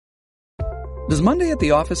Does Monday at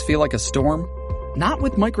the office feel like a storm? Not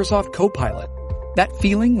with Microsoft Copilot. That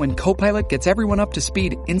feeling when Copilot gets everyone up to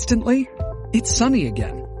speed instantly? It's sunny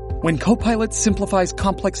again. When Copilot simplifies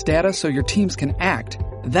complex data so your teams can act,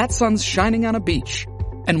 that sun's shining on a beach.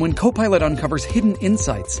 And when Copilot uncovers hidden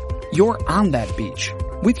insights, you're on that beach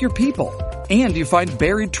with your people, and you find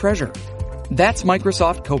buried treasure. That's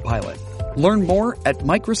Microsoft Copilot. Learn more at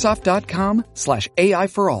Microsoft.com/AI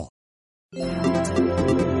for all.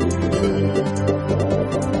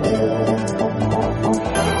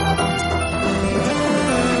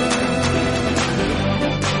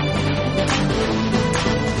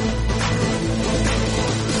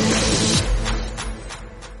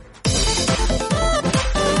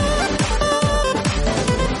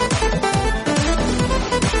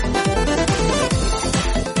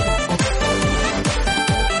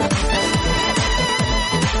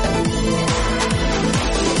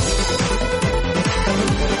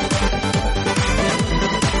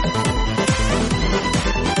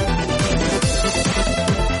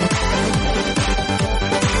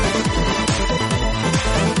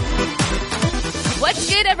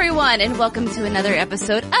 And welcome to another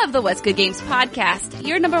episode of the What's Good Games podcast,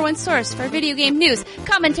 your number one source for video game news,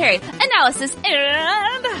 commentary, analysis,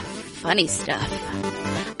 and funny stuff.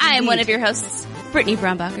 I am one of your hosts, Brittany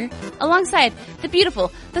Brombacher, alongside the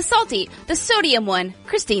beautiful, the salty, the sodium one,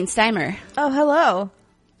 Christine Steimer. Oh, hello.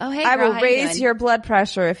 Oh, hey, I girl, will raise your blood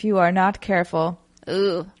pressure if you are not careful.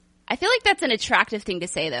 Ooh. I feel like that's an attractive thing to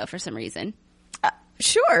say, though, for some reason.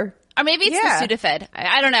 Sure. Or maybe it's the Sudafed.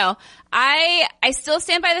 I don't know. I still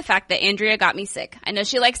stand by the fact that Andrea got me sick. I know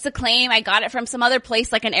she likes to claim I got it from some other place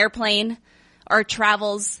like an airplane or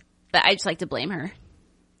Travels, but I just like to blame her.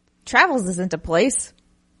 Travels isn't a place.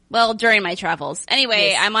 Well, during my travels.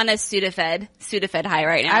 Anyway, yes. I'm on a Sudafed high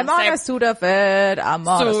right now. I'm on a Sudafed.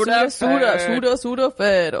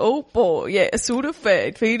 Sudafed. Oh boy, yeah,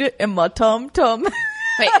 Sudafed. Feed it in my tum-tum.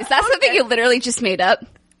 Wait, is that something you literally just made up?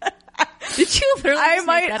 Did you literally I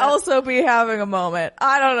might also be having a moment.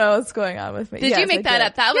 I don't know what's going on with me. Did you make that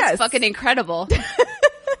up? That was fucking incredible.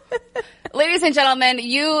 Ladies and gentlemen,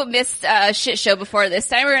 you missed a shit show before this.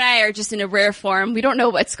 Steimer and I are just in a rare form. We don't know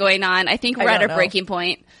what's going on. I think we're at our breaking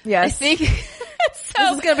point. Yes. I think this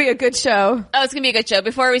is going to be a good show. Oh, it's going to be a good show.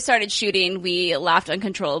 Before we started shooting, we laughed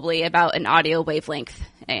uncontrollably about an audio wavelength.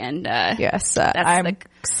 And yes, I'm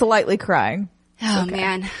slightly crying. Oh, okay.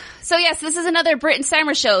 Man. So, yes, this is another Brit and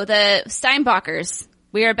Steimer show, the Steinbachers.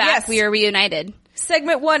 We are back. Yes. We are reunited.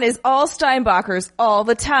 Segment 1 is all Steinbachers all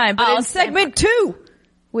the time. But in segment 2,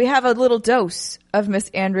 we have a little dose of Miss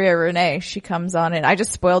Andrea Renee. She comes on in. I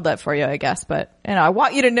just spoiled that for you, I guess. But, I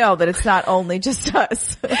want you to know that it's not only just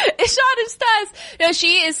us. It's not just us. No,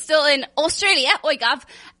 she is still in Australia. Oi, Gov.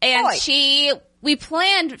 And we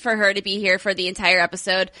planned for her to be here for the entire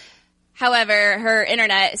episode. However, her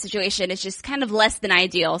internet situation is just kind of less than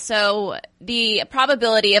ideal. So the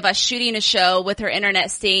probability of us shooting a show with her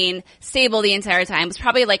internet staying stable the entire time was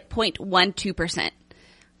probably like 0.12%.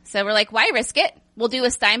 So we're like, why risk it? We'll do a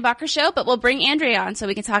Steinbacher show, but we'll bring Andrea on so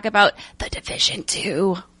we can talk about The Division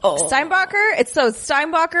 2. Oh. Steinbacher? It's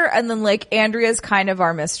Steinbacher and then like Andrea's kind of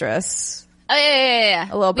our mistress. Oh, yeah.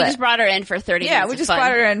 A little bit. We just brought her in for 30 minutes. Yeah, we just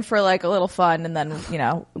brought her in for like a little fun and then,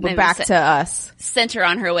 we're back to us. Sent her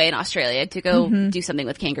on her way in Australia to go do something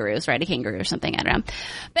with kangaroos, ride a kangaroo or something, I don't know.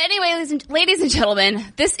 But anyway, ladies and gentlemen,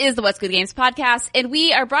 this is the What's Good Games podcast, and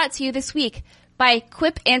we are brought to you this week by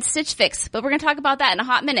Quip and Stitch Fix. But we're going to talk about that in a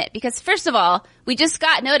hot minute, because first of all, we just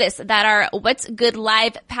got notice that our What's Good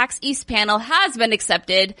Live PAX East panel has been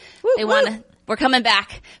accepted. We're coming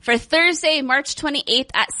back for Thursday, March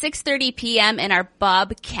 28th at 6:30 p.m. in our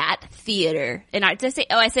Bobcat Theater.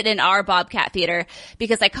 I said in our Bobcat Theater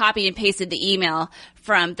because I copied and pasted the email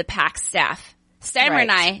from the PAX staff. Steimer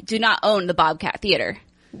and I do not own the Bobcat Theater.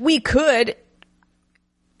 We could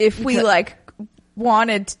if we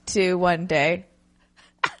wanted to one day.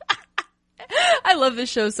 I love this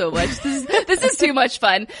show so much. This is too much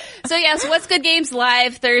fun. So yes, What's Good Games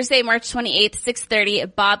live Thursday, March 28th, 6:30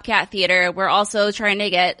 at Bobcat Theater. We're also trying to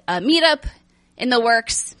get a meetup in the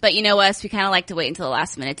works, but you know us, we kind of like to wait until the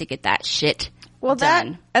last minute to get that shit done. That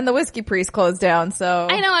and the Whiskey Priest closed down, so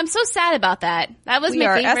I know, I'm so sad about that. That was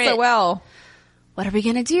my favorite. SOL. What are we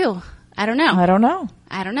gonna do? I don't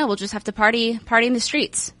know. We'll just have to party in the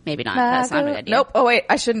streets. Maybe not. That's not a good idea. Nope. Oh wait,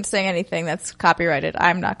 I shouldn't sing anything that's copyrighted.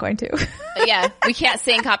 I'm not going to. Yeah, we can't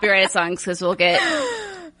sing copyrighted songs because we'll get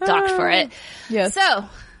docked for it. Yes. So,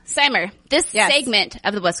 Steimer, this segment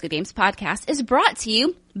of the What's Good Games podcast is brought to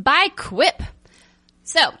you by Quip.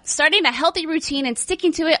 So, starting a healthy routine and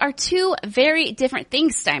sticking to it are two very different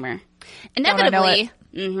things, Steimer. Inevitably,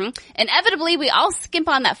 Inevitably, we all skimp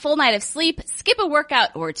on that full night of sleep, skip a workout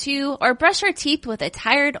or two, or brush our teeth with a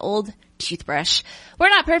tired old toothbrush. We're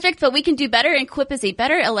not perfect, but we can do better, and Quip is a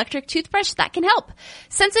better electric toothbrush that can help.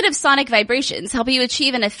 Sensitive sonic vibrations help you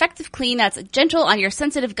achieve an effective clean that's gentle on your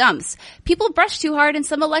sensitive gums. People brush too hard, and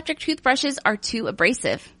some electric toothbrushes are too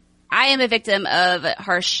abrasive. I am a victim of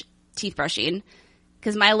harsh teeth brushing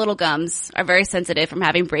because my little gums are very sensitive from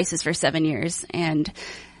having braces for 7 years, and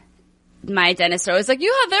my dentist always like,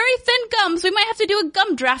 you have very thin gums. We might have to do a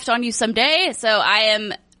gum draft on you someday. So I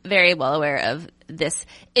am very well aware of this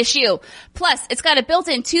issue. Plus, it's got a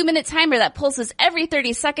built-in 2-minute timer that pulses every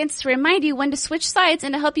 30 seconds to remind you when to switch sides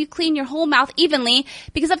and to help you clean your whole mouth evenly,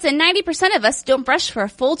 because up to 90% of us don't brush for a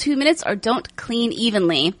full 2 minutes or don't clean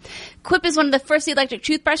evenly. Quip is one of the first electric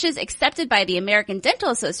toothbrushes accepted by the American Dental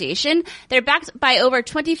Association. They're backed by over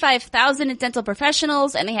 25,000 dental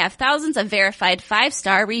professionals, and they have thousands of verified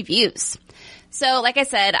 5-star reviews. So, like I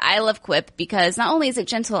said, I love Quip because not only is it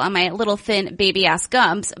gentle on my little thin baby ass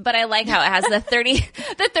gums, but I like how it has the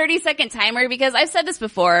 30-second timer, because I've said this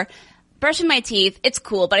before, brushing my teeth, it's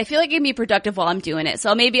cool, but I feel like I can be productive while I'm doing it.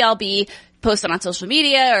 So maybe I'll be posting on social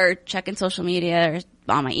media or checking social media or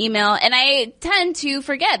on my email, and I tend to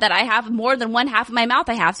forget that I have more than one half of my mouth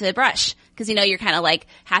I have to brush. Cause you know, you're kind of like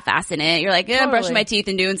half-assing it. You're like, I'm brushing my teeth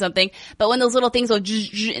and doing something. But when those little things go and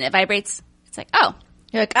it vibrates, it's like, oh.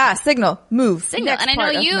 You're like, signal, move. Signal. And I know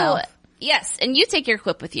you, yes, and you take your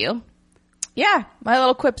Quip with you. Yeah, my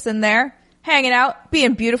little Quip's in there, hanging out,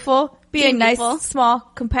 being beautiful, being nice, small,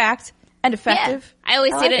 compact, and effective. Yeah. I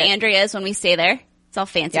always say it at Andrea's when we stay there. It's all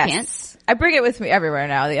fancy pants. I bring it with me everywhere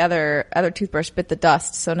now. The other toothbrush bit the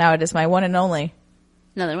dust, so now it is my one and only.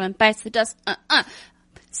 Another one bites the dust.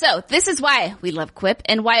 So this is why we love Quip,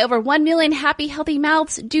 and why over 1 million happy, healthy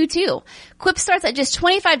mouths do too. Quip starts at just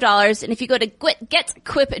 $25, and if you go to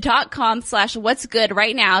getquip.com/what's good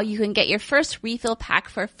right now, you can get your first refill pack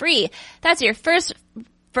for free. That's your first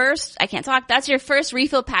I can't talk. That's your first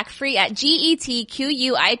refill pack free at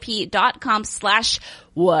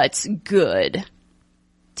getquip.com/what's good.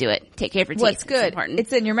 Do it. Take care of your teeth. What's good? It's important.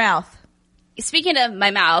 It's in your mouth. Speaking of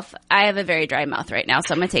my mouth, I have a very dry mouth right now,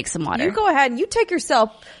 so I'm going to take some water. You go ahead and you take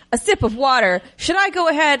yourself a sip of water. Should I go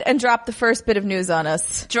ahead and drop the first bit of news on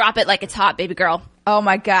us? Drop it like it's hot, baby girl. Oh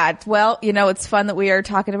my God. Well, you know, it's fun that we are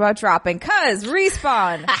talking about dropping, cause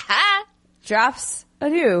Respawn drops a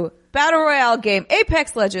new Battle Royale game,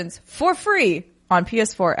 Apex Legends, for free on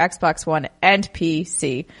PS4, Xbox One, and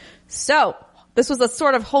PC. So, this was a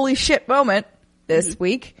sort of holy shit moment this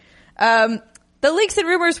week. The leaks and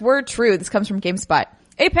rumors were true. This comes from GameSpot.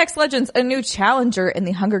 Apex Legends, a new challenger in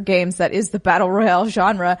the Hunger Games that is the Battle Royale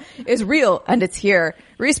genre, is real, and it's here.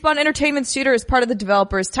 Respawn Entertainment's shooter is part of the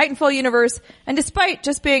developers' Titanfall universe, and despite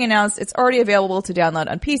just being announced, it's already available to download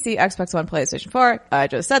on PC, Xbox One, PlayStation 4. I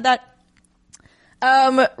just said that.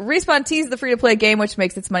 Respawn teased the free-to-play game, which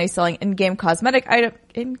makes its money selling in-game cosmetic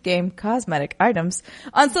items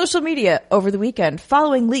on social media over the weekend,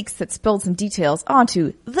 following leaks that spilled some details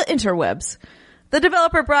onto the interwebs. The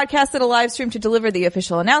developer broadcasted a live stream to deliver the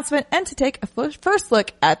official announcement and to take a first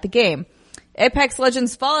look at the game. Apex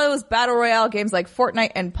Legends follows Battle Royale games like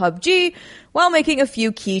Fortnite and PUBG while making a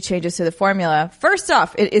few key changes to the formula. First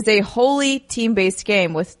off, it is a wholly team-based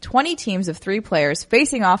game with 20 teams of 3 players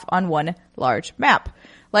facing off on one large map.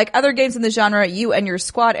 Like other games in the genre, you and your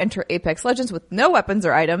squad enter Apex Legends with no weapons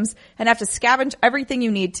or items and have to scavenge everything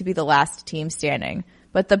you need to be the last team standing.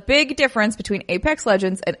 But the big difference between Apex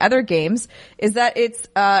Legends and other games is that it's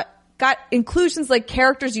got inclusions like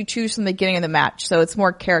characters you choose from the beginning of the match, so it's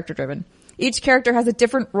more character-driven. Each character has a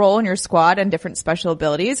different role in your squad and different special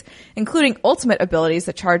abilities, including ultimate abilities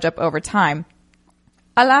that charge up over time.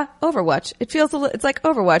 A la Overwatch. It's like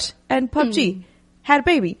Overwatch and PUBG. Had a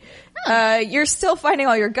baby. You're still finding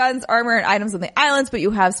all your guns, armor, and items on the islands, but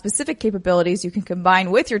you have specific capabilities you can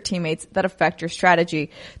combine with your teammates that affect your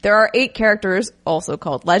strategy. There are 8 characters, also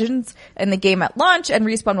called Legends, in the game at launch, and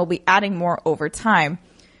Respawn will be adding more over time.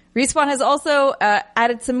 Respawn has also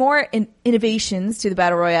added some more innovations to the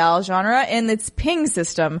Battle Royale genre in its ping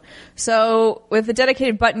system. So with a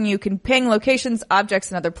dedicated button, you can ping locations, objects,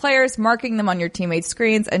 and other players, marking them on your teammates'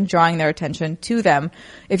 screens and drawing their attention to them.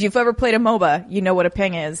 If you've ever played a MOBA, you know what a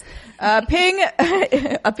ping is. Ping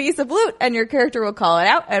a piece of loot and your character will call it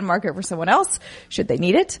out and mark it for someone else, should they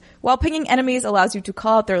need it, while pinging enemies allows you to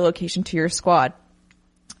call out their location to your squad.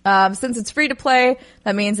 Since it's free to play,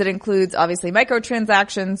 that means it includes obviously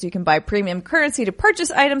microtransactions. You can buy premium currency to purchase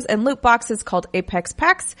items and loot boxes called Apex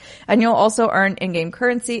Packs, and you'll also earn in-game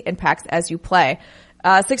currency and packs as you play.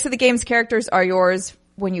 6 of the game's characters are yours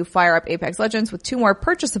when you fire up Apex Legends, with 2 more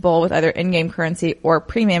purchasable with either in-game currency or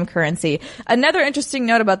premium currency. Another interesting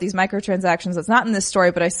note about these microtransactions that's not in this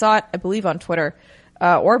story, but I saw it, I believe, on Twitter,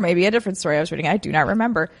 or maybe a different story I was reading. I do not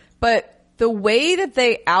remember. But the way that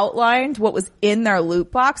they outlined what was in their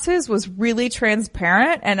loot boxes was really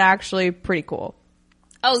transparent and actually pretty cool.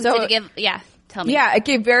 Oh, so, did it give, tell me. Yeah, it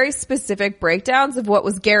gave very specific breakdowns of what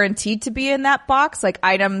was guaranteed to be in that box. Like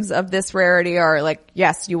items of this rarity are like,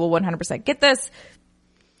 yes, you will 100% get this.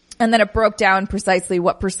 And then it broke down precisely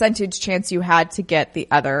what percentage chance you had to get the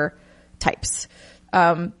other types.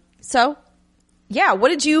 So yeah, what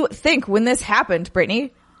did you think when this happened,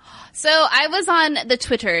 Brittany? So I was on the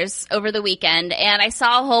Twitters over the weekend and I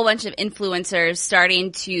saw a whole bunch of influencers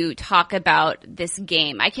starting to talk about this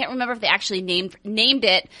game. I can't remember if they actually named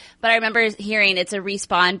it, but I remember hearing it's a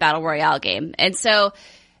Respawn Battle Royale game. And so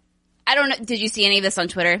I don't know, did you see any of this on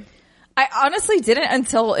Twitter? I honestly didn't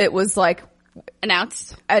until it was like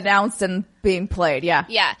announced and being played. Yeah.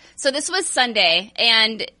 Yeah. So this was Sunday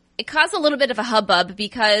and it caused a little bit of a hubbub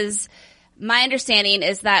because my understanding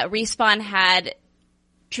is that Respawn had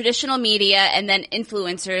traditional media and then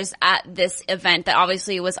influencers at this event that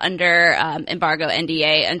obviously was under embargo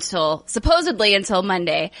NDA supposedly until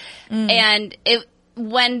Monday. And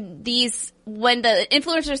when the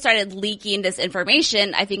influencers started leaking this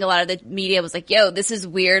information, I think a lot of the media was like, yo, this is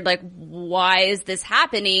weird. Like, why is this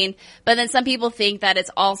happening? But then some people think that it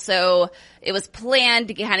was planned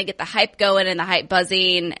to kind of get the hype going and the hype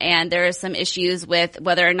buzzing. And there are some issues with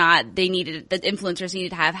whether or not the influencers needed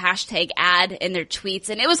to have hashtag ad in their tweets.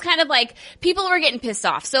 And it was kind of like people were getting pissed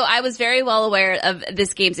off. So I was very well aware of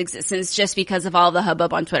this game's existence just because of all the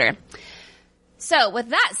hubbub on Twitter. So with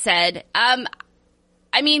that said,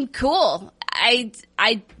 I mean, cool. I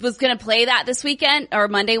was gonna play that this weekend or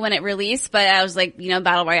Monday when it released, but I was like,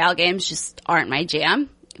 Battle Royale games just aren't my jam.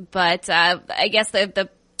 But, I guess the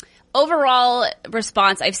overall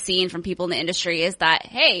response I've seen from people in the industry is that,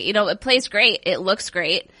 hey, it plays great, it looks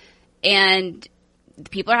great, and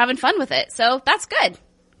people are having fun with it. So that's good.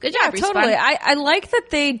 Good job, Respawn. Totally. I like that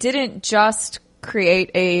they didn't just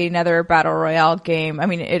create another Battle Royale game. I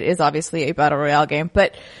mean, it is obviously a Battle Royale game,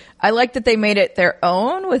 but I like that they made it their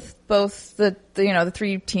own with both the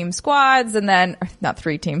 3-team squads and then, not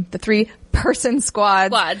 3-team, the 3-person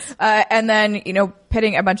squads. And then,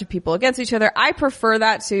 pitting a bunch of people against each other. I prefer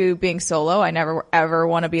that to being solo. I never ever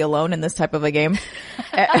want to be alone in this type of a game.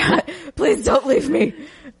 Please don't leave me.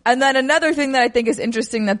 And then another thing that I think is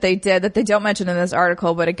interesting that they did that they don't mention in this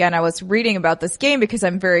article, but again, I was reading about this game because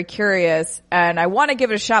I'm very curious and I want to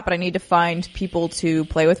give it a shot, but I need to find people to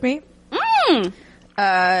play with me. Is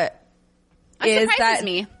that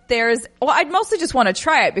me. I'd mostly just want to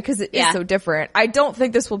try it because it is so different. I don't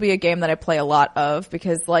think this will be a game that I play a lot of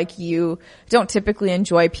because like you don't typically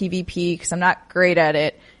enjoy PvP because I'm not great at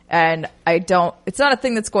it and it's not a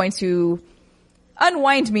thing that's going to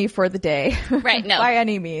unwind me for the day. Right, no. By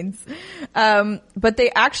any means. But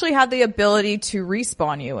they actually have the ability to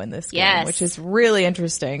respawn you in this game, which is really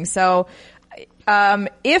interesting. So,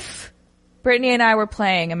 if Brittany and I were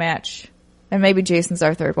playing a match, and maybe Jason's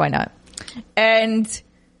our third, why not? And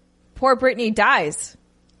poor Brittany dies.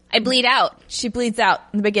 I bleed out. She bleeds out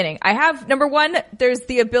in the beginning. I have, number one, there's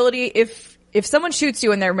the ability if someone shoots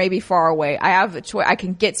you and they're maybe far away, I have a choice. I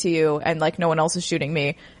can get to you and like no one else is shooting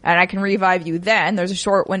me and I can revive you then. There's a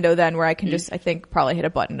short window then where I can just, I think, probably hit a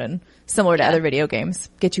button and similar to other video games,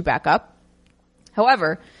 get you back up.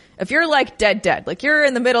 However, if you're like dead, like you're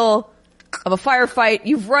in the middle of a firefight,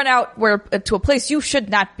 you've run out to a place you should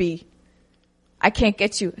not be. I can't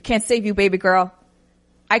get you. I can't save you, baby girl.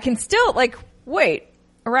 I can still like wait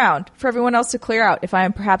around for everyone else to clear out if I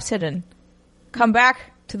am perhaps hidden. Come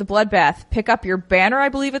back to the bloodbath, pick up your banner, I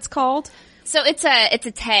believe it's called. So it's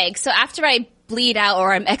a tag. So after I bleed out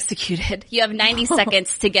or I'm executed, you have 90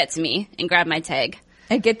 seconds to get to me and grab my tag.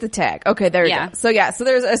 And get the tag. Okay, there you go. So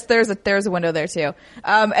there's a window there too.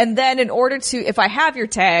 And then in order to, if I have your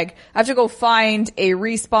tag, I have to go find a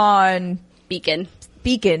respawn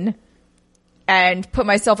beacon and put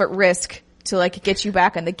myself at risk to like get you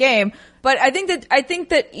back in the game. But I think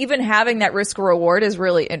that even having that risk reward is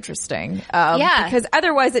really interesting. Because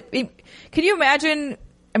otherwise can you imagine,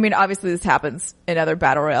 I mean, obviously this happens in other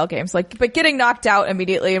battle royale games, like, but getting knocked out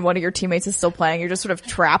immediately and one of your teammates is still playing, you're just sort of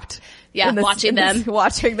trapped. Yeah, watching them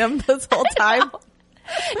this whole time.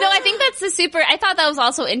 No, I think that's I thought that was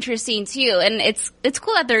also interesting too. And it's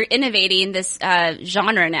cool that they're innovating this,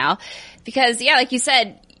 genre now. Because like you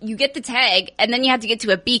said, you get the tag and then you have to get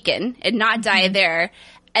to a beacon and not die there.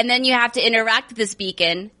 and then you have to interact with this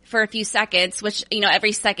beacon for a few seconds, which, you know,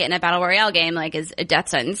 every second in a battle royale game, like, is a death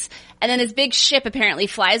sentence. And then this big ship apparently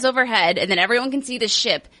flies overhead, and then everyone can see the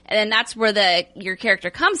ship, and then that's where your character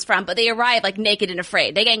comes from, but they arrive, like, naked and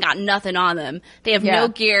afraid. They ain't got nothing on them. They have no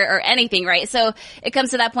gear or anything, right? So it comes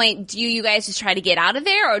to that point, do you guys just try to get out of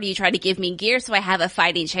there, or do you try to give me gear so I have a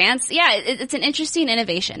fighting chance? Yeah, it's an interesting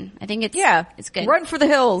innovation. I think it's good. Run for the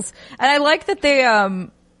hills. And I like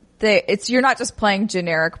that you're not just playing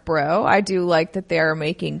generic bro. I do like that they are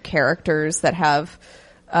making characters that have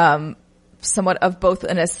somewhat of both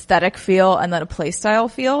an aesthetic feel and then a playstyle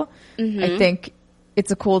feel. Mm-hmm. I think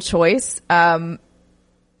it's a cool choice. And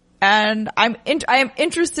I am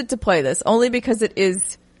interested to play this only because it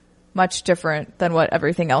is much different than what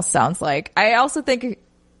everything else sounds like. I also think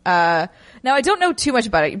now I don't know too much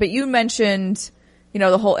about it, but you mentioned, you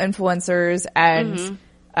know, the whole influencers and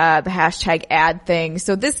the hashtag ad thing.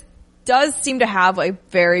 So this does seem to have a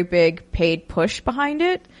very big paid push behind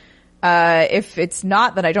it. If it's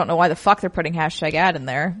not, then I don't know why the fuck they're putting hashtag ad in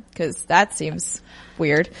there, because that seems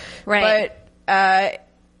weird. Right. But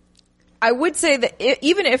I would say that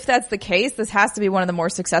even if that's the case, this has to be one of the more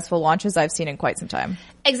successful launches I've seen in quite some time.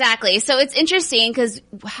 Exactly. So it's interesting because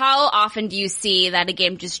how often do you see that a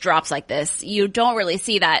game just drops like this? You don't really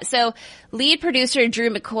see that. So lead producer Drew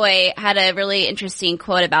McCoy had a really interesting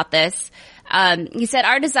quote about this. He said,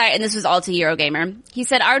 our desire, and this was all to Eurogamer, he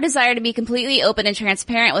said, our desire to be completely open and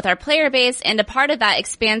transparent with our player base, and a part of that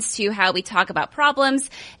expands to how we talk about problems,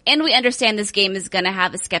 and we understand this game is going to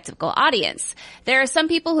have a skeptical audience. There are some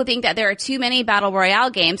people who think that there are too many Battle Royale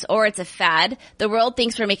games, or it's a fad. The world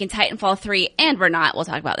thinks we're making Titanfall 3, and we're not. We'll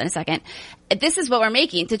talk about that in a second. This is what we're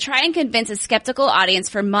making. To try and convince a skeptical audience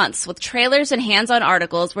for months with trailers and hands-on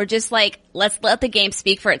articles, we're just like, let's let the game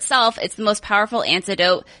speak for itself. It's the most powerful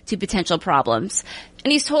antidote to potential problems.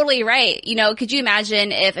 And he's totally right. You know, could you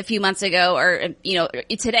imagine if a few months ago or, you know,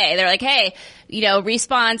 today, they're like, hey, you know,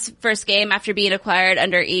 Respawn's first game after being acquired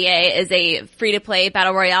under EA is a free-to-play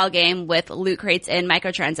Battle Royale game with loot crates and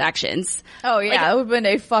microtransactions. Oh, yeah. Like, it would have been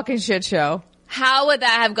a fucking shit show. How would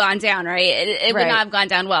that have gone down, right? It would not have gone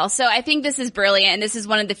down well. So I think this is brilliant, and this is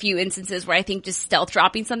one of the few instances where I think just stealth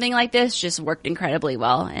dropping something like this just worked incredibly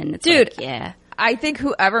well. And it's dude, like, yeah. I think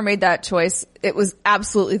whoever made that choice, it was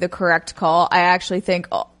absolutely the correct call. I actually think,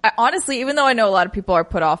 honestly, even though I know a lot of people are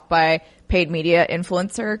put off by paid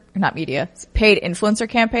influencer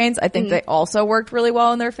campaigns, I think they also worked really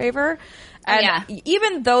well in their favor. And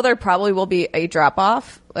even though there probably will be a drop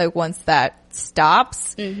off, like once that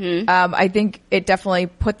stops, I think it definitely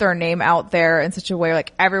put their name out there in such a way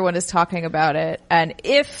like everyone is talking about it. And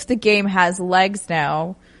if the game has legs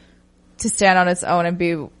now to stand on its own and be,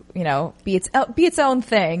 you know, be its own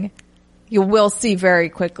thing, you will see very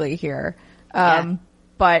quickly here.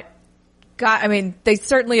 But God, I mean, they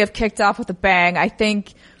certainly have kicked off with a bang. I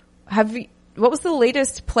think, what was the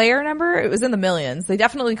latest player number? It was in the millions. They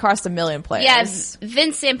definitely crossed 1 million players. Yes,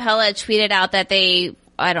 Vince Zampella tweeted out that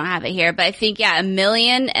I don't have it here, but I think, 1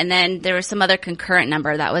 million, and then there was some other concurrent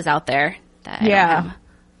number that was out there that I don't have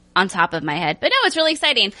on top of my head. But no, it's really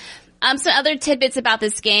exciting. Some other tidbits about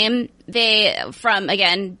this game.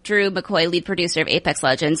 Again, Drew McCoy, lead producer of Apex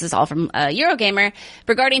Legends, this is all from Eurogamer.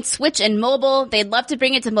 Regarding Switch and mobile, they'd love to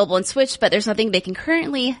bring it to mobile and Switch, but there's nothing they can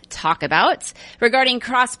currently talk about. Regarding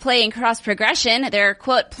cross-play and cross-progression, there are,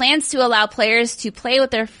 quote, plans to allow players to play with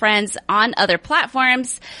their friends on other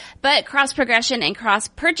platforms, but cross-progression and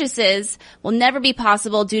cross-purchases will never be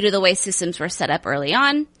possible due to the way systems were set up early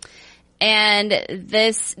on. And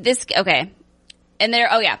okay. And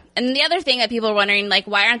and the other thing that people are wondering, like,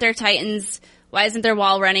 why aren't there Titans? Why isn't there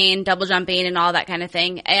wall running, double jumping, and all that kind of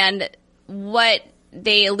thing? And what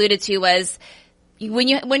they alluded to was when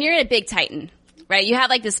you're in a big Titan, right? You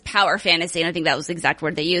have like this power fantasy, and I think that was the exact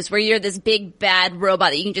word they used, where you're this big bad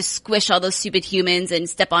robot that you can just squish all those stupid humans and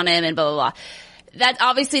step on them and blah blah blah. That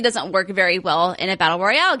obviously doesn't work very well in a battle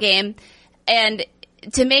royale game, and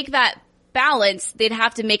to make that balance, they'd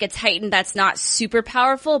have to make a Titan that's not super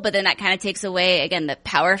powerful, but then that kind of takes away, again, the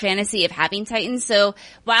power fantasy of having Titans. So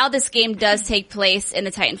while this game does take place in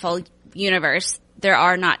the Titanfall universe, there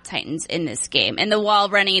are not Titans in this game. And the wall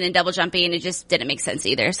running and double jumping, it just didn't make sense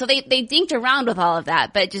either. So they dinked around with all of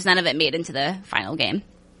that, but just none of it made into the final game.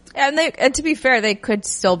 And to be fair, they could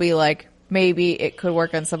still be like, maybe it could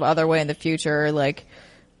work in some other way in the future, like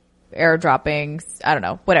airdropping, I don't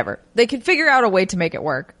know, whatever. They could figure out a way to make it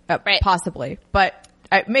work, possibly. But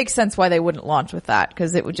it makes sense why they wouldn't launch with that,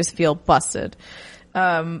 because it would just feel busted.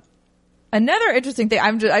 Another interesting thing,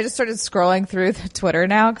 I just started scrolling through the Twitter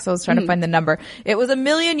now because I was trying to find the number. It was 1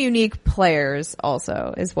 million unique players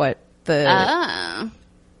also, is what the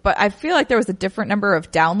but I feel like there was a different number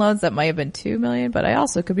of downloads that might have been 2 million, but I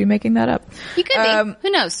also could be making that up. You could be. Who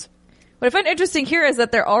knows? What I find interesting here is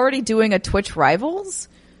that they're already doing a Twitch Rivals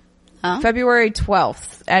February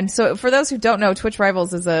 12th. And so for those who don't know, Twitch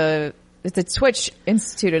Rivals is it's a Twitch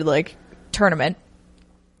instituted like tournament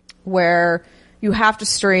where you have to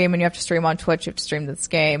stream, and you have to stream on Twitch, you have to stream this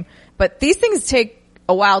game. But these things take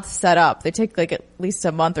a while to set up. They take like at least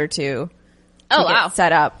a month or two to get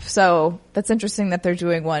set up. So that's interesting that they're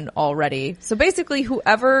doing one already. So basically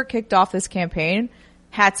whoever kicked off this campaign,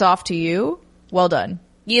 hats off to you. Well done.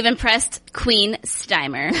 You've impressed Queen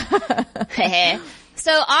Steimer.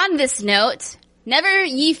 So on this note, never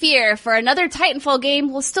ye fear, for another Titanfall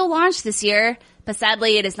game will still launch this year, but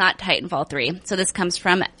sadly it is not Titanfall 3. So this comes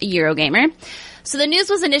from Eurogamer. So the news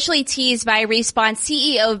was initially teased by Respawn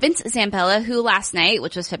CEO Vince Zampella, who last night,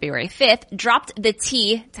 which was February 5th, dropped the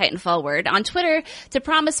T, Titanfall word, on Twitter to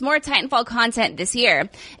promise more Titanfall content this year.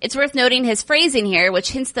 It's worth noting his phrasing here,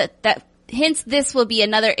 which hints that this will be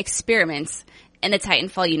another experiment in the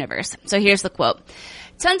Titanfall universe. So here's the quote.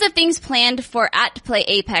 Tons of things planned for @Play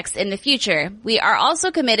Apex in the future. We are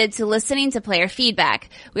also committed to listening to player feedback.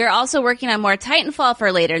 We are also working on more Titanfall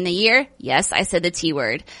for later in the year. Yes, I said the T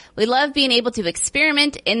word. We love being able to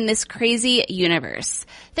experiment in this crazy universe.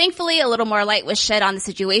 Thankfully, a little more light was shed on the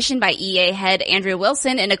situation by EA head Andrew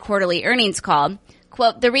Wilson in a quarterly earnings call.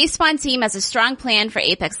 Quote, the Respawn team has a strong plan for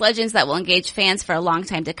Apex Legends that will engage fans for a long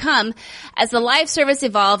time to come. As the live service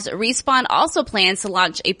evolves, Respawn also plans to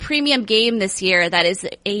launch a premium game this year that is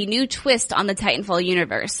a new twist on the Titanfall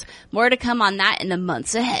universe. More to come on that in the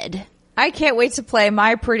months ahead. I can't wait to play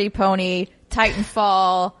My Pretty Pony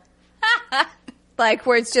Titanfall. Like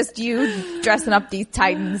where it's just you dressing up these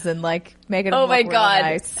Titans and like making them look really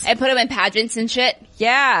nice. And put them in pageants and shit.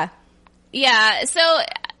 Yeah. Yeah, so...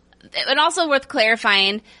 And also worth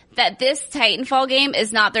clarifying that this Titanfall game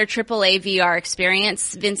is not their AAA VR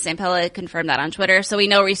experience. Vince Zampella confirmed that on Twitter. So we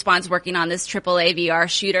know Respawn's working on this AAA VR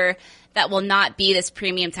shooter that will not be this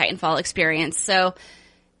premium Titanfall experience. So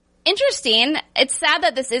interesting. It's sad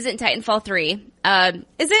that this isn't Titanfall 3. Is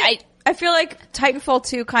it? I feel like Titanfall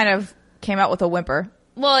 2 kind of came out with a whimper.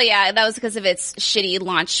 Well, yeah, that was because of its shitty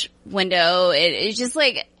launch window. It's just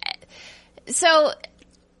like, so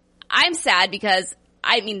I'm sad because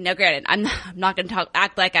I mean, no, granted, I'm not going to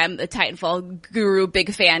act like I'm a Titanfall guru,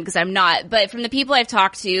 big fan, because I'm not. But from the people I've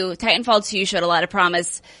talked to, Titanfall 2 showed a lot of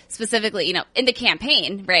promise, specifically, you know, in the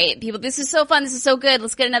campaign, right? People, this is so fun, this is so good,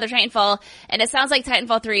 let's get another Titanfall. And it sounds like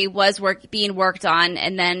Titanfall 3 was being worked on,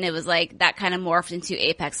 and then it was like, that kind of morphed into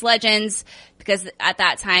Apex Legends, because at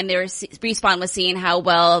that time, Respawn was seeing how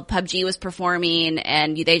well PUBG was performing,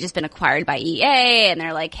 and they just been acquired by EA, and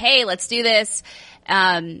they're like, hey, let's do this.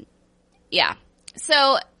 Yeah.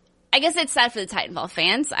 So, I guess it's sad for the Titanfall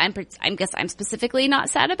fans. I guess I'm specifically not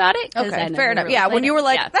sad about it. Okay, fair enough. Yeah, when you were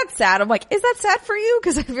like, that's sad, I'm like, is that sad for you?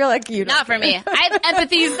 Because I feel like you don't. Not for me. I have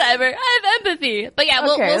empathy, Cyber. I have empathy. But yeah,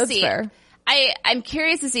 we'll see. Fair. I'm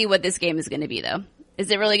curious to see what this game is going to be, though.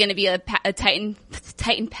 Is it really going to be a Titan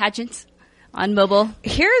pageant on mobile?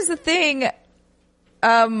 Here's the thing.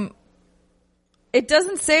 It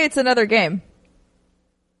doesn't say it's another game.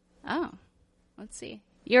 Oh, let's see.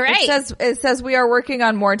 You're right. It says we are working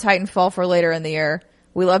on more Titanfall for later in the year.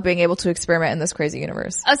 We love being able to experiment in this crazy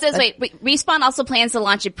universe. Oh, it says, wait, Respawn also plans to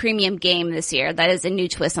launch a premium game this year. That is a new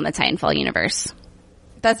twist on the Titanfall universe.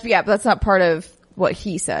 But that's not part of what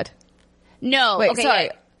he said. No. Wait, okay, sorry.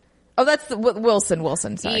 yeah. Oh, that's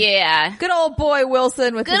Wilson, sorry. Yeah. Good old boy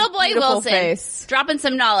Wilson with his beautiful face. Dropping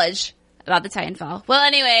some knowledge about the Titanfall. Well,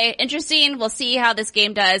 anyway, interesting. We'll see how this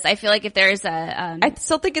game does. I feel like if there's I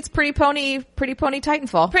still think it's Pretty Pony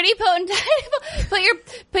Titanfall. Pretty Pony Titanfall.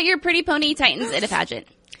 Put your Pretty Pony Titans in a pageant.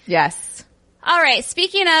 Yes. Alright,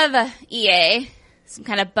 speaking of EA, some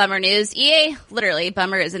kind of bummer news. EA, literally,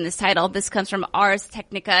 bummer is in this title. This comes from Ars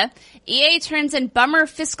Technica. EA turns in bummer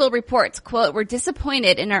fiscal reports. Quote, we're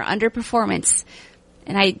disappointed in our underperformance.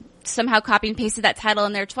 And I somehow copy and pasted that title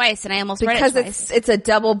in there twice, and I almost read it twice. Because it's a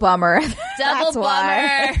double bummer. Double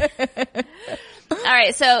bummer. All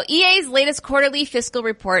right, so EA's latest quarterly fiscal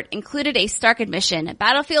report included a stark admission.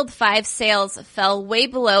 Battlefield 5 sales fell way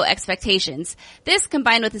below expectations. This,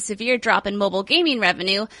 combined with a severe drop in mobile gaming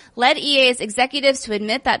revenue, led EA's executives to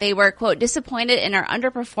admit that they were, quote, disappointed in our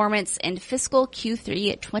underperformance in fiscal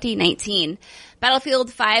Q3 2019. Battlefield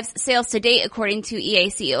 5's sales to date, according to EA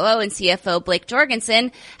COO and CFO Blake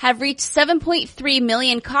Jorgensen, have reached 7.3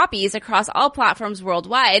 million copies across all platforms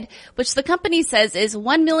worldwide, which the company says is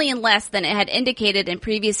 1 million less than it had indicated indicated in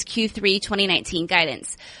previous Q3 2019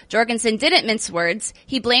 guidance. Jorgensen didn't mince words.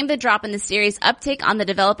 He blamed the drop in the series' uptake on the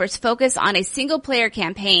developer's focus on a single-player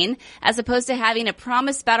campaign, as opposed to having a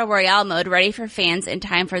promised Battle Royale mode ready for fans in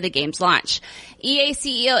time for the game's launch. EA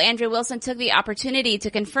CEO Andrew Wilson took the opportunity to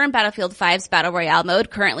confirm Battlefield 5's Battle Royale mode,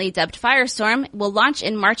 currently dubbed Firestorm, will launch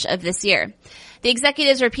in March of this year. The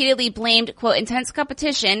executives repeatedly blamed, quote, intense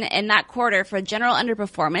competition in that quarter for general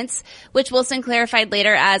underperformance, which Wilson clarified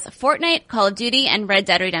later as Fortnite, Call of Duty, and Red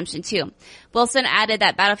Dead Redemption 2. Wilson added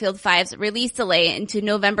that Battlefield 5's release delay into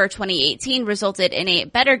November 2018 resulted in a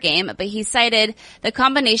better game, but he cited the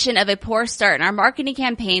combination of a poor start in our marketing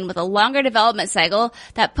campaign with a longer development cycle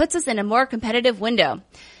that puts us in a more competitive window.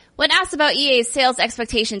 When asked about EA's sales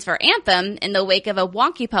expectations for Anthem in the wake of a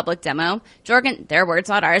wonky public demo, their words,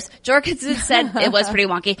 not ours, Jorgensen said it was pretty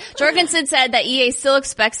wonky. Jorgensen said that EA still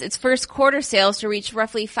expects its first quarter sales to reach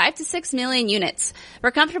roughly 5 to 6 million units.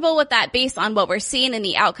 We're comfortable with that based on what we're seeing in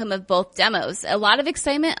the outcome of both demos. A lot of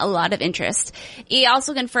excitement, a lot of interest. EA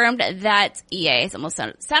also confirmed that EA, it almost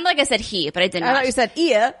sounded like I said he, but I didn't. I thought you said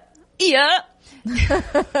EA.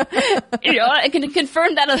 I can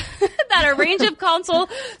confirm that a range of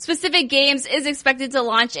console-specific games is expected to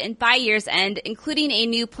launch by year's end, including a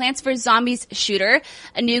new Plants vs. Zombies shooter,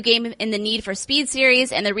 a new game in the Need for Speed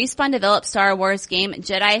series, and the Respawn-developed Star Wars game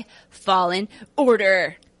Jedi Fallen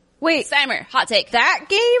Order. Wait, Steimer, hot take. That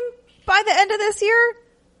game by the end of this year?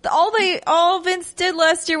 All Vince did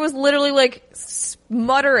last year was literally like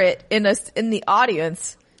mutter it in the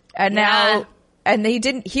audience, and now. And he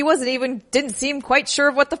didn't seem quite sure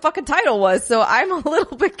of what the fucking title was, so I'm a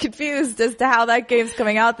little bit confused as to how that game's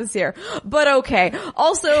coming out this year. But okay.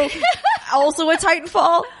 Also a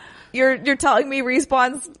Titanfall? You're telling me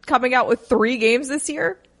Respawn's coming out with 3 games this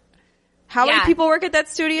year? How many people work at that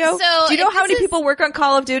studio? So do you know how many people work on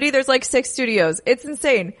Call of Duty? There's like 6 studios. It's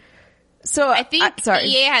insane. So I think sorry.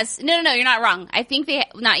 EA has, no, you're not wrong. I think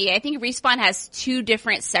not EA, I think Respawn has 2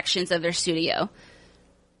 different sections of their studio.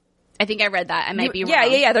 I think I read that. I might be wrong.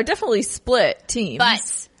 Yeah. They're definitely split teams.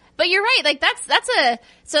 But you're right. Like that's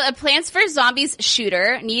a Plants vs. Zombies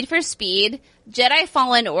shooter, Need for Speed, Jedi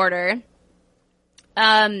Fallen Order.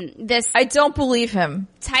 I don't believe him.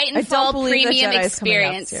 Titanfall premium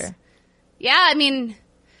experience. Yeah,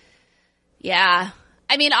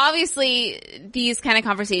 I mean, obviously, these kind of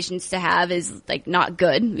conversations to have is like not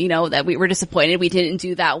good. You know, that we were disappointed we didn't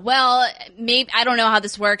do that well. Maybe I don't know how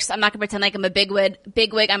this works. I'm not gonna pretend like I'm a bigwig.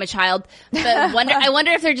 I'm a child. But I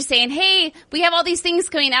wonder if they're just saying, "Hey, we have all these things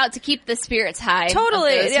coming out to keep the spirits high."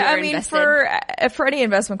 Totally. Yeah. I mean, invested. for any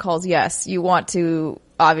investment calls, yes, you want to.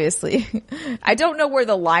 Obviously, I don't know where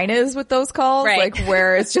the line is with those calls, right. Like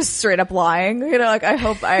where it's just straight up lying. You know, like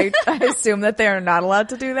I assume that they are not allowed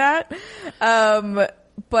to do that.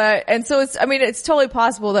 And so it's totally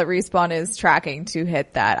possible that Respawn is tracking to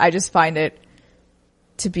hit that. I just find it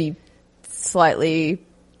to be slightly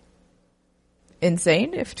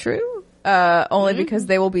insane, if true. Only because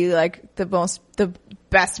they will be like the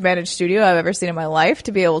best managed studio I've ever seen in my life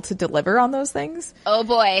to be able to deliver on those things. Oh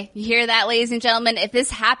boy. You hear that, ladies and gentlemen? If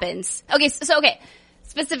this happens. Okay.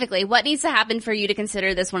 Specifically, what needs to happen for you to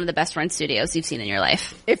consider this one of the best run studios you've seen in your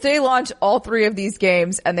life? If they launch all 3 of these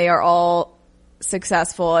games and they are all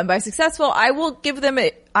successful, and by successful, I will give them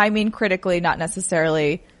I mean critically, not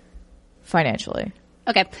necessarily financially.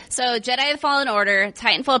 Okay. So Jedi Fallen Order,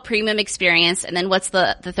 Titanfall premium experience, and then what's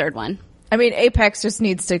the third one? I mean, Apex just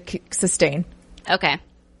needs to sustain. Okay.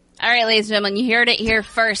 All right, ladies and gentlemen, you heard it here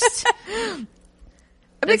first.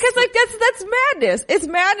 Because like that's madness. It's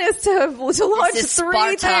madness to launch 3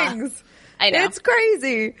 Sparta. things. I know. It's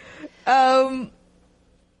crazy.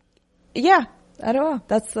 Yeah, I don't know.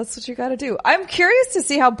 That's what you got to do. I'm curious to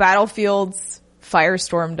see how Battlefield's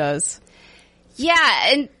Firestorm does.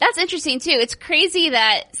 Yeah, and that's interesting too. It's crazy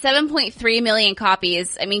that 7.3 million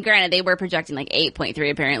copies, I mean, granted, they were projecting like 8.3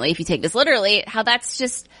 apparently, if you take this literally, how that's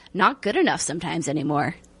just not good enough sometimes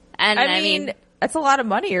anymore. And I mean, that's a lot of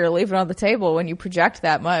money you're leaving on the table when you project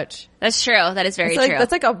that much. That's true. That is very true.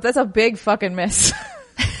 That's a big fucking miss.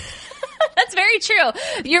 That's very true.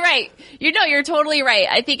 You're right. You're totally right.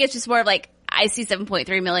 I think it's just more of like, I see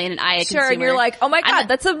 7.3 million and Sure, and you're like, oh my God,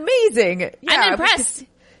 that's amazing. Yeah, I'm impressed.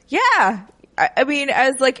 Yeah. I mean,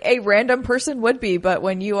 as like a random person would be, but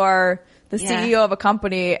when you are the CEO of a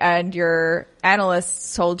company and your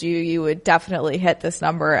analysts told you would definitely hit this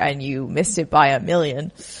number and you missed it by 1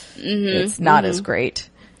 million, it's not as great.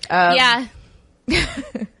 Yeah.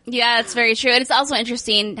 Yeah, that's very true. And it's also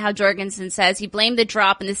interesting how Jorgensen says he blamed the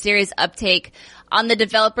drop in the series uptake on the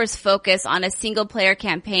developer's focus on a single-player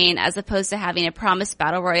campaign as opposed to having a promised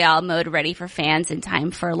Battle Royale mode ready for fans in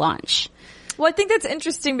time for launch. Well, I think that's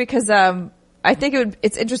interesting because I think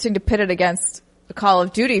it's interesting to pit it against Call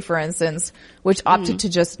of Duty, for instance, which opted to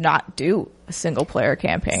just not do a single player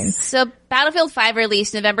campaign. So Battlefield 5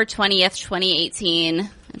 released November 20th, 2018.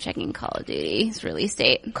 I'm checking Call of Duty's release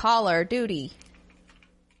date. Call of Duty.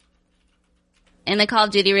 And the Call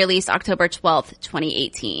of Duty released October 12th,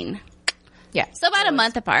 2018. Yeah. So about a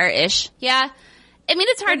month apart-ish. Yeah. I mean,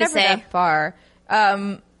 it's hard to say. That far.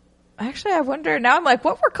 Actually, I wonder, now I'm like,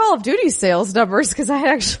 what were Call of Duty sales numbers? Because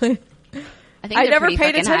I never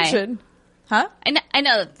paid attention. High. Huh? I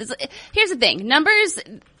know. Here's the thing. Numbers,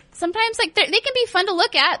 sometimes like they can be fun to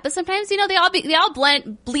look at, but sometimes, they all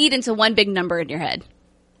bleed into one big number in your head.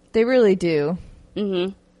 They really do.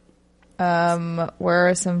 Mm-hmm. Where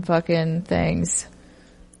are some fucking things?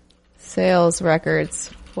 Sales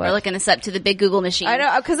records. What? We're looking this up to the big Google machine. I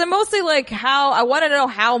know, because I'm mostly like I want to know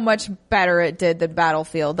how much better it did than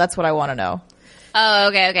Battlefield. That's what I want to know. Oh,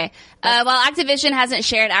 okay. While Activision hasn't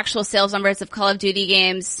shared actual sales numbers of Call of Duty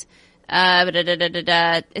games,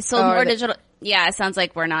 it's sold more digital. Yeah, it sounds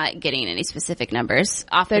like we're not getting any specific numbers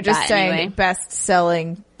off the bat. They're just saying anyway. Best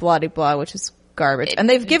selling blah de blah, which is garbage. And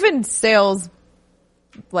they've given sales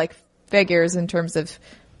like figures in terms of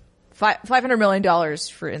 $500 million,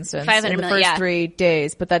 for instance, in the first 3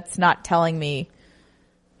 days, but that's not telling me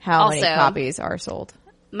how many copies are sold.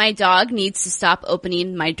 My dog needs to stop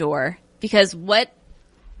opening my door because what?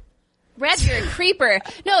 Red, you're a creeper.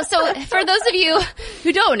 No, so for those of you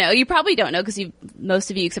who don't know, you probably don't know because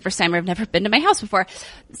most of you except for Simon have never been to my house before.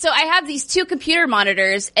 So I have these 2 computer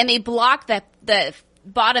monitors and they block the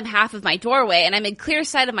bottom half of my doorway and I'm in clear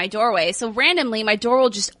sight of my doorway. So randomly my door will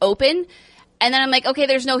just open and then I'm like, okay,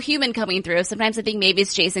 there's no human coming through. Sometimes I think maybe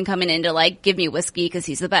it's Jason coming in to like give me whiskey because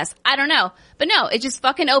he's the best. I don't know. But no, it just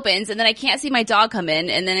fucking opens and then I can't see my dog come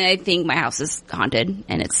in and then I think my house is haunted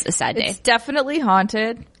and it's a sad day. It's definitely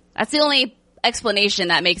haunted. That's the only explanation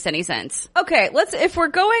that makes any sense. Okay, if we're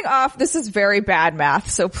going off, this is very bad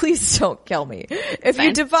math, so please don't kill me. If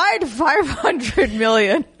you divide 500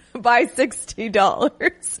 million by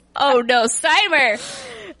 $60. Oh no, Cyber!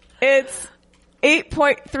 It's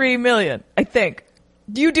 8.3 million, I think.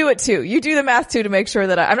 You do it too. You do the math too to make sure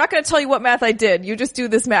that I'm not going to tell you what math I did. You just do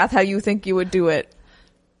this math how you think you would do it.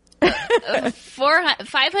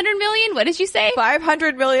 500 million? What did you say?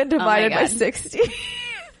 500 million divided by 60.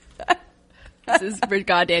 This is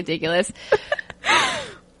goddamn ridiculous.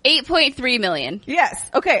 8.3 million. Yes.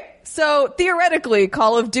 Okay. So theoretically,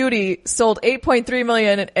 Call of Duty sold 8.3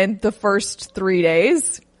 million in the first 3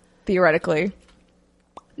 days. Theoretically.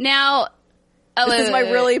 Now, this is my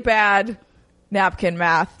really bad napkin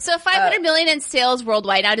math. So 500 million in sales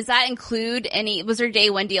worldwide. Now, does that include was there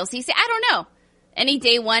day one DLC? See, I don't know. Any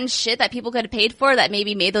day one shit that people could have paid for that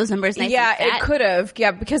maybe made those numbers nice and fat? Yeah, it could have.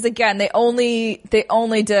 Yeah, because again, they only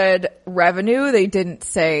did revenue. They didn't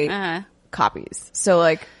say copies. So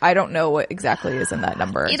like, I don't know what exactly is in that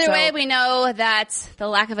number. Either way, we know that the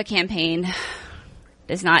lack of a campaign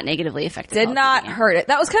does not negatively affect it. Did not hurt it.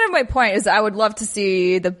 That was kind of my point, is I would love to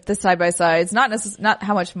see the side by sides, not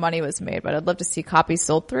how much money was made, but I'd love to see copies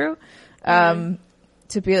sold through, to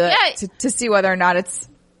be to see whether or not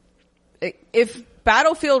if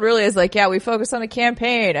Battlefield really is like, yeah, we focus on a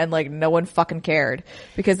campaign and like no one fucking cared,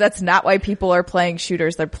 because that's not why people are playing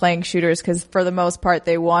shooters. They're playing shooters because for the most part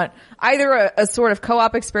they want either a sort of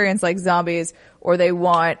co-op experience like zombies, or they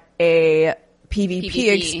want a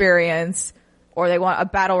PvP experience, or they want a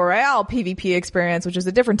battle royale PvP experience, which is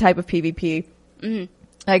a different type of PvP. Mm-hmm.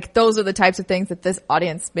 Like those are the types of things that this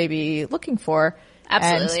audience may be looking for.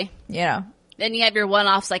 Absolutely. And, then you have your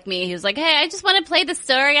one-offs like me who's like, hey, I just want to play the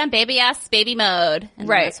story on baby-ass baby mode. And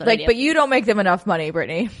right. Like, but you don't make them enough money,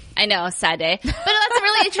 Brittany. I know, sad day. But that's a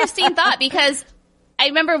really interesting thought, because I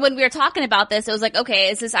remember when we were talking about this, it was like,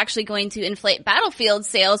 okay, is this actually going to inflate Battlefield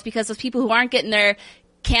sales because those people who aren't getting their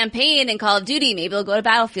campaign in Call of Duty, maybe they'll go to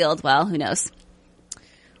Battlefield. Well, who knows?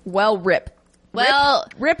 Well,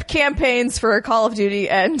 rip campaigns for Call of Duty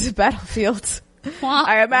and Battlefield.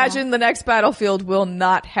 I imagine the next Battlefield will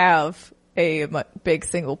not have a big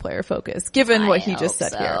single player focus, given what he just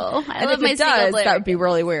said here. And if it does, that would be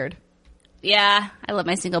really weird. Yeah, I love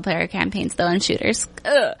my single player campaigns though, and shooters.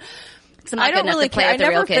 Ugh. I don't really care. I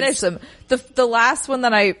never finished them. The last one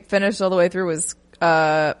that I finished all the way through was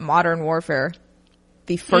Modern Warfare,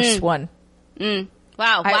 the first one.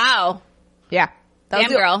 Wow. Yeah. Damn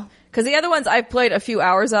girl. Because the other ones I've played a few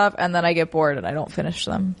hours of, and then I get bored and I don't finish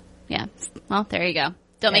them. Yeah. Well, there you go.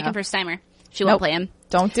 Don't make him first timer. She won't play him.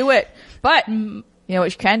 Don't do it. But you know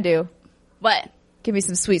what you can do? What? Give me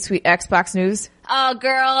some sweet, sweet Xbox news. Oh,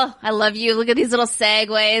 girl. I love you. Look at these little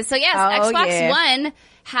segues. So yes, Xbox One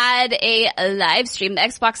had a live stream, the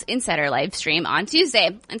Xbox Insider live stream on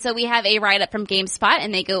Tuesday. And so we have a write-up from GameSpot,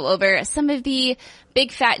 and they go over some of the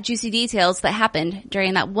big, fat, juicy details that happened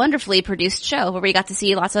during that wonderfully produced show where we got to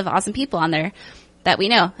see lots of awesome people on there that we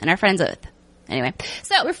know and are friends with. Anyway,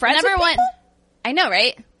 so we're friends with people? I know,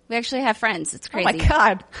 right? We actually have friends. It's crazy. Oh my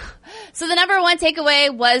God. So the number one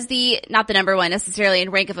takeaway was not the number one necessarily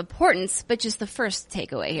in rank of importance, but just the first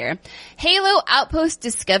takeaway here. Halo Outpost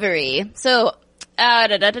Discovery. So,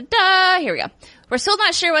 here we go. We're still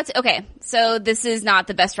not sure okay, so this is not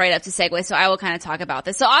the best write-up to segue, so I will kind of talk about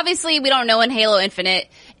this. So obviously we don't know when Halo Infinite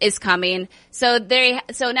is coming. So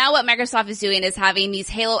now what Microsoft is doing is having these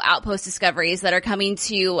Halo Outpost discoveries that are coming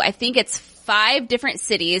to, I think it's 5 different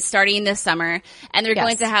cities starting this summer, and they're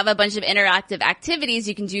going to have a bunch of interactive activities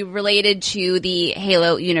you can do related to the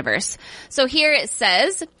Halo universe. So here it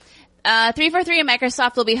says, 343 and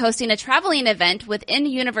Microsoft will be hosting a traveling event with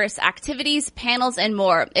in-universe activities, panels, and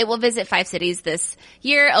more. It will visit 5 cities this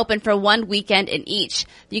year, open for 1 weekend in each.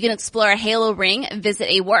 You can explore a Halo ring, visit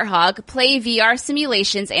a Warthog, play VR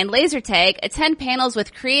simulations and laser tag, attend panels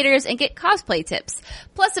with creators, and get cosplay tips.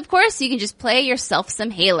 Plus, of course, you can just play yourself some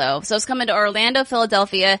Halo. So it's coming to Orlando,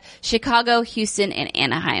 Philadelphia, Chicago, Houston, and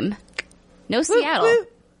Anaheim. No Seattle. Woo, woo.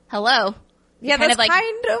 Hello. Yeah, that's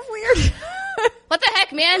kind of weird. What the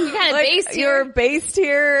heck, man? You're kind of based here. You're based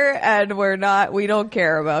here, and we don't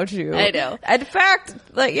care about you. I know. In fact,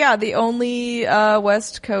 the only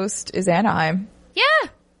West Coast is Anaheim. Yeah,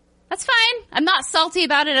 that's fine. I'm not salty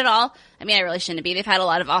about it at all. I mean, I really shouldn't be. They've had a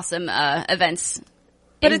lot of awesome events.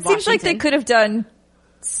 But it seems like they could have done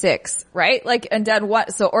 6, right? And done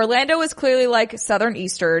what? So Orlando is clearly southern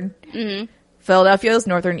eastern. Mm-hmm. Philadelphia is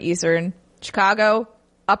northern eastern. Chicago,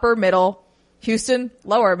 upper middle. Houston,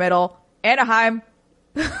 lower middle. Anaheim,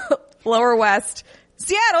 lower west.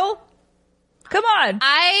 Seattle, come on.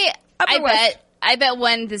 I bet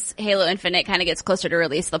when this Halo Infinite kind of gets closer to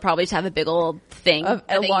release, they'll probably just have a big old thing.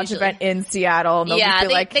 A launch event in Seattle. And they'll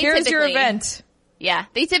just be here's your event. Yeah,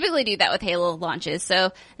 they typically do that with Halo launches,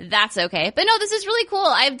 so that's okay. But no, this is really cool.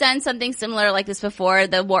 I've done something similar like this before,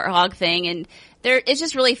 the Warthog thing, and it's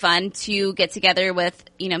just really fun to get together with,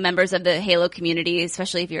 members of the Halo community,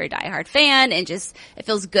 especially if you're a diehard fan, and just, it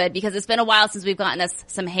feels good because it's been a while since we've gotten us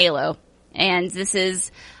some Halo. And this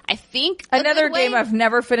is, I think, another game I've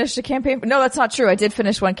never finished a campaign. No, that's not true. I did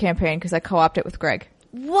finish one campaign because I co-opted it with Greg.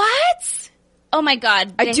 What? Oh my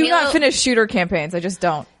God. I do not finish shooter campaigns. I just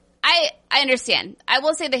don't. I understand. I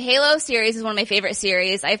will say the Halo series is one of my favorite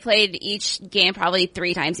series. I've played each game probably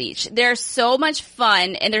 3 times each. They're so much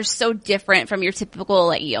fun, and they're so different from your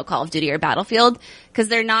typical, Call of Duty or Battlefield, because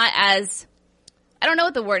they're not as, I don't know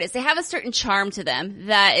what the word is. They have a certain charm to them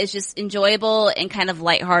that is just enjoyable and kind of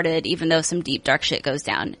lighthearted, even though some deep, dark shit goes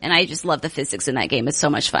down. And I just love the physics in that game. It's so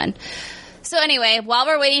much fun. So anyway, while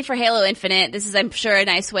we're waiting for Halo Infinite, this is, I'm sure, a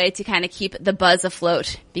nice way to kind of keep the buzz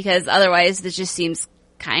afloat, because otherwise this just seems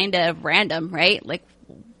kind of random, right?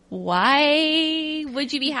 Why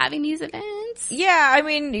would you be having these events? Yeah, I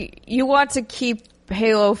mean, you want to keep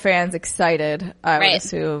Halo fans excited, I would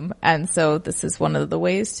assume. And so this is one of the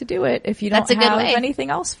ways to do it if you don't have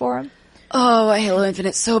anything else for them. Oh, Halo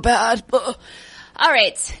Infinite's so bad. Ugh. All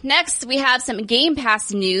right, next we have some Game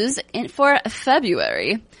Pass news for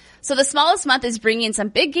February. So the smallest month is bringing some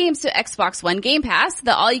big games to Xbox One Game Pass,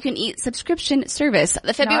 the all-you-can-eat subscription service.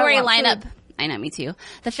 The February lineup... I know, me too.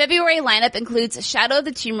 The February lineup includes Shadow of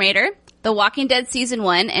the Tomb Raider, The Walking Dead Season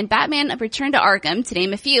 1, and Batman Return to Arkham, to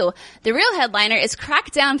name a few. The real headliner is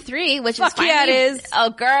Crackdown 3, which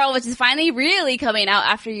is finally really coming out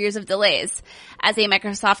after years of delays. As a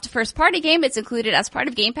Microsoft first-party game, it's included as part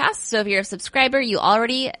of Game Pass, so if you're a subscriber, you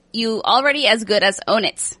already as good as own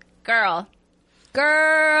it. Girl. So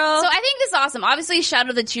I think this is awesome. Obviously, Shadow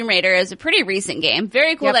of the Tomb Raider is a pretty recent game.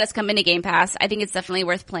 Very cool that it's come into Game Pass. I think it's definitely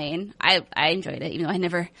worth playing. I enjoyed it, even though I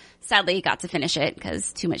never, sadly, got to finish it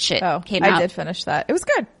because too much shit came out. I did finish that. It was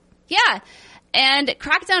good. Yeah. And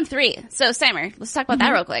Crackdown 3. So, Steimer, let's talk about that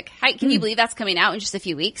real quick. Can you believe that's coming out in just a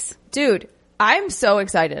few weeks? Dude, I'm so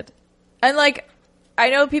excited. And I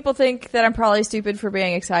know people think that I'm probably stupid for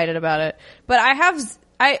being excited about it, but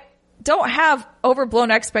I don't have overblown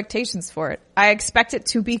expectations for it. I expect it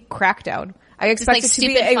to be Crackdown. I expect it to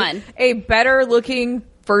be a better looking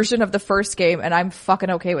version of the first game, and I'm fucking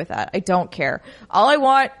okay with that. I don't care. All I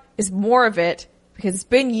want is more of it because it's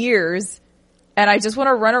been years, and I just want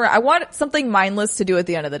to run around. I want something mindless to do at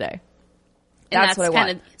the end of the day. That's what I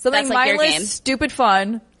want. Something mindless, stupid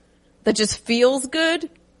fun that just feels good.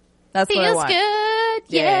 That's what I want. Feels good.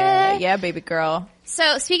 Yeah. Yeah, baby girl.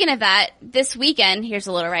 So speaking of that, this weekend, here's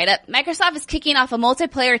a little write-up. Microsoft is kicking off a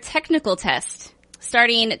multiplayer technical test.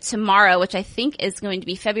 starting tomorrow, which I think is going to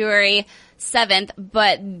be February 7th,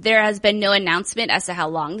 but there has been no announcement as to how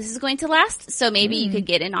long this is going to last. So maybe you could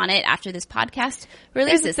get in on it after this podcast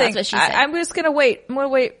releases. That's what she said. I'm just going to wait. I'm going to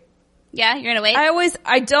wait. Yeah, you're going to wait?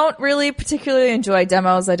 I don't really particularly enjoy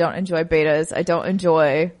demos. I don't enjoy betas. I don't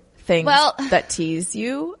enjoy things that tease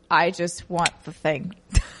you. I just want the thing.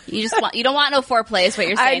 You don't want no foreplay is what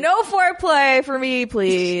you're saying. No foreplay for me,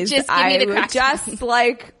 please. Just give me the crack. Just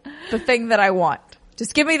like the thing that I want.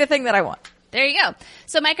 Just give me the thing that I want. There you go.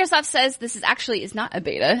 So Microsoft says this is not a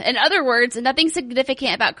beta. In other words, nothing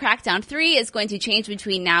significant about Crackdown 3 is going to change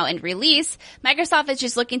between now and release. Microsoft is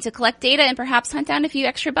just looking to collect data and perhaps hunt down a few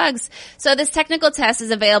extra bugs. So this technical test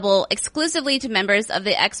is available exclusively to members of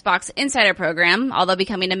the Xbox Insider Program. Although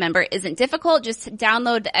becoming a member isn't difficult, just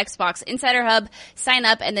download the Xbox Insider Hub, sign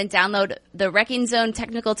up, and then download the Wrecking Zone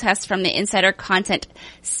technical test from the Insider Content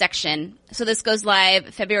section. So this goes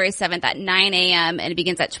live February 7th at 9 a.m. and it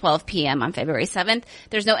begins at 12 p.m. on February 7th.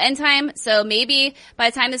 There's no end time, so maybe by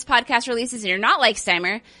the time this podcast releases and you're not like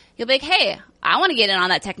Steimer, you'll be like, hey, I want to get in on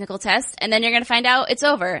that technical test, and then you're going to find out it's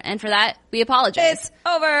over. And for that, we apologize. It's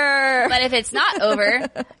over! But if it's not over,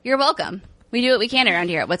 you're welcome. We do what we can around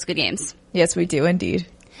here at What's Good Games. Yes, we do indeed.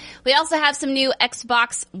 We also have some new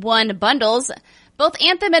Xbox One bundles. Both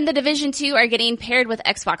Anthem and The Division 2 are getting paired with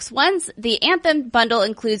Xbox Ones. The Anthem bundle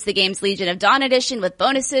includes the game's Legion of Dawn edition with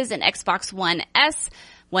bonuses and Xbox One S,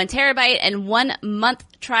 1 terabyte, and 1 month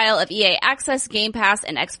trial of EA Access, Game Pass,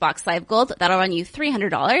 and Xbox Live Gold. That'll run you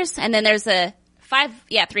 $300. And then there's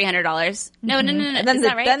 $300. No. And then Is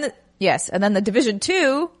that right? Yes. And then The Division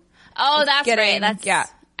 2. Oh, that's right. I got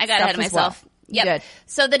ahead of myself. Well. Yep. Good.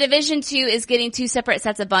 So The Division 2 is getting 2 separate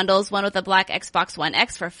sets of bundles, one with a black Xbox One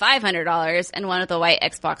X for $500 and one with a white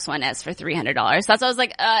Xbox One S for $300. That's why I was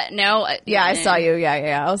like, no. Yeah, I saw you.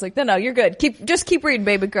 Yeah. I was like, no, you're good. Just keep reading,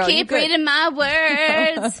 baby girl. Keep reading my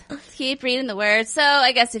words. Keep reading the words. So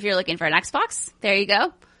I guess if you're looking for an Xbox, there you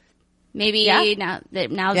go. Maybe now's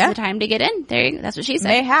the time to get in. There you go. That's what she said.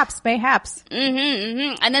 Mayhaps.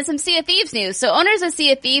 And then some Sea of Thieves news. So owners of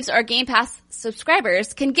Sea of Thieves or Game Pass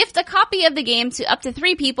subscribers can gift a copy of the game to up to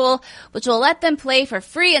 3 people, which will let them play for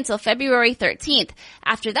free until February 13th.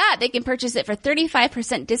 After that, they can purchase it for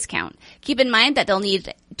 35% discount. Keep in mind that they'll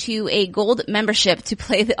need a gold membership to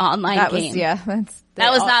play the online game.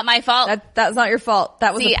 That was not my fault. That's not your fault.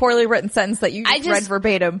 That was a poorly written sentence that you just read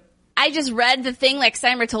verbatim. I just read the thing like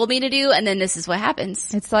Steimer told me to do, and then this is what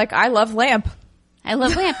happens. It's like, I love Lamp.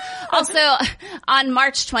 Also, on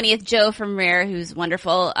March 20th, Joe from Rare, who's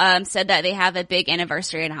wonderful, said that they have a big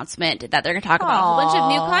anniversary announcement that they're going to talk about a whole bunch of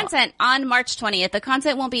new content on March 20th. The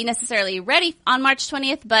content won't be necessarily ready on March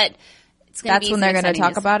 20th, but it's going to be. That's when they're going to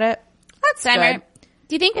talk about it. That's Steimer, good.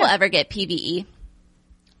 do you think we'll ever get PvE?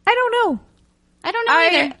 I don't know. I don't know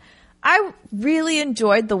either. I really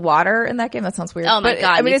enjoyed the water in that game. That sounds weird. Oh my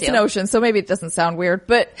God, I mean, me it's too. an ocean, so maybe it doesn't sound weird,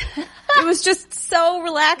 but it was just so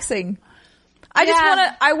relaxing.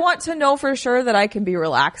 I want to know for sure that I can be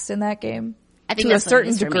relaxed in that game. I think to a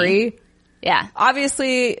certain degree. Yeah.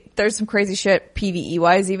 Obviously, there's some crazy shit PvE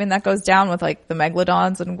wise even that goes down with like the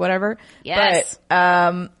megalodons and whatever. Yes.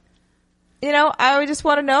 But, I just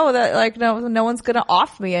want to know that like no one's gonna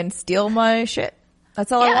off me and steal my shit.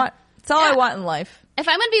 That's all I want. That's all I want in life. If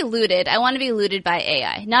I'm going to be looted, I want to be looted by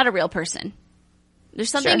AI, not a real person. There's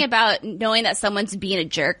something about knowing that someone's being a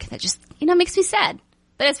jerk that just, makes me sad.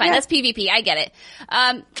 But it's fine. Yeah. That's PvP. I get it.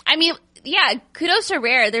 Kudos to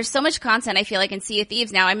Rare. There's so much content I feel like in Sea of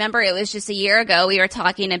Thieves now. I remember it was just a year ago we were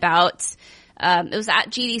talking about, it was at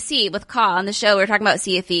GDC with Ka on the show. We were talking about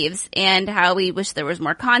Sea of Thieves and how we wish there was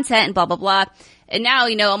more content and blah, blah, blah. And now,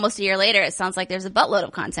 almost a year later, it sounds like there's a buttload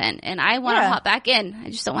of content. And I want to hop back in. I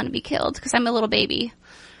just don't want to be killed because I'm a little baby.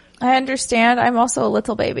 I understand. I'm also a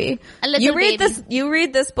little baby. You read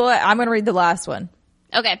this bullet. I'm going to read the last one.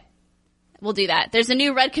 Okay. We'll do that. There's a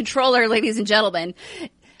new Red controller, ladies and gentlemen.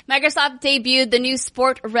 Microsoft debuted the new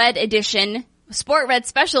Sport Red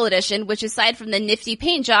Special Edition, which aside from the nifty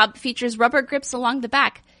paint job, features rubber grips along the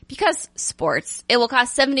back. Because sports. It will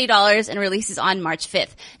cost $70 and releases on March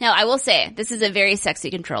 5th. Now, I will say, this is a very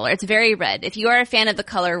sexy controller. It's very red. If you are a fan of the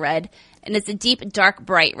color red, and it's a deep, dark,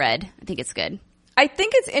 bright red, I think it's good. I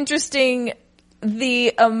think it's interesting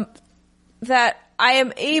that I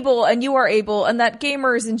am able, and you are able, and that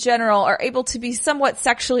gamers in general are able to be somewhat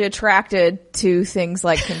sexually attracted to things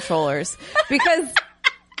like controllers. Because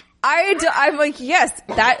I'm like, yes,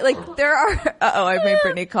 that, like, there are, I made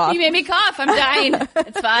Brittany cough. You made me cough. I'm dying.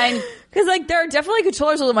 It's fine. Cause like, there are definitely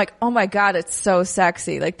controllers where I'm like, oh my God, it's so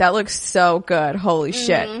sexy. Like, that looks so good. Holy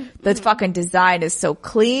shit. The fucking design is so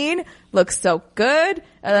clean. looks so good.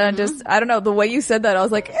 And then I don't know, the way you said that, I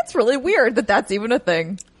was like, it's really weird that that's even a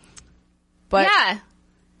thing. But yeah.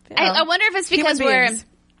 I wonder if it's because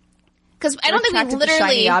because I don't think we literally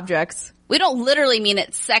shiny objects. We don't literally mean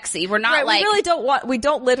it's sexy. We're not we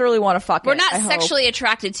don't literally want to fuck it. We're not sexually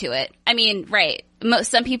attracted to it. I mean, right.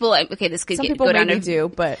 Some people, okay, this could go down to do,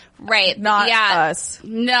 but right. Not us.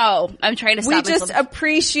 No, I'm trying to stop myself. We just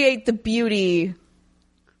appreciate the beauty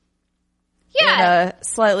in a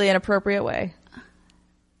slightly inappropriate way.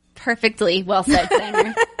 Perfectly well said,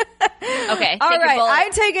 Sandra. Okay. All right.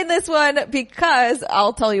 I'm taking this one because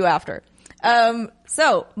I'll tell you after.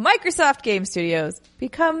 So Microsoft Game Studios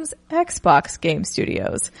becomes Xbox Game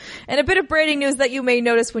Studios. And a bit of branding news that you may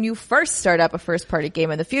notice when you first start up a first-party game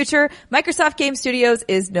in the future, Microsoft Game Studios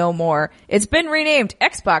is no more. It's been renamed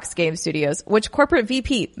Xbox Game Studios, which corporate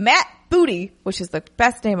VP Matt Booty, which is the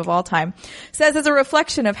best name of all time, says is a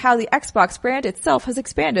reflection of how the Xbox brand itself has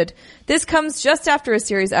expanded. This comes just after a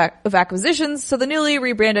series of acquisitions, so the newly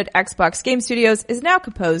rebranded Xbox Game Studios is now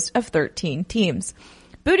composed of 13 teams.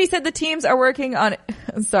 Booty said the teams are working on,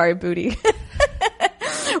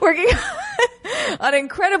 working on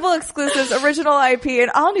incredible exclusives, original IP,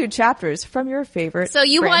 and all new chapters from your favorite franchises. So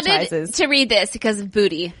you wanted to read this because of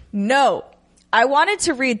Booty? No. I wanted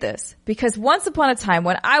to read this because once upon a time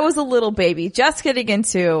when I was a little baby just getting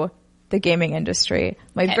into the gaming industry,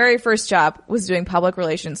 my very first job was doing public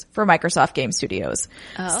relations for Microsoft Game Studios.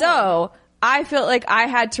 Oh. So I felt like I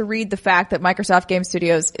had to read the fact that Microsoft Game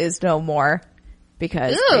Studios is no more.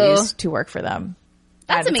 Because I used to work for them.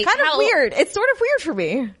 That's amazing. It's kind of weird. It's sort of weird for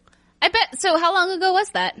me. I bet. So how long ago was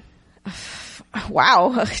that?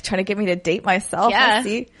 Wow. Trying to get me to date myself. Yeah. I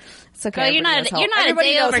see. It's okay. Girl, you're not a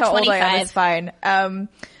day over 25. It's fine.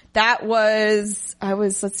 That was,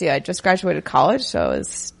 I just graduated college. So I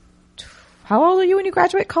was, how old are you when you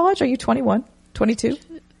graduate college? Are you 21? 22?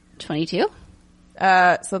 22.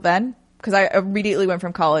 So then, cause I immediately went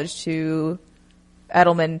from college to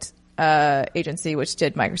Edelman, agency, which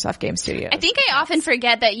did Microsoft Game Studios. I think I often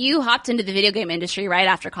forget that you hopped into the video game industry right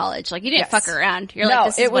after college. Like you didn't fuck around. You're like,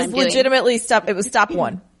 this is what I'm doing. Legitimately it was step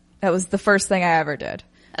one. That was the first thing I ever did.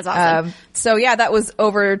 That's awesome. So yeah, that was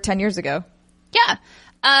over 10 years ago. Yeah.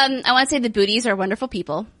 I want to say the Booties are wonderful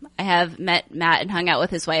people. I have met Matt and hung out with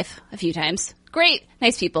his wife a few times. Great,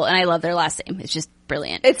 nice people, and I love their last name. It's just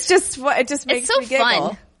brilliant. It just makes so me giggle.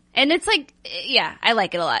 Fun. And it's like, yeah, I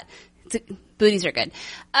like it a lot. Booties are good.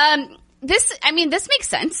 This makes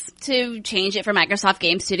sense to change it from Microsoft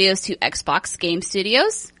Game Studios to Xbox Game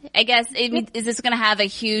Studios. I guess, is this going to have a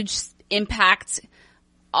huge impact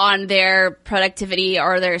on their productivity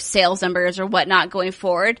or their sales numbers or whatnot going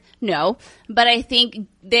forward? No. But I think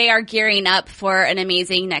they are gearing up for an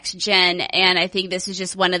amazing next gen, and I think this is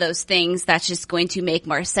just one of those things that's just going to make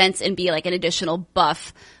more sense and be like an additional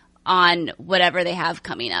buff on whatever they have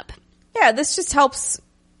coming up. Yeah, this just helps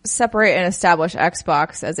separate and establish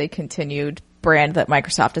Xbox as a continued brand that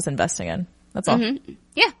Microsoft is investing in. That's all. Mm-hmm.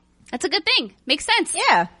 Yeah, that's a good thing. Makes sense.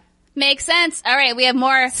 Yeah. Makes sense. All right, we have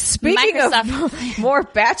more Speaking Microsoft. Of more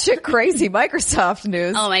batshit crazy Microsoft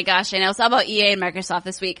news. Oh my gosh, I know. It's all about EA and Microsoft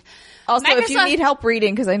this week. Also, if you need help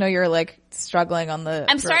reading, because I know you're like struggling on the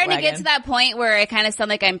I'm starting to get to that point where I kind of sound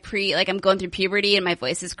like I'm going through puberty and my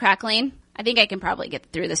voice is crackling. I think I can probably get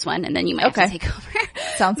through this one, and then you might have to take over.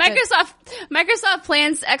 Sounds Microsoft, good. Microsoft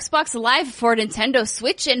plans Xbox Live for Nintendo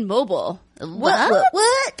Switch and mobile.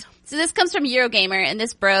 What? So this comes from Eurogamer, and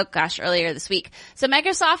this broke, earlier this week. So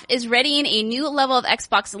Microsoft is readying a new level of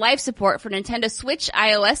Xbox Live support for Nintendo Switch,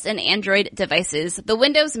 iOS, and Android devices. The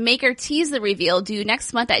Windows maker teased the reveal due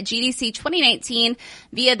next month at GDC 2019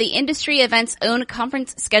 via the industry event's own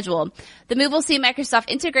conference schedule. The move will see Microsoft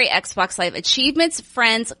integrate Xbox Live achievements,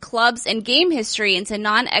 friends, clubs, and game history into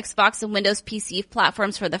non-Xbox and Windows PC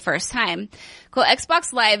platforms for the first time. Quote,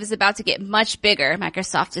 Xbox Live is about to get much bigger,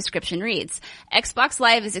 Microsoft description reads. Xbox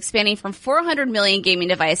Live is expanding from 400 million gaming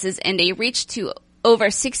devices and a reach to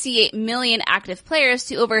over 68 million active players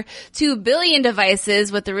to over 2 billion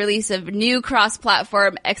devices with the release of new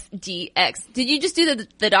cross-platform XDX. Did you just do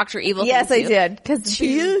the Dr. Evil thing? Yes, I too? did. Because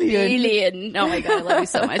billion. Oh my God, I love you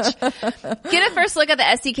so much. Get a first look at the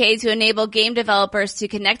SDK to enable game developers to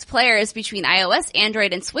connect players between iOS,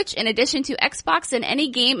 Android, and Switch in addition to Xbox and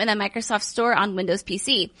any game in the Microsoft Store on Windows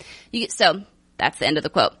PC. So, that's the end of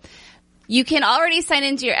the quote. You can already sign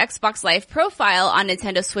into your Xbox Live profile on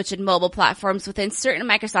Nintendo Switch and mobile platforms within certain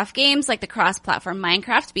Microsoft games, like the cross-platform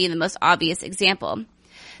Minecraft being the most obvious example.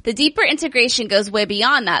 The deeper integration goes way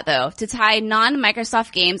beyond that, though, to tie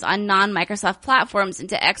non-Microsoft games on non-Microsoft platforms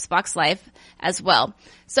into Xbox Live as well.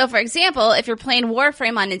 So for example, if you're playing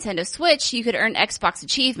Warframe on Nintendo Switch, you could earn Xbox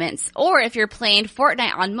achievements. Or if you're playing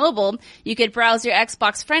Fortnite on mobile, you could browse your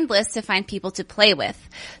Xbox friend list to find people to play with.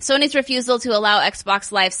 Sony's refusal to allow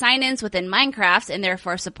Xbox Live sign-ins within Minecraft and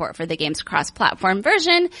therefore support for the game's cross-platform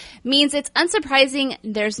version means it's unsurprising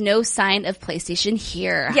there's no sign of PlayStation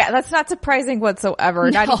here. Yeah, that's not surprising whatsoever.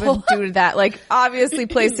 No. Not even due to that. Like, obviously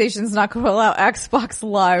PlayStation's not going to allow Xbox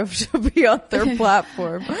Live to be on their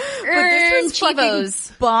platform. But this is fucking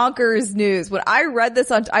bonkers news. When I read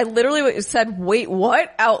this I literally said, wait,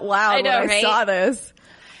 what? Out loud when I saw this.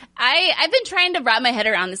 I've been trying to wrap my head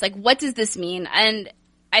around this. Like, what does this mean? And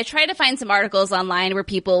I try to find some articles online where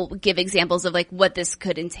people give examples of like what this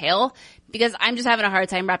could entail, because I'm just having a hard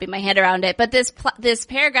time wrapping my head around it. But this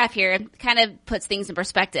paragraph here kind of puts things in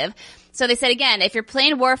perspective. So they said, again, if you're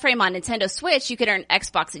playing Warframe on Nintendo Switch, you could earn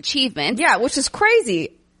Xbox achievements. Yeah, which is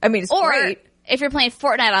crazy. I mean, it's great. If you're playing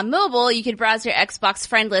Fortnite on mobile, you could browse your Xbox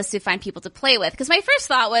friend list to find people to play with. Because my first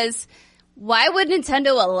thought was, why would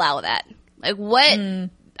Nintendo allow that? Like, what?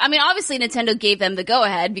 I mean, obviously Nintendo gave them the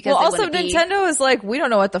go-ahead because Nintendo is like, we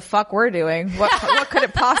don't know what the fuck we're doing. What could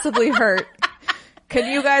it possibly hurt? Can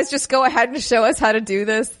you guys just go ahead and show us how to do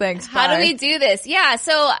this? Thanks. How do we do this? Yeah,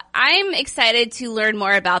 so I'm excited to learn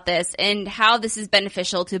more about this and how this is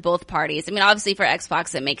beneficial to both parties. I mean, obviously for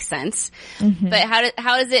Xbox it makes sense, but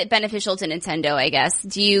how is it beneficial to Nintendo, I guess?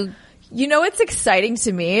 You know, it's exciting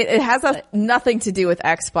to me. It has nothing to do with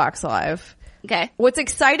Xbox Live. Okay. What's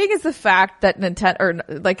exciting is the fact that that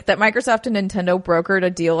Microsoft and Nintendo brokered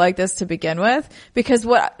a deal like this to begin with, because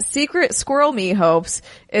what Secret Squirrel Me hopes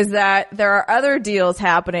is that there are other deals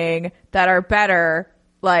happening that are better,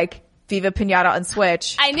 like Viva Pinata on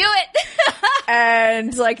Switch. I knew it.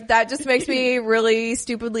 And like, that just makes me really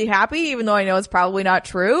stupidly happy, even though I know it's probably not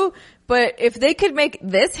true. But if they could make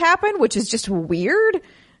this happen, which is just weird,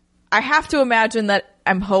 I have to imagine that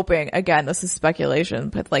I'm hoping, again, this is speculation,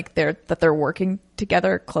 but like they're working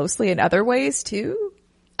together closely in other ways too.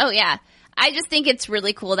 Oh yeah. I just think it's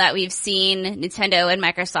really cool that we've seen Nintendo and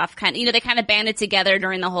Microsoft they kind of banded together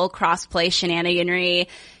during the whole cross-play shenaniganry,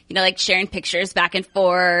 like sharing pictures back and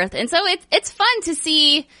forth. And so it's fun to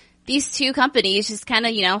see these two companies just kind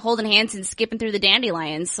of, holding hands and skipping through the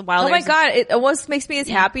dandelions while my God, it almost makes me as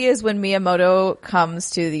happy as when Miyamoto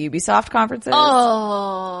comes to the Ubisoft conferences.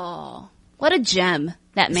 Oh, what a gem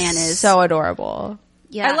that man is. So adorable.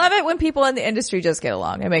 Yeah. I love it when people in the industry just get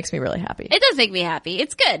along. It makes me really happy. It does make me happy.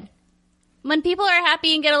 It's good. When people are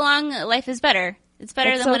happy and get along, life is better. It's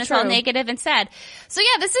better than when it's all negative and sad. So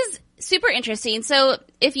yeah, this is super interesting. So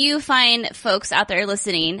if you find folks out there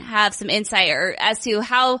listening have some insight as to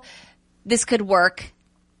how this could work,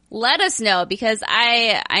 let us know, because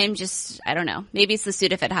I don't know. Maybe it's the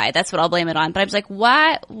Sudafed high. That's what I'll blame it on. But I'm just like,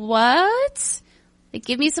 what? Like,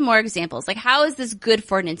 give me some more examples. Like, how is this good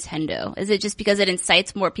for Nintendo? Is it just because it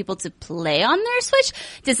incites more people to play on their Switch?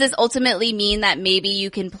 Does this ultimately mean that maybe you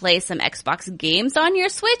can play some Xbox games on your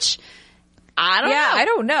Switch? I don't know. Yeah, I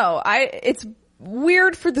don't know. It's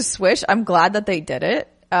weird for the Switch. I'm glad that they did it.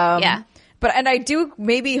 Yeah. And I do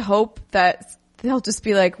maybe hope that they'll just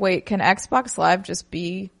be like, wait, can Xbox Live just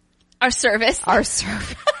be our service? Our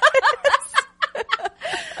service.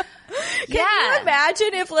 Can you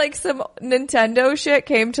imagine if like some Nintendo shit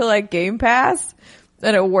came to like Game Pass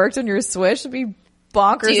and it worked on your Switch? It'd be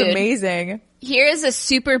bonkers amazing. Here's a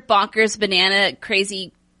super bonkers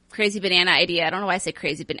crazy banana idea. I don't know why I say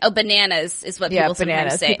crazy. Bananas is what people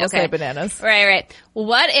sometimes say. People say bananas. Right.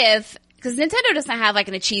 What if, because Nintendo doesn't have like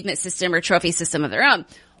an achievement system or trophy system of their own.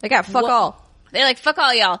 They got fuck all. They're like, fuck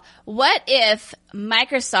all y'all. What if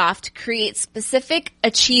Microsoft creates specific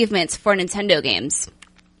achievements for Nintendo games?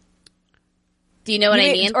 Do you know what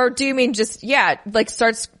I mean? Or do you mean just,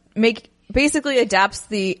 basically adapts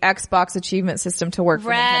the Xbox achievement system to work for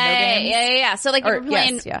Nintendo games? Yeah. So like, you're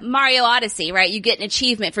playing Mario Odyssey, right? You get an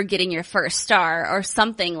achievement for getting your first star or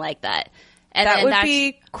something like that. And that would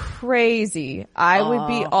be crazy. I would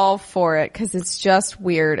be all for it because it's just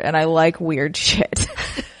weird and I like weird shit.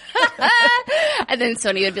 And then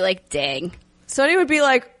Sony would be like, dang. Sony would be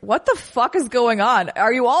like, what the fuck is going on?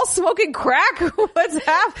 Are you all smoking crack? What's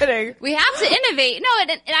happening? We have to innovate. No,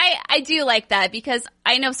 and I do like that because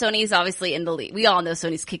I know Sony's obviously in the lead. We all know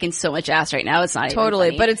Sony's kicking so much ass right now. It's not totally,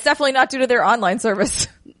 even funny. But it's definitely not due to their online service.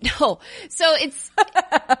 No. So it's...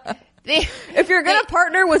 if you're going to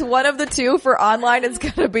partner with one of the two for online, it's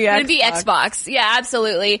going to be Xbox. It's going to be Xbox. Yeah,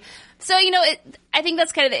 absolutely. So, I think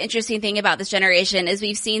that's kind of the interesting thing about this generation is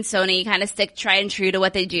we've seen Sony kind of stick tried and true to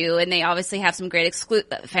what they do, and they obviously have some great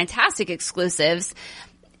fantastic exclusives.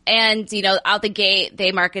 And, out the gate,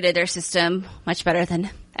 they marketed their system much better than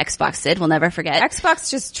Xbox did. We'll never forget. Xbox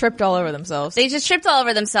just tripped all over themselves. They just tripped all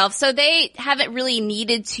over themselves. So they haven't really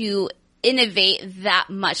needed to innovate that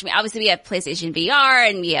much. I mean, obviously we have PlayStation VR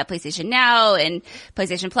and we have PlayStation Now and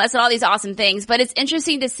PlayStation Plus and all these awesome things, but it's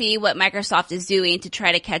interesting to see what Microsoft is doing to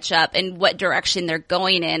try to catch up and what direction they're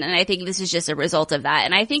going in. And I think this is just a result of that.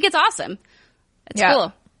 And I think it's awesome. It's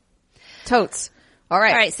cool. Totes. All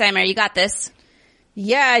right, Simon, you got this.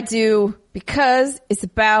 Yeah, I do, because it's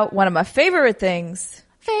about one of my favorite things.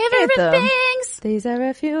 Favorite things. These are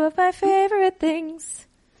a few of my favorite things.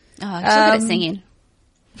 Oh, I'm so good at singing.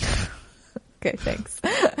 Okay, thanks.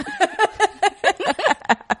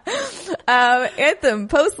 Anthem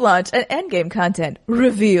post-launch and endgame content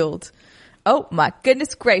revealed. Oh my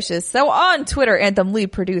goodness gracious. So on Twitter, Anthem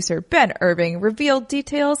lead producer Ben Irving revealed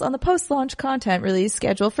details on the post-launch content release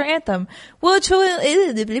schedule for Anthem, which will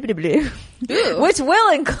include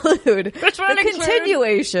the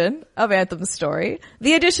continuation of Anthem's story,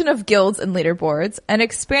 the addition of guilds and leaderboards, an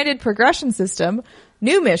expanded progression system,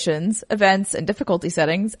 new missions, events, and difficulty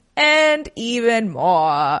settings, and even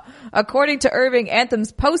more. According to Irving,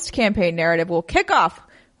 Anthem's post-campaign narrative will kick off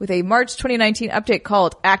with a March 2019 update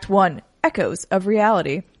called Act 1, Echoes of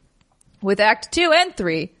Reality, with Act 2 and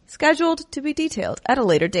 3 scheduled to be detailed at a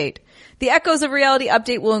later date. The Echoes of Reality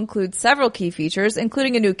update will include several key features,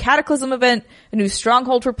 including a new Cataclysm event, a new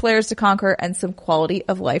stronghold for players to conquer, and some quality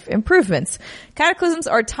of life improvements. Cataclysms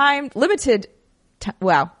are limited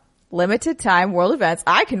time world events.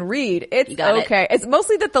 I can read. It's okay. It's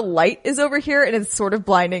mostly that the light is over here and it's sort of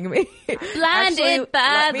blinding me. Blinded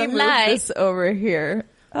by the light. This over here.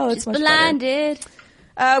 Oh, it's much blinded. Better.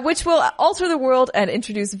 Which will alter the world and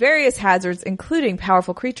introduce various hazards, including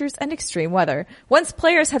powerful creatures and extreme weather. Once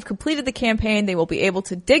players have completed the campaign, they will be able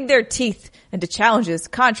to dig their teeth into challenges,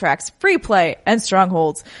 contracts, free play, and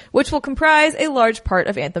strongholds, which will comprise a large part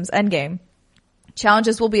of Anthem's endgame.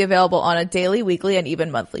 Challenges will be available on a daily, weekly, and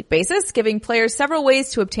even monthly basis, giving players several ways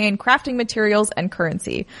to obtain crafting materials and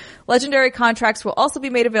currency. Legendary contracts will also be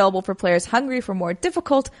made available for players hungry for more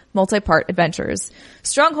difficult, multi-part adventures.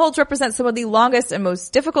 Strongholds represent some of the longest and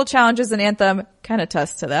most difficult challenges in Anthem. Can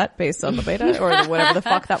attest to that based on the beta, or whatever the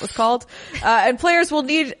fuck that was called. And players will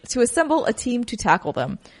need to assemble a team to tackle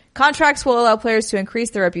them. Contracts will allow players to increase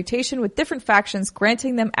their reputation with different factions,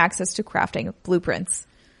 granting them access to crafting blueprints.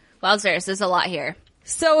 Wowzers, there's a lot here.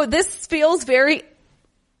 So this feels very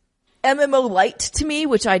MMO light to me,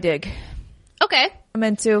 which I dig. Okay. I'm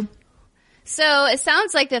into. So it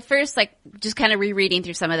sounds like the first, just kind of rereading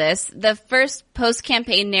through some of this, the first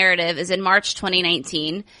post-campaign narrative is in March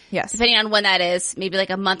 2019. Yes. Depending on when that is, maybe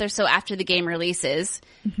like a month or so after the game releases.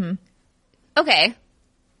 Mm-hmm. Okay.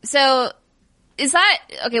 So is that,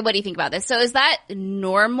 okay, what do you think about this? So is that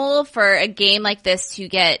normal for a game like this to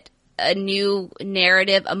get a new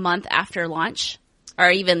narrative a month after launch, or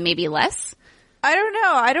even maybe less? I don't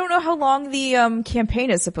know. I don't know how long the campaign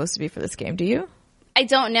is supposed to be for this game. Do you? I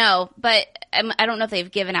don't know, but I don't know if they've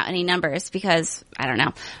given out any numbers because I don't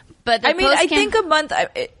know. But I mean, I think a month,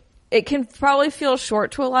 it can probably feel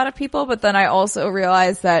short to a lot of people, but then I also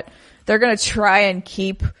realize that they're going to try and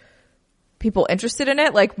keep people interested in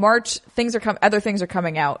it. Like March, other things are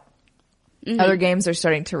coming out. Mm-hmm. Other games are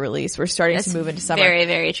starting to release. We're starting to move into summer. Very,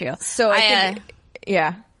 very true. So I think,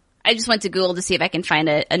 yeah. I just went to Google to see if I can find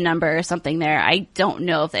a number or something there. I don't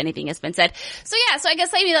know if anything has been said. So yeah, so I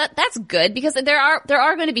guess maybe that's good because there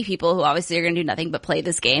are going to be people who obviously are going to do nothing but play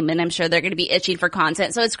this game, and I'm sure they're going to be itching for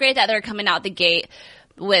content. So it's great that they're coming out the gate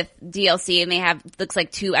with DLC and they have, looks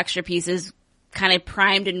like 2 extra pieces kind of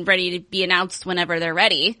primed and ready to be announced whenever they're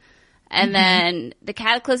ready. And then the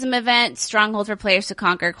Cataclysm event, Stronghold for players to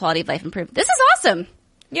conquer, quality of life improved. This is awesome.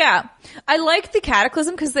 Yeah. I like the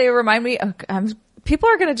Cataclysm because they remind me, people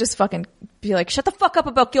are going to just fucking be like, shut the fuck up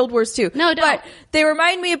about Guild Wars 2. No, don't. But they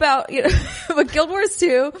remind me about, but Guild Wars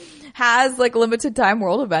 2 has like limited time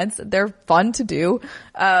world events. They're fun to do.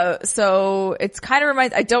 So it's kind of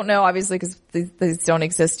reminds, I don't know obviously because these don't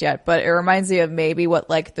exist yet, but it reminds me of maybe what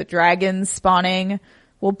like the dragon spawning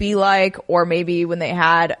will be like, or maybe when they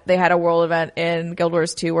had a world event in Guild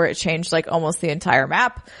Wars 2 where it changed like almost the entire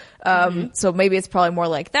map. So maybe it's probably more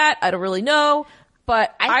like that. I don't really know,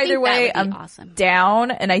 but either way, I'm awesome.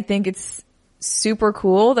 Down, and I think it's super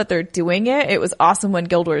cool that they're doing it. It was awesome when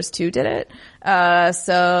Guild Wars 2 did it.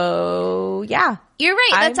 So yeah. You're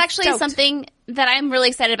right. That's actually something that I'm really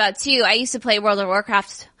excited about too. I used to play World of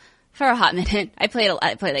Warcraft for a hot minute. I played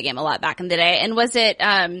that game a lot back in the day. And was it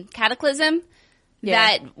Cataclysm?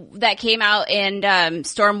 Yeah. That came out and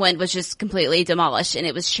Stormwind was just completely demolished and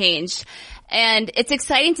it was changed. And it's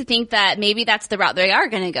exciting to think that maybe that's the route they are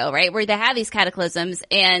going to go, right? Where they have these cataclysms.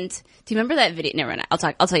 And do you remember that video? Never mind.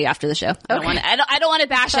 I'll tell you after the show. I don't want to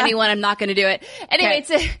bash anyone. I'm not going to do it. Anyway,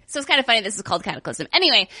 so it's kind of funny this is called Cataclysm.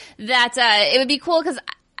 Anyway, that, it would be cool because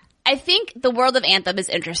I think the world of Anthem is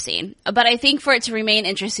interesting, but I think for it to remain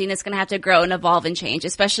interesting, it's going to have to grow and evolve and change,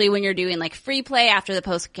 especially when you're doing like free play after the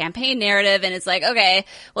post-campaign narrative. And it's like, okay,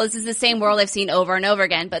 well, this is the same world I've seen over and over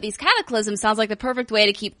again, but these cataclysms sounds like the perfect way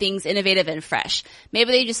to keep things innovative and fresh.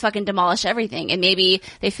 Maybe they just fucking demolish everything and maybe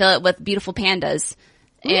they fill it with beautiful pandas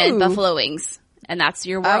and buffalo wings. And that's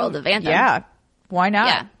your world of Anthem. Yeah. Why not?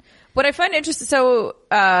 Yeah. What I find interesting, so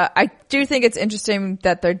I do think it's interesting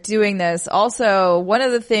that they're doing this. Also, one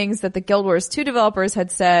of the things that the Guild Wars 2 developers had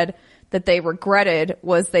said that they regretted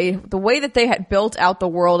was the way that they had built out the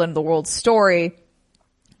world and the world story,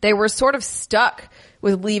 they were sort of stuck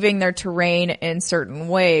with leaving their terrain in certain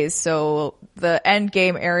ways. So the end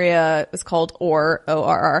game area is called ORR,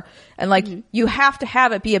 O-R-R, and like you have to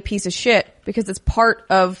have it be a piece of shit because it's part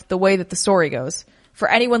of the way that the story goes. For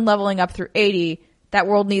anyone leveling up through 80, that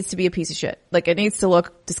world needs to be a piece of shit. Like, it needs to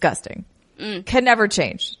look disgusting. Can never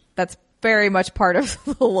change. That's very much part of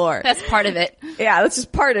the lore. That's part of it. Yeah, that's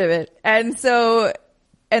just part of it. And so,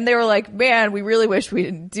 and they were like, man, we really wish we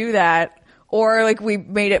didn't do that. Or like we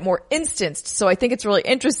made it more instanced. So I think it's really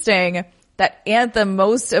interesting that Anthem,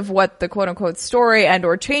 most of what the quote unquote story and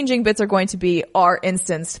or changing bits are going to be are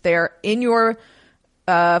instanced. They're in your,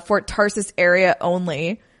 Fort Tarsis area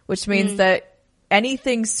only, which means that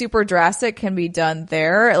anything super drastic can be done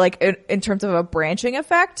there, like in terms of a branching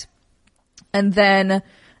effect. And then,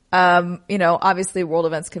 obviously world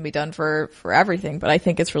events can be done for everything, but I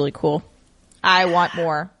think it's really cool. I want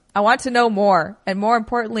more. I want to know more. And more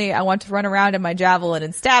importantly, I want to run around in my javelin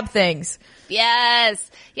and stab things.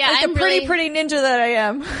 Yes. Yeah. Like I'm the pretty ninja that I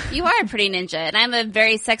am. You are a pretty ninja, and I'm a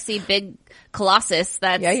very sexy big colossus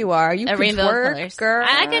that's yeah, you are. You a can rainbow twerk, of colors. girl.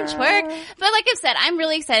 I can twerk. But like I've said, I'm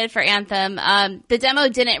really excited for Anthem. The demo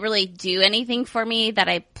didn't really do anything for me that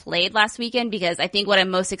I played last weekend because I think what I'm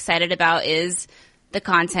most excited about is the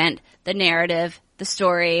content, the narrative, the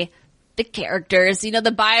story, the characters, the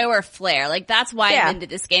BioWare flair. Like, that's why I'm into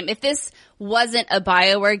this game. If this wasn't a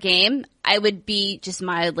BioWare game, I would be just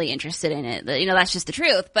mildly interested in it. That's just the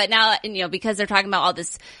truth. But now, because they're talking about all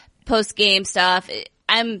this post-game stuff,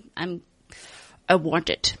 I want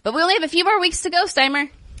it. But we only have a few more weeks to go, Steimer.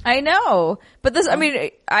 I know. But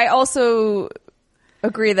I also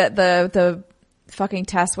agree that the fucking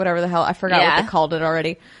test, whatever the hell, I forgot what they called it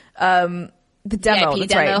already. The demo, VIP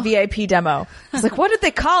that's demo. right. VIP demo. I was like, what did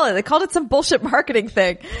they call it? They called it some bullshit marketing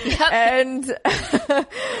thing. Yep. And,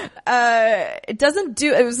 it doesn't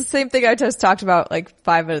it was the same thing I just talked about like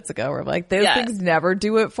 5 minutes ago where like those things never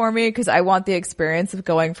do it for me because I want the experience of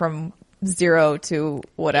going from 0 to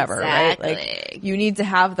whatever, right? Like you need to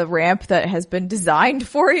have the ramp that has been designed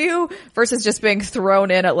for you versus just being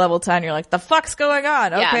thrown in at level 10. You're like, the fuck's going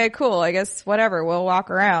on? Okay, cool. I guess whatever. We'll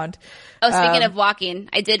walk around. Oh, speaking of walking,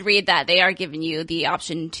 I did read that they are giving you the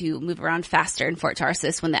option to move around faster in Fort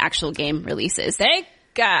Tarsis when the actual game releases. Thank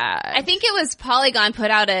God. I think it was Polygon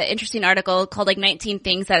put out an interesting article called like 19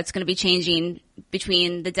 things that it's going to be changing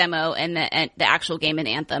between the demo and the actual game in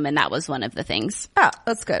Anthem, and that was one of the things. Oh,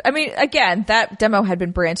 that's good. I mean, again, that demo had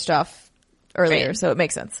been branched off earlier, right. So it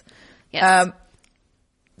makes sense. Yes.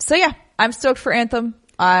 So yeah, I'm stoked for Anthem.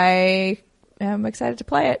 I am excited to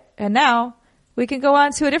play it. And now we can go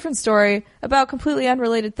on to a different story about completely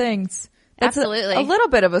unrelated things. That's Absolutely. A little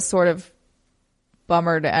bit of a sort of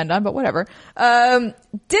bummer to end on, but whatever.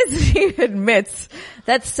 Disney admits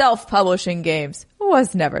that self-publishing games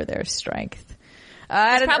was never their strength.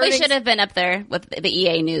 It probably should have been up there with the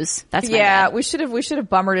EA news. That's my bad. we should have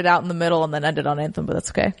bummered it out in the middle and then ended on Anthem, but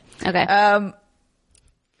that's okay. Okay. At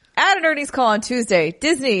an earnings call on Tuesday,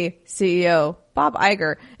 Disney CEO Bob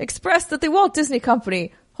Iger expressed that the Walt Disney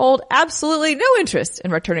Company hold absolutely no interest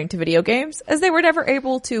in returning to video games as they were never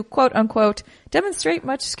able to, quote unquote, demonstrate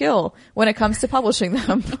much skill when it comes to publishing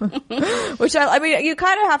them. Which I mean, you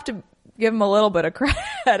kind of have to give them a little bit of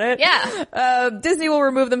credit. Yeah. Disney will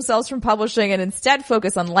remove themselves from publishing and instead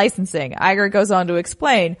focus on licensing. Iger goes on to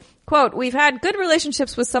explain, quote, we've had good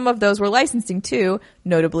relationships with some of those we're licensing to,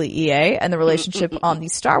 notably EA, and the relationship on the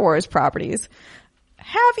Star Wars properties.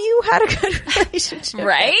 Have you had a good relationship?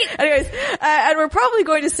 Right? Anyways, and we're probably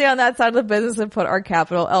going to stay on that side of the business and put our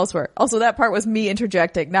capital elsewhere. Also, that part was me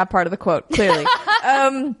interjecting, not part of the quote, clearly.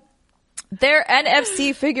 Their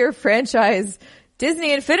NFC figure franchise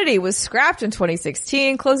Disney Infinity was scrapped in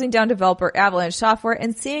 2016, closing down developer Avalanche Software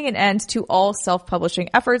and seeing an end to all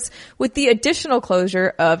self-publishing efforts with the additional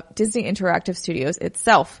closure of Disney Interactive Studios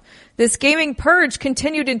itself. This gaming purge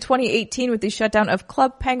continued in 2018 with the shutdown of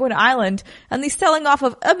Club Penguin Island and the selling off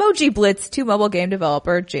of Emoji Blitz to mobile game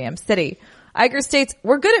developer Jam City. Iger states,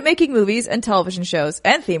 "We're good at making movies and television shows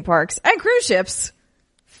and theme parks and cruise ships."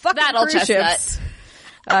 Fucking That'll cruise ships.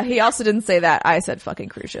 He also didn't say that. I said fucking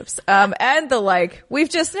cruise ships. And the like. We've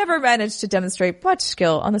just never managed to demonstrate much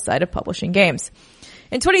skill on the side of publishing games.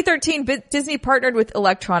 In 2013, Disney partnered with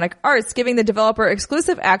Electronic Arts, giving the developer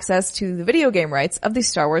exclusive access to the video game rights of the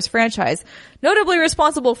Star Wars franchise, notably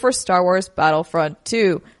responsible for Star Wars Battlefront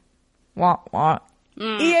 2. Wah, wah.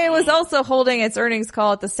 EA was also holding its earnings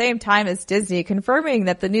call at the same time as Disney, confirming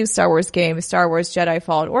that the new Star Wars game, Star Wars Jedi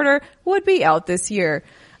Fallen Order, would be out this year.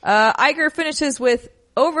 Iger finishes with,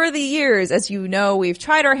 "Over the years, as you know, we've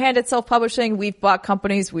tried our hand at self-publishing. We've bought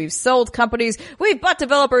companies, we've sold companies, we've bought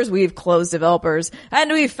developers, we've closed developers.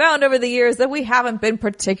 And we've found over the years that we haven't been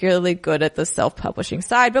particularly good at the self-publishing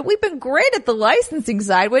side, but we've been great at the licensing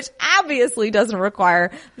side, which obviously doesn't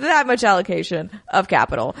require that much allocation of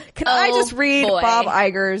capital." Can I just read Bob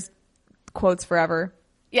Iger's quotes forever?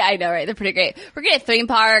 Yeah, I know, right? They're pretty great. We're good at theme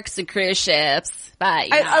parks and cruise ships,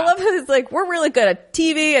 but I love how it's like, we're really good at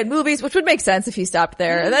TV and movies, which would make sense if he stopped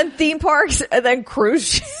there. And then theme parks, and then cruise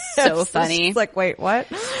ships. So funny. It's like, wait, what?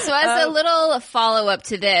 So as a little follow-up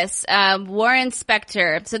to this, Warren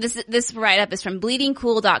Spector, so this write-up is from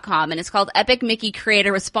bleedingcool.com, and it's called Epic Mickey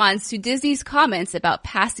Creator Responds to Disney's Comments About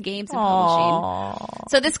Past Games and Publishing.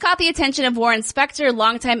 So this caught the attention of Warren Spector,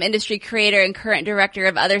 longtime industry creator and current director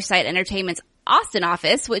of Other Side Entertainment's Austin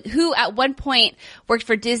office, who at one point worked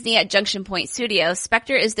for Disney at Junction Point Studios.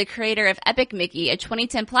 Spector is the creator of Epic Mickey, a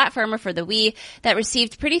 2010 platformer for the Wii that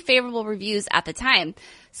received pretty favorable reviews at the time.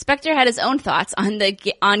 Spector had his own thoughts on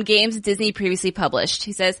games Disney previously published.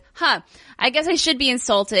 He says, I guess I should be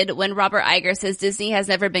insulted when Robert Iger says Disney has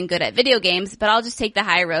never been good at video games, but I'll just take the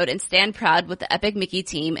high road and stand proud with the Epic Mickey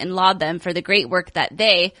team and laud them for the great work that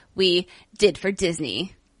we did for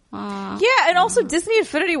Disney. Yeah, and also Disney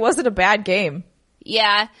Infinity wasn't a bad game.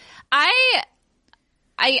 Yeah. I'm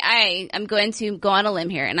going to go on a limb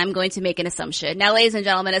here, and I'm going to make an assumption. Now, ladies and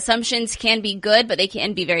gentlemen, assumptions can be good, but they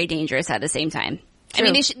can be very dangerous at the same time. True.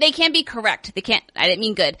 I mean, they can be correct. I didn't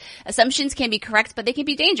mean good. Assumptions can be correct, but they can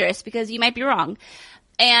be dangerous because you might be wrong.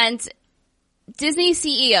 And Disney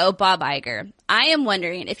CEO Bob Iger, I am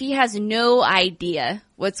wondering if he has no idea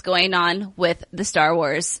what's going on with the Star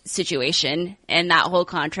Wars situation and that whole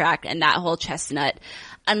contract and that whole chestnut,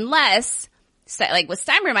 unless, like what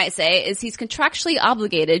Steimer might say, is he's contractually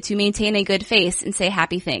obligated to maintain a good face and say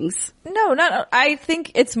happy things. No, I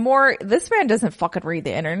think it's more, this man doesn't fucking read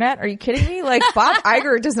the internet. Are you kidding me? Like, Bob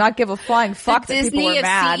Iger does not give a flying fuck that people are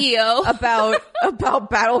mad CEO. about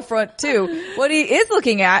Battlefront 2. What he is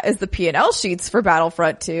looking at is the P&L sheets for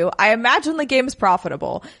Battlefront 2. I imagine the game is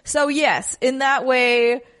profitable. So yes, in that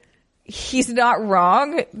way, he's not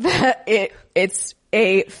wrong that it's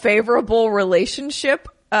a favorable relationship.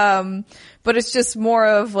 But it's just more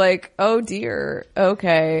of like, oh dear,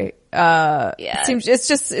 okay. Yeah.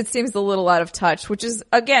 It seems a little out of touch, which is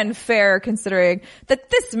again fair considering that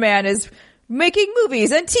this man is making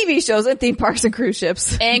movies and TV shows and theme parks and cruise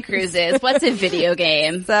ships. And cruises. What's a video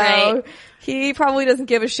game? So right? He probably doesn't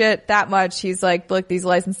give a shit that much. He's like, look, these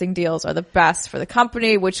licensing deals are the best for the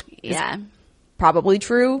company, which is probably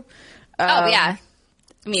true. Yeah.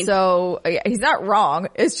 I mean, so he's not wrong.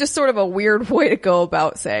 It's just sort of a weird way to go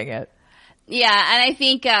about saying it. Yeah, and I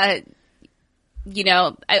think,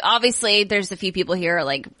 obviously there's a few people here are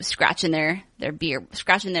like scratching their beard,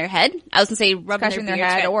 scratching their head. I was gonna say rubbing their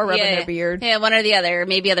head or rubbing their beard. Yeah, one or the other.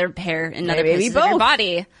 Maybe other hair in other places of your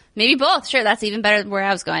body. Maybe both. Sure, that's even better than where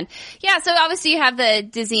I was going. Yeah, so obviously you have the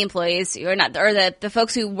Disney employees, or the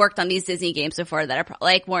folks who worked on these Disney games before that are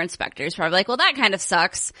like Warren Spector's probably like, well, that kind of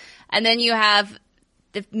sucks. And then you have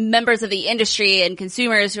the members of the industry and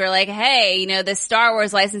consumers who are like, hey, this Star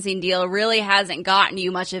Wars licensing deal really hasn't gotten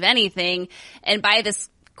you much of anything. And by this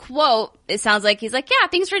quote, it sounds like he's like, yeah,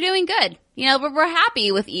 things are doing good. We're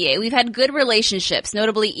happy with EA. We've had good relationships,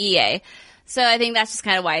 notably EA. So I think that's just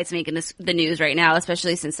kind of why it's making the news right now,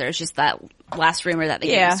 especially since there's just that last rumor that the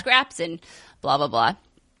game is scrapped and blah, blah, blah.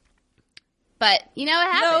 But it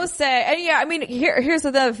happens. No say. And yeah, I mean, here's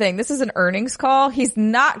another thing. This is an earnings call. He's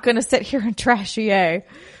not going to sit here and trash EA.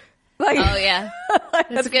 Like, oh yeah.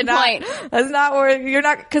 That's a good point. That's not where you're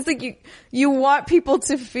not, cause like you want people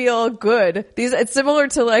to feel good. It's similar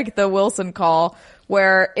to like the Wilson call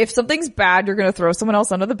where if something's bad, you're going to throw someone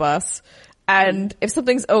else under the bus. And if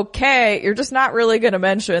something's okay, you're just not really going to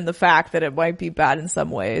mention the fact that it might be bad in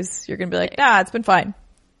some ways. You're going to be like, nah, it's been fine.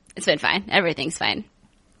 It's been fine. Everything's fine.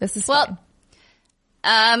 This is fine.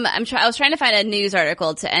 I was trying to find a news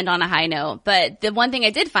article to end on a high note, but the one thing I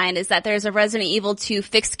did find is that there's a Resident Evil 2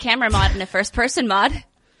 fixed camera mod and a first person mod.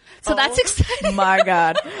 So that's exciting. My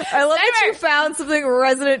God. I love that you found something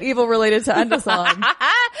Resident Evil related to end us on.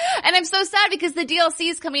 And I'm so sad because the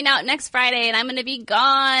DLC is coming out next Friday and I'm going to be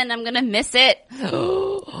gone. I'm going to miss it.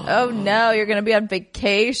 Oh no, you're going to be on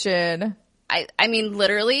vacation. I mean,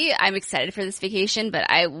 literally, I'm excited for this vacation, but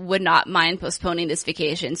I would not mind postponing this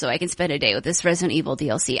vacation so I can spend a day with this Resident Evil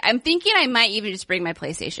DLC. I'm thinking I might even just bring my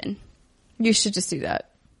PlayStation. You should just do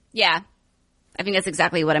that. Yeah. I think that's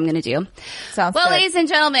exactly what I'm going to do. Sounds well, good. ladies and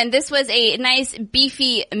gentlemen, this was a nice,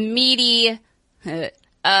 beefy, meaty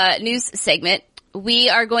news segment. We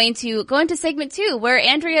are going to go into segment 2, where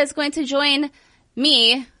Andrea is going to join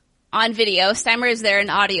me on video. Steimer is there in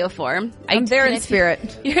audio form. I'm there in spirit.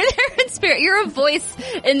 You're there in spirit. You're a voice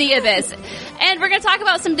in the abyss. And we're going to talk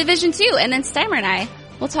about some Division 2, and then Steimer and I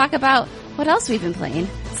will talk about what else we've been playing.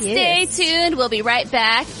 Yes. Stay tuned. We'll be right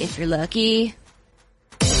back if you're lucky.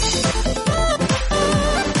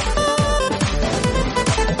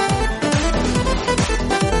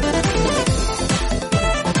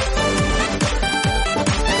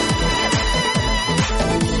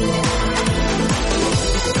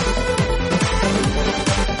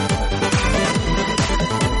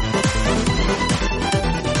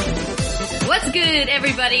 Good,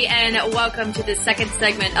 everybody, and welcome to the second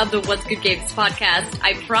segment of the What's Good Games podcast.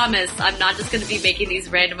 I promise I'm not just going to be making these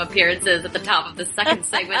random appearances at the top of the second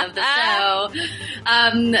segment of the show.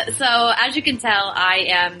 So as you can tell, I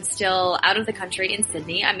am still out of the country in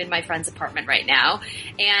Sydney. I'm in my friend's apartment right now,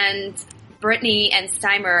 and Brittany and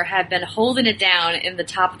Steimer have been holding it down in the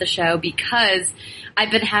top of the show because I've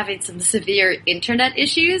been having some severe internet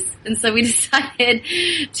issues, and so we decided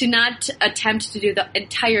to not attempt to do the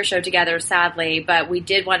entire show together, sadly, but we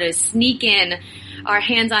did want to sneak in our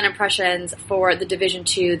hands-on impressions for the Division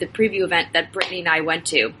 2, the preview event that Brittany and I went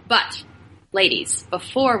to. But, ladies,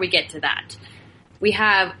 before we get to that, we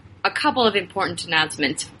have a couple of important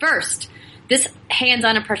announcements. First, this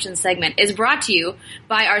hands-on impression segment is brought to you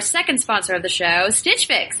by our second sponsor of the show, Stitch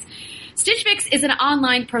Fix. Stitch Fix is an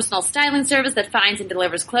online personal styling service that finds and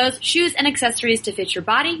delivers clothes, shoes, and accessories to fit your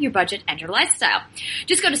body, your budget, and your lifestyle.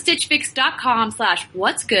 Just go to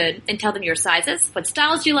stitchfix.com/whatsgood and tell them your sizes, what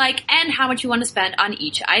styles you like, and how much you want to spend on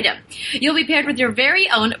each item. You'll be paired with your very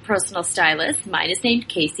own personal stylist. Mine is named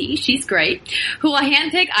Casey. She's great. Who will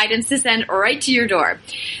handpick items to send right to your door.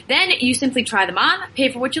 Then you simply try them on,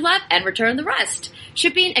 pay for what you love, and return the rest.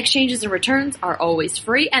 Shipping, exchanges, and returns are always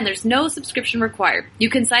free, and there's no subscription required. You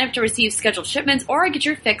can sign up to receive scheduled shipments or get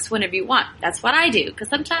your fix whenever you want. That's what I do, because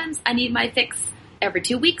sometimes I need my fix every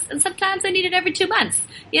 2 weeks, and sometimes I need it every 2 months.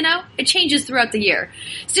 You know, it changes throughout the year.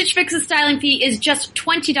 Stitch Fix's styling fee is just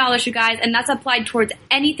 $20, you guys, and that's applied towards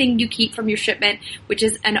anything you keep from your shipment, which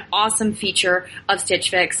is an awesome feature of Stitch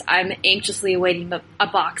Fix. I'm anxiously awaiting a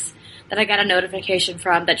box that I got a notification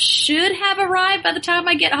from that should have arrived by the time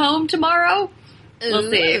I get home tomorrow.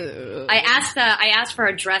 We'll see. I asked for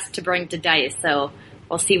a dress to bring to DICE, so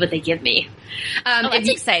we'll see what they give me. That's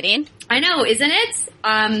exciting. I know, isn't it?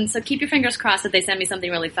 So keep your fingers crossed that they send me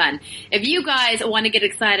something really fun. If you guys want to get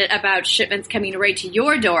excited about shipments coming right to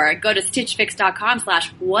your door, go to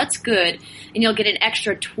stitchfix.com/whatsgood and you'll get an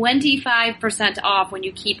extra 25% off when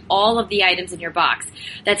you keep all of the items in your box.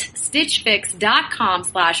 That's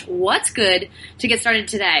stitchfix.com/whatsgood to get started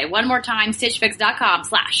today. One more time,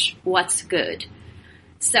 stitchfix.com/whatsgood.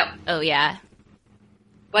 So. Oh, yeah.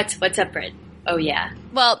 What's up, Britt? Oh, yeah.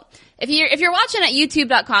 Well, if you're watching at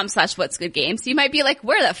youtube.com/whatsgoodgames, you might be like,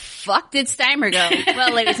 where the fuck did Steimer go?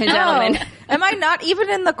 Well, ladies and gentlemen. Oh, am I not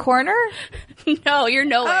even in the corner? No, you're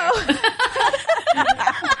nowhere. Oh.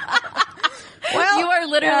 Well, you are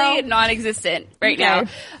literally non-existent right now.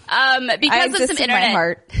 Because of some internet. In my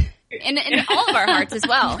heart. In all of our hearts as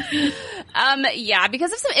well.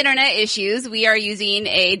 Because of some internet issues, we are using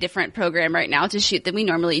a different program right now to shoot than we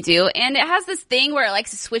normally do. And it has this thing where it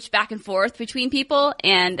likes to switch back and forth between people,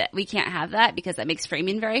 and we can't have that because that makes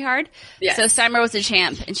framing very hard. Yes. So Steimer was a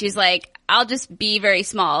champ, and she's like, I'll just be very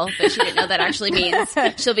small, but she didn't know that actually means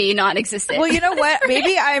she'll be non-existent. Well, you know what?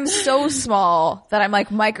 Maybe I'm so small that I'm like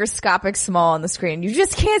microscopic small on the screen. You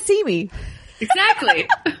just can't see me. Exactly.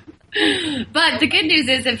 But the good news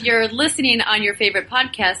is if you're listening on your favorite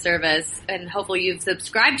podcast service, and hopefully you've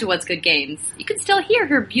subscribed to What's Good Games, you can still hear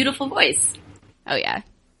her beautiful voice. Oh, yeah.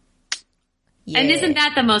 And isn't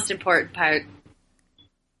that the most important part?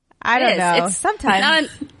 I don't know. Sometimes.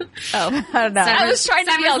 I don't know. I was trying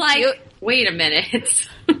to be all cute. Wait a minute.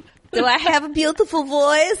 Do I have a beautiful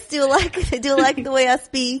voice? Do you like the way I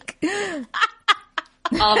speak?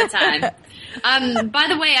 All the time. By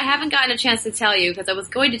the way, I haven't gotten a chance to tell you because I was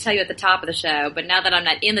going to tell you at the top of the show, but now that I'm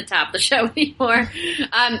not in the top of the show anymore,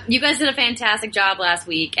 you guys did a fantastic job last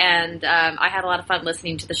week, and I had a lot of fun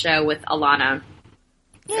listening to the show with Alana.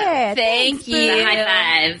 Yeah, Thank you. The high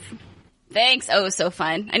five. Thanks. Oh, it was so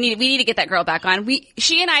fun. We need to get that girl back on.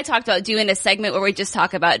 She and I talked about doing a segment where we just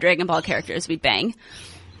talk about Dragon Ball characters we'd bang.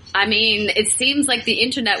 I mean, it seems like the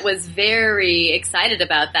internet was very excited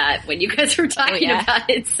about that when you guys were talking about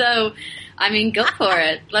it. So, I mean, go for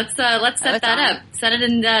it. Let's set that up. Set it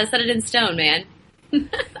in stone, man.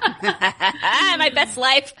 My best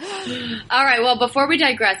life. All right. Well, before we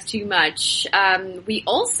digress too much, we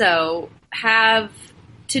also have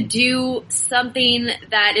to do something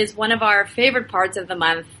that is one of our favorite parts of the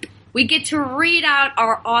month. We get to read out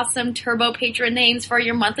our awesome Turbo Patron names for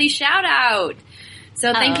your monthly shout out.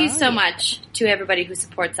 So thank you so much to everybody who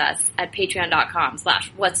supports us at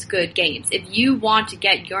patreon.com/whatsgoodgames. If you want to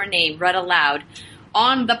get your name read aloud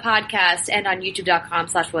on the podcast and on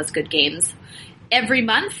youtube.com/whatsgoodgames every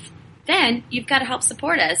month, then you've got to help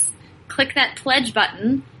support us. Click that pledge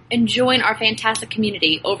button and join our fantastic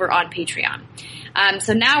community over on Patreon.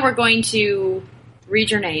 So now we're going to read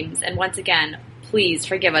your names, and once again, please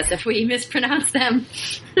forgive us if we mispronounce them.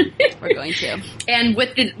 We're going to. And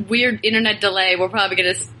with the weird internet delay, we're probably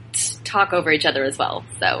going to talk over each other as well.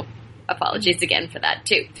 So apologies again for that,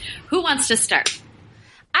 too. Who wants to start?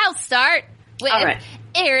 I'll start with All right.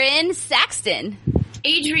 Aaron Saxton.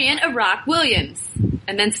 Adrian Iraq Williams.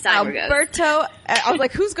 And then Steimer goes. Alberto, I was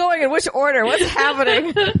like, who's going in which order? What's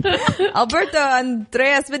happening? Alberto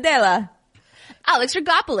Andreas Videla. Alex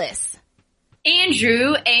Rigopoulos.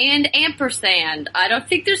 Andrew and Ampersand. I don't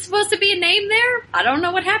think there's supposed to be a name there. I don't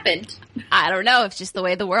know what happened. I don't know. It's just the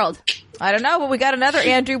way of the world. I don't know, but we got another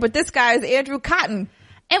Andrew, but this guy is Andrew Cotton.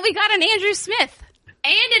 And we got an Andrew Smith.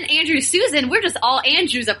 And an Andrew Susan. We're just all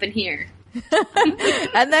Andrews up in here.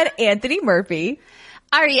 And then Anthony Murphy.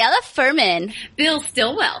 Ariella Furman. Bill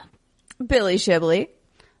Stillwell. Billy Shibley.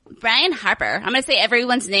 Brian Harper. I'm going to say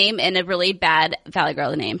everyone's name in a really bad Valley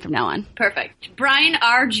Girl name from now on. Perfect. Brian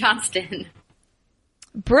R. Johnston.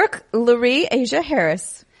 Brooke Lurie Asia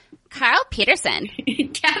Harris. Carl Peterson.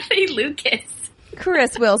 Kathy Lucas.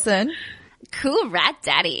 Chris Wilson. Cool Rat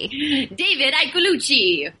Daddy. David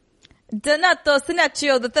Icolucci. Donato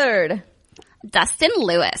Sinaccio III. Dustin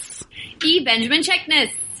Lewis. E. Benjamin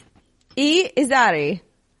Checkness. E. Izari.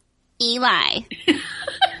 Eli.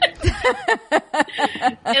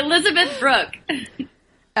 Elizabeth Brooke.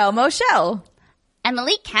 Elmo Shell.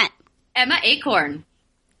 Emily Kent. Emma Acorn.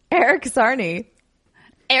 Eric Sarney.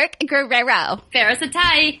 Eric Guerrero. Ferris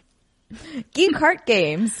Atai. Geek Heart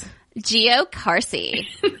Games. Gio Carsey.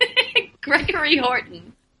 Gregory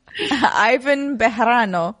Horton. Ivan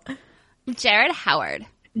Bejarano. Jared Howard.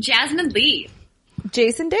 Jasmine Lee.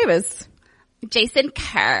 Jason Davis. Jason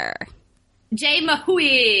Kerr. Jay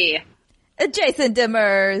Mahui. Jason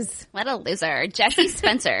Dimmers. What a loser. Jesse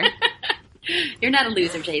Spencer. You're not a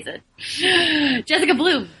loser, Jason. Jessica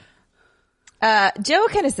Bloom. Joe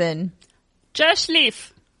Kennison. Josh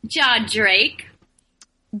Leaf. John Drake.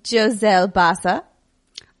 Joselle Bassa.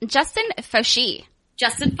 Justin Fauci.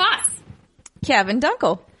 Justin Foss. Kevin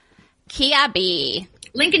Dunkel. Kia B.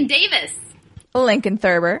 Lincoln Davis. Lincoln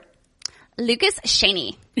Thurber. Lucas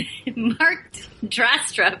Shaney. Mark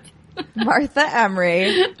Drastrup. Martha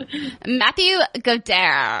Emery. Matthew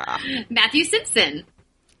Godere. Matthew Simpson.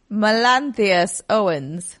 Melanthius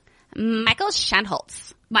Owens. Michael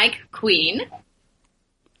Schanholz. Mike Queen.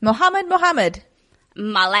 Mohammed.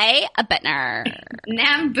 Malay Bettner.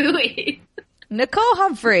 Nam Bowie. Nicole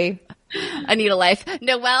Humphrey. Anita Life.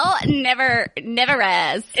 Noel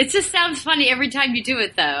Neverez. It just sounds funny every time you do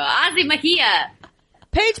it, though. Ozzy Mahia.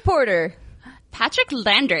 Paige Porter. Patrick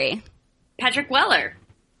Landry. Patrick Weller.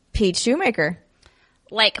 Pete Shoemaker.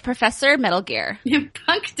 Like Professor Metal Gear.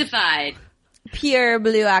 Punctified. Pure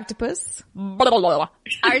Blue Octopus.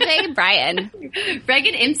 RJ Bryan.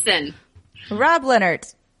 Regan Impson. Rob Leonard.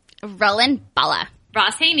 Roland Bala.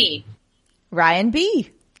 Ross Haney. Ryan B.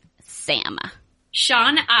 Sam.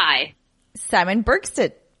 Sean I. Simon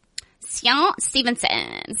Bergstedt. Sion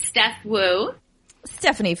Stevenson. Steph Wu.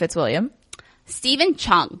 Stephanie Fitzwilliam. Stephen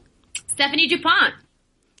Chung. Stephanie DuPont.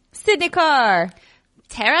 Sydney Carr.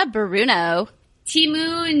 Tara Bruno.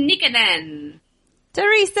 Timu Nikanen.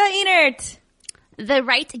 Teresa Enert. The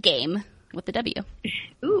Right Game with the W.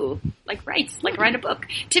 Ooh, like write a book.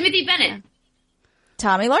 Timothy Bennett.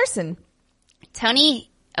 Tommy Larson. Tony,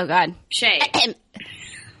 oh God. Shay.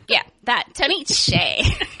 Yeah, that. Tony Shea.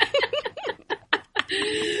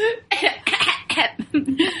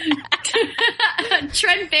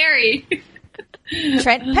 Trent Berry.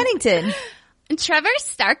 Trent Pennington. Trevor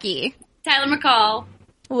Starkey. Tyler McCall.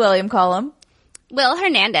 William Cullum. Will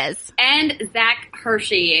Hernandez. And Zach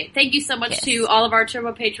Hershey. Thank you so much to all of our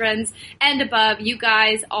Turbo patrons and above. You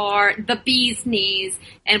guys are the bee's knees.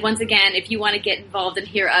 And once again, if you want to get involved and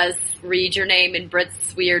hear us read your name in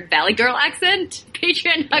Brit's weird Valley Girl accent,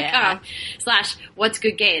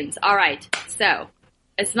 patreon.com/whatsgoodgames. All right. So,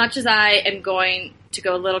 as much as I am going to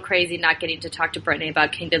go a little crazy not getting to talk to Brittany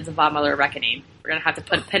about Kingdoms of Amalur Reckoning, we're going to have to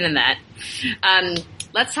put a pin in that.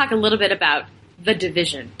 Let's talk a little bit about The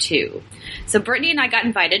Division 2. So Brittany and I got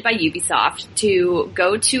invited by Ubisoft to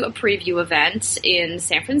go to a preview event in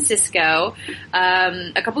San Francisco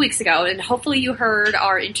a couple weeks ago, and hopefully you heard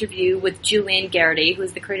our interview with Julian Garrity, who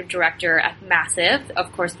is the creative director at Massive,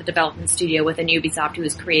 of course the development studio within Ubisoft who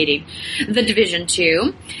is creating The Division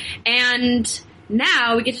 2. And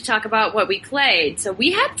now we get to talk about what we played. So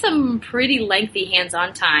we had some pretty lengthy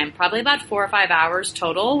hands-on time, probably about 4 or 5 hours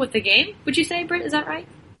total with the game. Would you say, Britt? Is that right?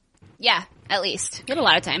 Yeah, at least. We had a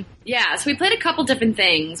lot of time. Yeah, so we played a couple different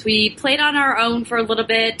things. We played on our own for a little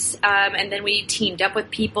bit, and then we teamed up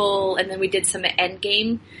with people, and then we did some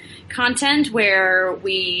endgame content where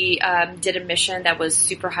we did a mission that was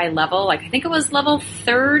super high level. Like, I think it was level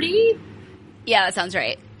 30? Yeah, that sounds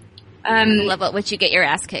right. Level at which you get your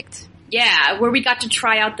ass kicked. Yeah, where we got to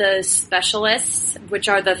try out the specialists, which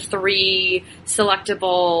are the 3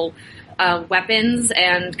 selectable weapons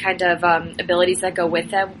and kind of abilities that go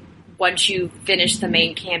with them. Once you finish the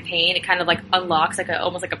main campaign, it kind of like unlocks like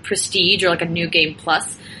almost like a prestige or like a new game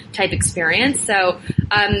plus type experience. So,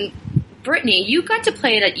 Brittany, you got to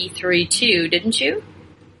play it at E3 too, didn't you?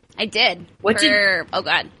 I did. Oh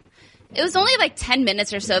god. It was only like 10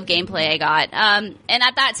 minutes or so of gameplay I got. And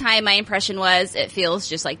at that time, my impression was it feels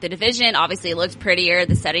just like The Division. Obviously, it looked prettier.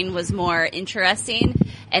 The setting was more interesting.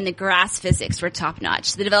 And the grass physics were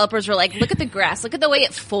top-notch. The developers were like, look at the grass. Look at the way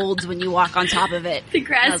it folds when you walk on top of it. The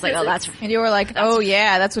grass and I was like, oh, that's... And you were like, oh,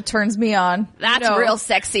 yeah, that's what turns me on. That's real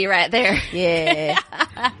sexy right there. Yeah.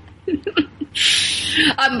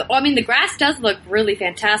 I mean, the grass does look really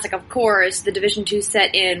fantastic. Of course, the Division 2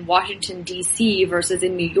 set in Washington, D.C. versus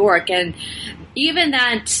in New York. And even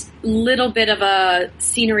that little bit of a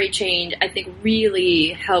scenery change, I think,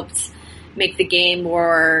 really helped make the game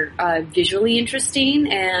more visually interesting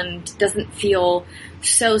and doesn't feel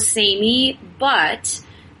so samey. But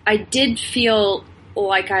I did feel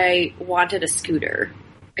like I wanted a scooter.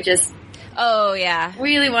 I just... Oh, yeah.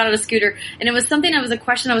 Really wanted a scooter. And it was something a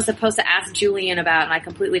question I was supposed to ask Julian about, and I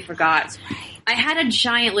completely forgot. That's right. I had a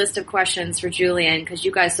giant list of questions for Julian because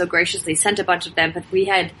you guys so graciously sent a bunch of them, but we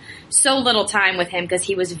had so little time with him because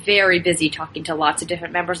he was very busy talking to lots of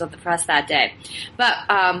different members of the press that day. But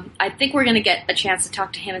I think we're going to get a chance to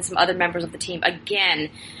talk to him and some other members of the team again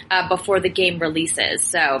before the game releases.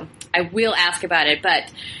 So I will ask about it, but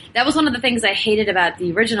that was one of the things I hated about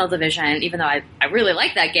the original Division, even though I really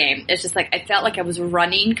liked that game. It's just like I felt like I was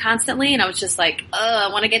running constantly, and I was just like, I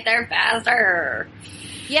want to get there faster.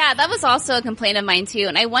 Yeah, that was also a complaint of mine too.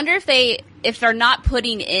 And I wonder if they're not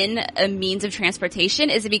putting in a means of transportation,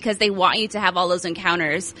 is it because they want you to have all those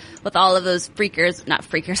encounters with all of those not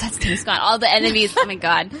freakers, that's James Gunn, all the enemies. Oh my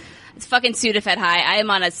god. It's fucking Sudafed high. I am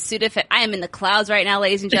on a Sudafed. I am in the clouds right now,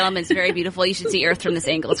 ladies and gentlemen. It's very beautiful. You should see Earth from this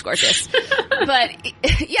angle. It's gorgeous. But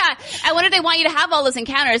yeah, I wonder if they want you to have all those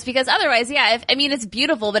encounters because otherwise, yeah, it's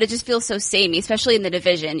beautiful, but it just feels so samey, especially in The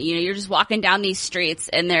Division. You know, you're just walking down these streets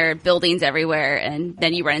and there are buildings everywhere, and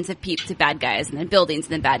then you run into bad guys, and then buildings,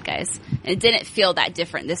 and then bad guys. And it didn't feel that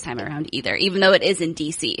different this time around either, even though it is in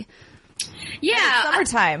DC. Yeah,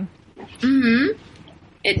 summertime. Mm-hmm.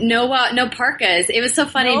 No parkas. It was so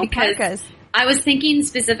funny because parkas. I was thinking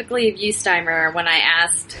specifically of you, Steimer, when I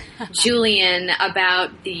asked Julian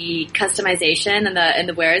about the customization and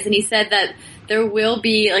the wares, and he said that there will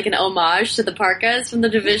be like an homage to the parkas from The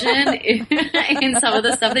Division in some of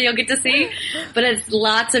the stuff that you'll get to see, but it's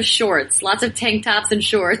lots of shorts, lots of tank tops and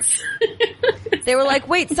shorts. They were like,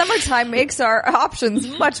 wait, summertime makes our options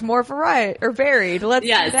much more varied. Let's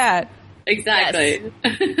do that. Exactly.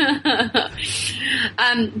 Yes.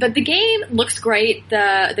 But the game looks great.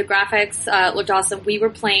 The graphics looked awesome. We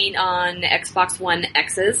were playing on Xbox One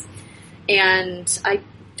X's, and I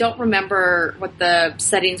don't remember what the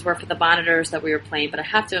settings were for the monitors that we were playing, but I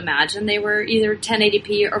have to imagine they were either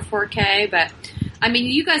 1080p or 4K. But I mean,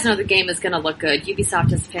 you guys know the game is going to look good. Ubisoft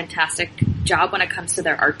does a fantastic job when it comes to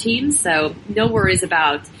their art teams, so no worries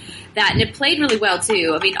about that. And it played really well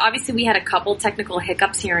too. I mean, obviously we had a couple technical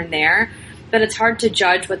hiccups here and there, but it's hard to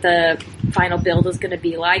judge what the final build is going to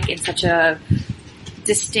be like in such a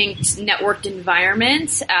distinct networked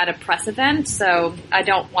environment at a press event, so I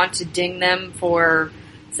don't want to ding them for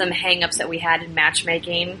some hang-ups that we had in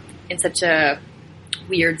matchmaking in such a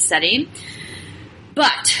weird setting.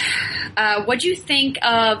 But what do you think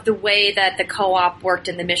of the way that the co-op worked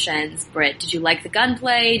in the missions, Britt? Did you like the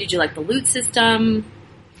gunplay? Did you like the loot system?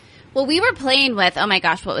 Well, we were playing with, oh my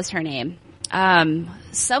gosh, what was her name?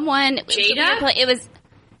 Someone. Jada? It was,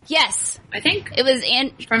 yes. I think. It was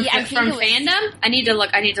from fandom? I need to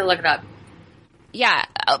look it up. Yeah.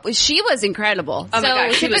 She was incredible. Oh my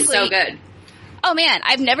gosh, she was so good. Oh man,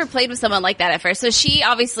 I've never played with someone like that at first. So she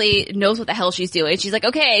obviously knows what the hell she's doing. She's like,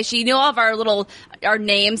 okay, she knew all of our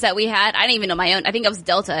names that we had. I didn't even know my own. I think I was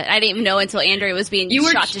Delta. I didn't even know until Andrea was being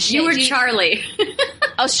shot to shit. You were Charlie.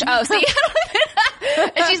 See?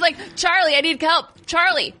 And she's like, Charlie, I need help.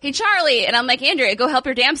 Charlie. Hey, Charlie. And I'm like, Andrea, go help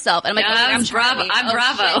your damn self. And I'm like, I'm Bravo. I'm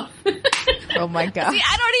Bravo. Oh my God. See,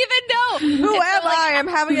 I don't even know. Who am I? I'm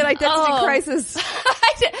having an identity crisis.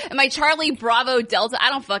 Am I Charlie, Bravo, Delta? I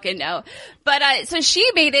don't fucking know. But, so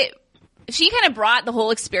she kind of brought the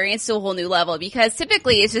whole experience to a whole new level, because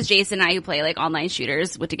typically it's just Jason and I who play like online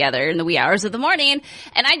shooters together in the wee hours of the morning,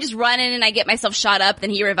 and I just run in and I get myself shot up, then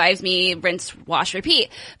he revives me, rinse, wash, repeat.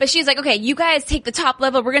 But she's like, okay, you guys take the top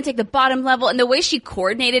level, we're gonna take the bottom level, and the way she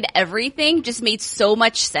coordinated everything just made so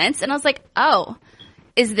much sense, and I was like, oh,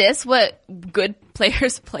 is this what good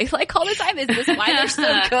players play like all the time? Is this why they're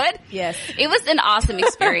so good? Yes. It was an awesome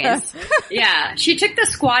experience. Yeah. She took the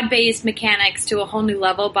squad-based mechanics to a whole new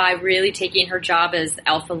level by really taking her job as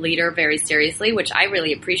alpha leader very seriously, which I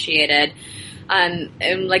really appreciated.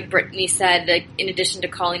 And like Brittany said, like, in addition to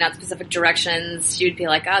calling out specific directions, she would be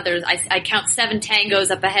like, I count 7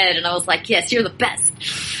 tangos up ahead. And I was like, yes, you're the best.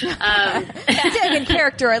 Dang, in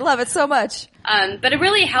character. I love it so much. But it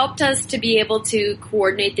really helped us to be able to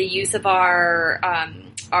coordinate the use of our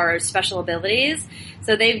special abilities.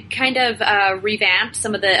 So they've kind of revamped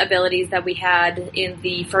some of the abilities that we had in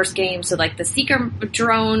the first game. So like the Seeker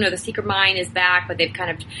drone or the Seeker mine is back, but they've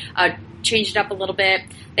kind of changed it up a little bit.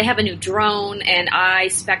 They have a new drone, and I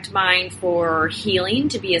spec'd mine for healing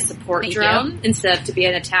to be a support drone instead of to be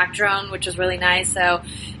an attack drone, which was really nice. So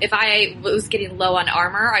if I was getting low on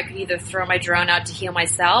armor, I could either throw my drone out to heal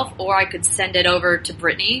myself, or I could send it over to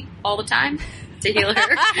Brittany all the time to heal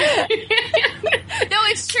her. No,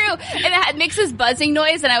 it's true. And it makes this buzzing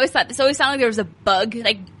noise, and I always thought this always sounded like there was a bug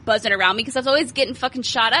like buzzing around me, because I was always getting fucking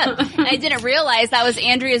shot up. And I didn't realize that was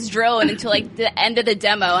Andrea's drone until like the end of the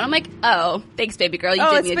demo. And I'm like, oh, thanks, baby girl. You did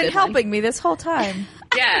me a good one. It's been helping me this whole time.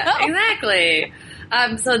 Yeah, exactly.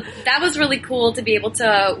 So that was really cool to be able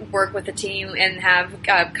to work with the team and have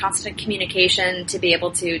constant communication to be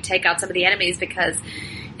able to take out some of the enemies, because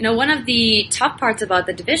you know, one of the tough parts about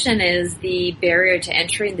the Division is the barrier to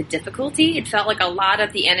entry and the difficulty. It felt like a lot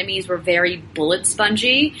of the enemies were very bullet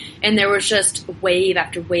spongy, and there was just wave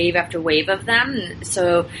after wave after wave of them.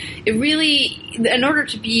 So it really, in order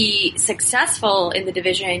to be successful in the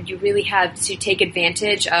Division, you really have to take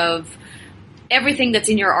advantage of everything that's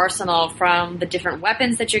in your arsenal, from the different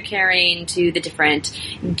weapons that you're carrying to the different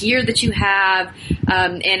gear that you have,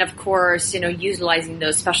 and of course, you know, utilizing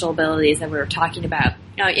those special abilities that we were talking about.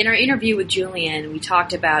 In our interview with Julian, we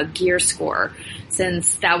talked about gear score,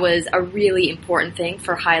 since that was a really important thing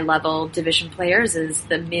for high-level Division players, is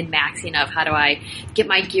the min-maxing of how do I get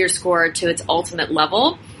my gear score to its ultimate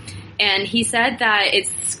level. And he said that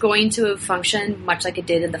it's going to function much like it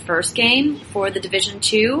did in the first game for the Division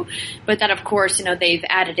 2, but that of course, you know, they've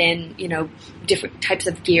added in, you know, different types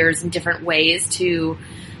of gears in different ways to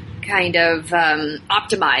kind of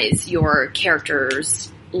optimize your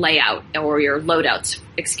character's layout, or your loadouts,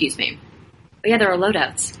 excuse me. But yeah, there are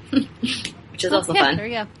loadouts, which is also fun. There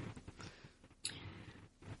we go.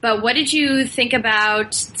 But what did you think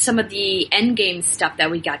about some of the endgame stuff that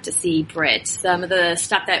we got to see, Britt? Some of the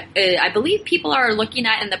stuff that I believe people are looking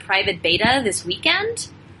at in the private beta this weekend?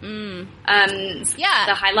 Yeah.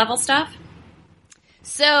 The high-level stuff?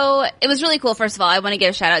 So it was really cool. First of all, I want to give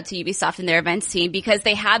a shout out to Ubisoft and their events team, because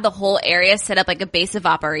they had the whole area set up like a base of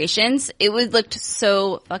operations. It looked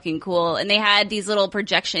so fucking cool. And they had these little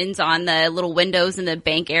projections on the little windows in the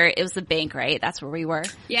bank area. It was the bank, right? That's where we were.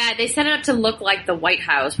 Yeah, they set it up to look like the White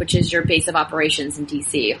House, which is your base of operations in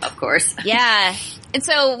DC, of course. Yeah. And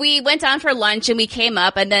so we went down for lunch and we came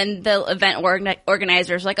up, and then the event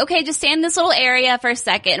organizers were like, okay, just stand in this little area for a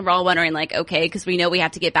second. And we're all wondering like, okay, because we know we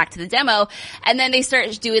have to get back to the demo. And then they start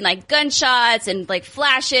doing like gunshots and like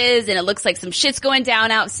flashes, and it looks like some shit's going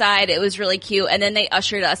down outside. It was really cute. And then they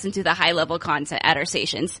ushered us into the high level content at our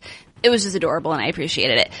stations. it was just adorable and I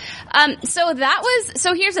appreciated it. So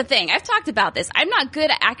here's the thing. I've talked about this. I'm not good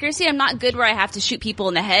at accuracy. I'm not good where I have to shoot people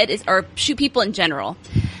in the head or shoot people in general.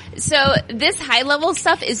 So this high level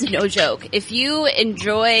stuff is no joke. If you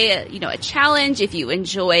enjoy, a challenge, if you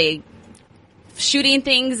enjoy shooting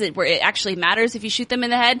things where it actually matters if you shoot them in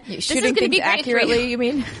the head, this is going to be great accurately, for you. You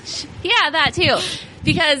mean? Yeah, that too.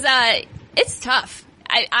 Because, it's tough.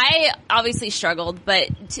 I obviously struggled,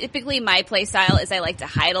 but typically my play style is I like to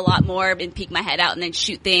hide a lot more and peek my head out and then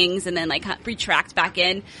shoot things and then like retract back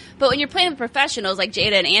in. But when you're playing with professionals like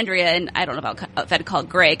Jada and Andrea, and I don't know if I'd call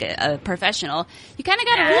Greg a professional, you kind of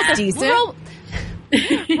got to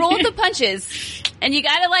roll the punches, and you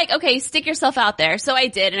got to okay, stick yourself out there. So I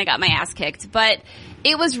did, and I got my ass kicked, but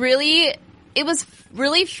it was really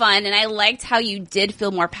fun, and I liked how you did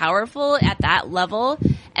feel more powerful at that level.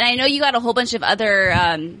 And I know you got a whole bunch of other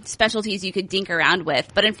specialties you could dink around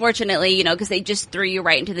with, but unfortunately, because they just threw you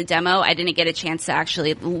right into the demo, I didn't get a chance to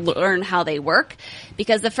actually learn how they work,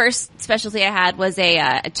 because the first specialty I had was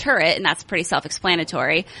a turret, and that's pretty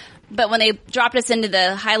self-explanatory. But when they dropped us into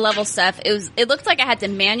the high level stuff, it looked like I had to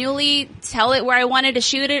manually tell it where I wanted to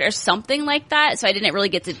shoot it or something like that. So I didn't really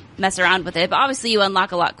get to mess around with it. But obviously you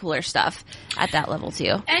unlock a lot cooler stuff at that level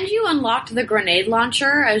too. And you unlocked the grenade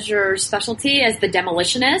launcher as your specialty, as the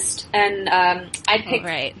demolitionist. And I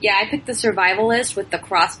picked the survivalist with the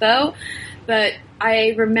crossbow. But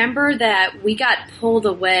I remember that we got pulled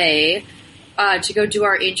away to go do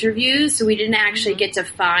our interviews, so we didn't actually get to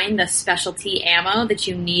find the specialty ammo that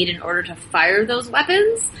you need in order to fire those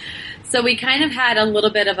weapons. So we kind of had a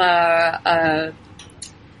little bit of a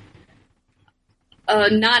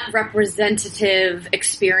not representative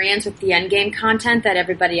experience with the endgame content that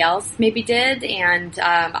everybody else maybe did, and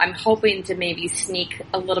I'm hoping to maybe sneak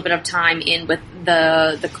a little bit of time in with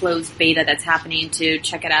the closed beta that's happening to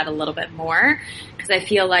check it out a little bit more, because I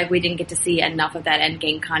feel like we didn't get to see enough of that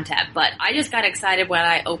endgame content. But I just got excited when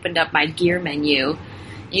I opened up my gear menu.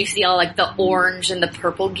 You see all the orange and the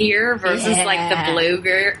purple gear versus the blue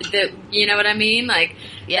gear. You know what I mean?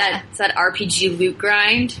 It's that RPG loot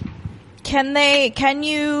grind. Can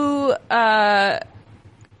you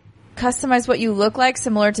customize what you look like,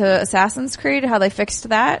 similar to Assassin's Creed? How they fixed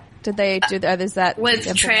that? Did they do that? Is that with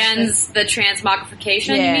the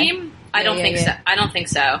transmogrification? You mean? I don't think so. I don't think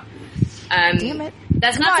so. Damn it!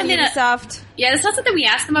 That's not something Ubisoft. That's not something we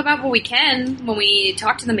ask them about, but we can when we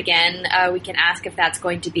talk to them again. We can ask if that's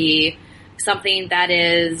going to be something that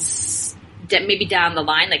is maybe down the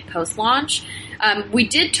line, like post launch. We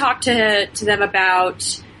did talk to them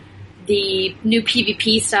about the new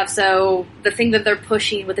PvP stuff. So the thing that they're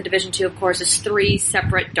pushing with the Division 2, of course, is 3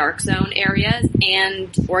 separate Dark Zone areas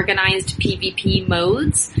and organized PvP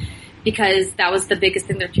modes, because that was the biggest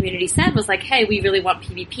thing their community said was hey, we really want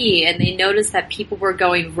PvP. And they noticed that people were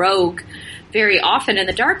going rogue very often in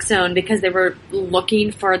the Dark Zone because they were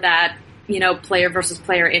looking for that, player versus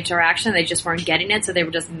player interaction. They just weren't getting it, so they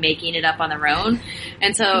were just making it up on their own.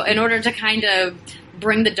 And so in order to kind of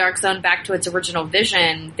bring the Dark Zone back to its original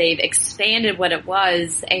vision, they've expanded what it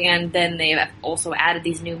was, and then they've also added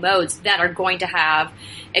these new modes that are going to have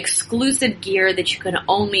exclusive gear that you can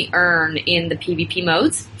only earn in the PvP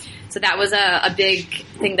modes. So that was a big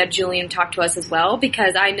thing that Julian talked to us as well,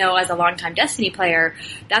 because I know as a longtime Destiny player,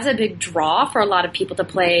 that's a big draw for a lot of people to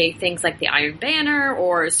play things like the Iron Banner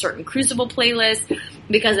or certain Crucible playlists,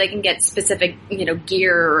 because they can get specific,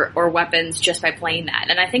 gear or weapons just by playing that.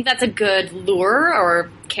 And I think that's a good lure or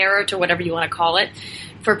carrot or whatever you want to call it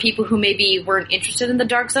for people who maybe weren't interested in the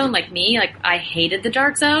Dark Zone like me. I hated the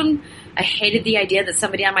Dark Zone. I hated the idea that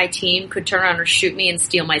somebody on my team could turn around or shoot me and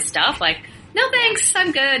steal my stuff. No thanks,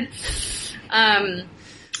 I'm good.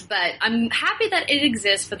 But I'm happy that it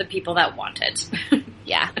exists for the people that want it.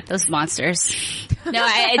 Yeah, those monsters. No,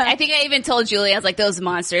 I think I even told Julie, I was like, those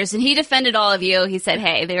monsters. And he defended all of you. He said,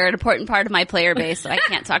 hey, they're an important part of my player base, so I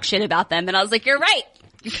can't talk shit about them. And I was like, you're right.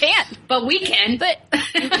 You can't. But we can. But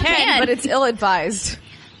you can, but it's ill-advised.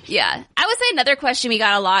 Yeah. I would say another question we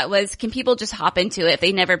got a lot was, can people just hop into it if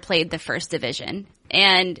they never played the first division?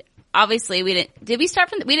 And obviously we didn't start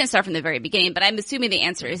from the very beginning, but I'm assuming the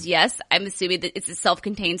answer is yes. I'm assuming that it's a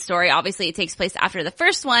self-contained story. Obviously it takes place after the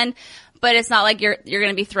first one, but it's not like you're going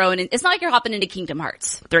to be thrown in, it's not like you're hopping into Kingdom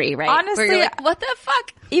Hearts 3, right? Honestly, where you're like, what the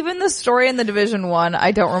fuck? Even the story in the Division 1,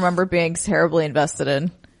 I don't remember being terribly invested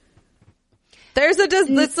in. There's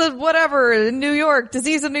it's a whatever in New York,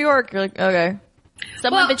 disease in New York. You're like, okay.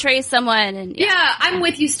 Someone betrays someone. And yeah, I'm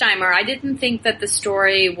with you, Steimer. I didn't think that the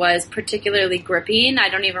story was particularly gripping. I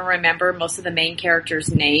don't even remember most of the main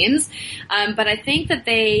characters' names. But I think that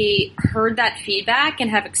they heard that feedback and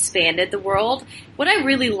have expanded the world. What I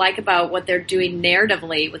really like about what they're doing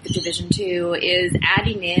narratively with the Division 2 is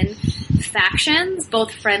adding in factions,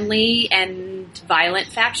 both friendly and violent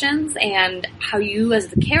factions, and how you as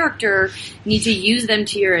the character need to use them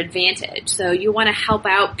to your advantage. So you want to help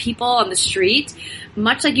out people on the street,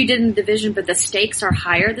 much like you did in the Division, but the stakes are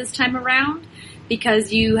higher this time around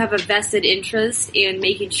because you have a vested interest in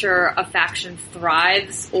making sure a faction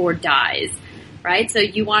thrives or dies, right? So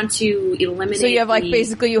you want to eliminate. So you have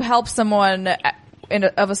basically you help someone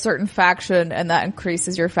of a certain faction, and that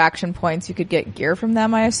increases your faction points. You could get gear from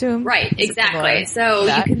them, I assume. Right, exactly. So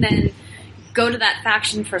you can then go to that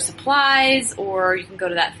faction for supplies, or you can go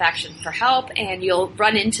to that faction for help, and you'll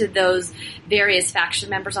run into those various faction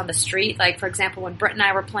members on the street. Like, for example, when Britt and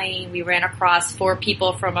I were playing, we ran across 4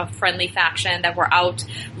 people from a friendly faction that were out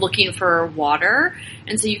looking for water.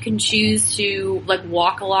 And so you can choose to,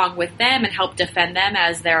 walk along with them and help defend them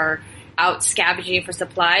as they're out scavenging for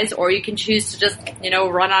supplies, or you can choose to just,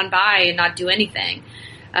 run on by and not do anything.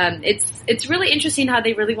 It's really interesting how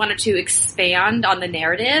they really wanted to expand on the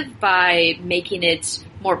narrative by making it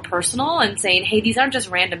more personal and saying, hey, these aren't just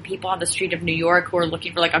random people on the street of New York who are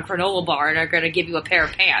looking for a granola bar and are going to give you a pair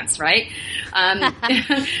of pants, right?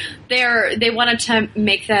 They wanted to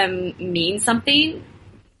make them mean something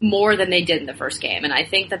more than they did in the first game, and I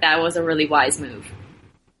think that was a really wise move.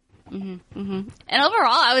 Mm-hmm, mm-hmm. And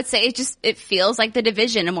overall, I would say it feels like the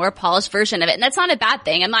Division, a more polished version of it. And that's not a bad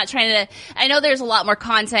thing. I'm not trying to, I know there's a lot more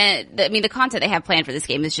content. The content they have planned for this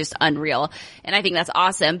game is just unreal. And I think that's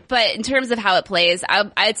awesome. But in terms of how it plays,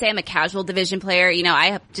 I'd say I'm a casual Division player.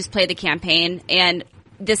 I just played the campaign, and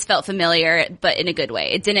this felt familiar, but in a good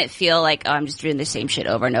way. It didn't feel like, I'm just doing the same shit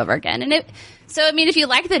over and over again. And if you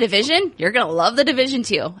like the Division, you're gonna love the Division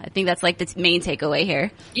too. I think that's the main takeaway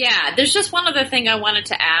here. Yeah, there's just one other thing I wanted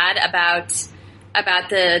to add about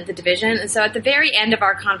the Division. And so at the very end of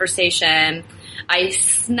our conversation, I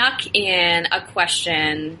snuck in a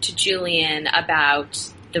question to Julian about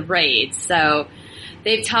the raids. So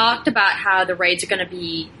they've talked about how the raids are gonna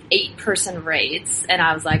be 8-person raids, and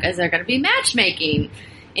I was like, is there gonna be matchmaking?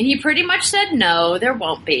 And he pretty much said no, there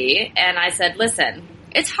won't be. And I said, listen,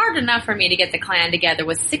 it's hard enough for me to get the clan together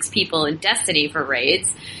with 6 people in Destiny for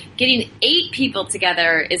raids. Getting 8 people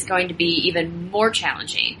together is going to be even more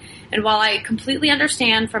challenging. And while I completely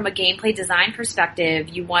understand from a gameplay design perspective,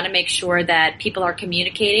 you want to make sure that people are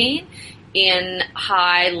communicating in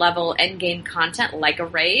high-level endgame content like a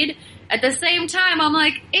raid, at the same time, I'm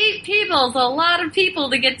like, 8 people is a lot of people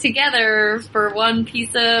to get together for one piece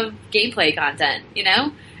of gameplay content,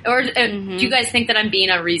 Or do you guys think that I'm being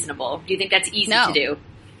unreasonable? Do you think that's easy to do?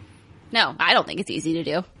 No, I don't think it's easy to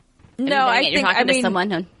do. No, I think, you're talking to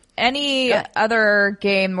someone. Any other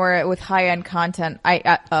game where with high-end content,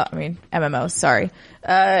 MMOs, sorry,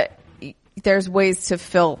 there's ways to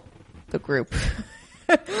fill the group.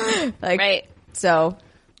 Right. So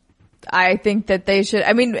I think that they should,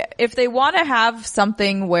 if they want to have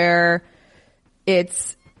something where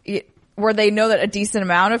where they know that a decent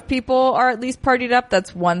amount of people are at least partied up,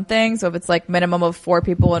 that's one thing. So if it's minimum of 4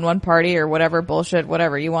 people in one party or whatever bullshit,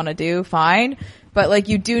 whatever you want to do, fine. But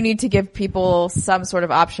you do need to give people some sort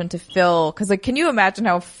of option to fill, cause can you imagine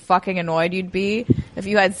how fucking annoyed you'd be if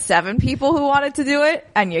you had 7 people who wanted to do it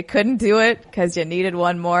and you couldn't do it cause you needed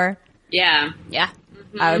one more? Yeah. Yeah.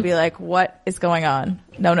 Mm-hmm. I would be like, what is going on?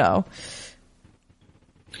 No.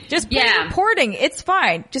 Just plain reporting. It's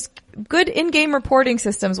fine. Just good in-game reporting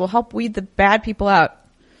systems will help weed the bad people out.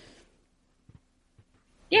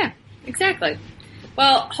 Yeah, exactly.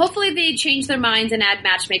 Well, hopefully they change their minds and add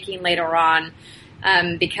matchmaking later on.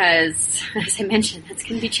 Because, as I mentioned, that's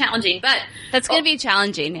going to be challenging. But that's going to be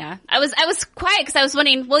challenging. Yeah, I was quiet because I was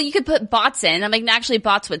wondering. Well, you could put bots in. I'm like, actually,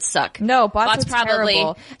 bots would suck. No, bots would probably.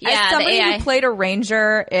 Terrible. Yeah, as somebody who played a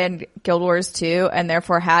ranger in Guild Wars 2 and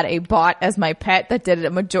therefore had a bot as my pet that did it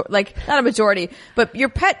not a majority, but your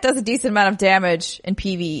pet does a decent amount of damage in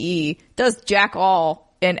PvE. Does jack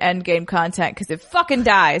all in endgame content because it fucking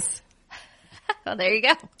dies. Well, there you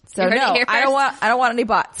go. So no, I don't want any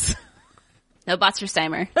bots. No bots for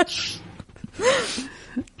Steimer. But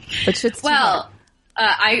shit's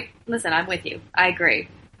I'm with you. I agree.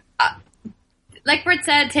 Like Britt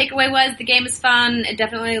said, takeaway was the game is fun. It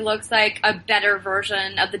definitely looks like a better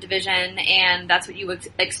version of The Division, and that's what you would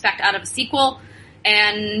expect out of a sequel.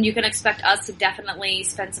 And you can expect us to definitely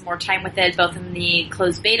spend some more time with it, both in the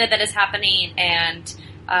closed beta that is happening, and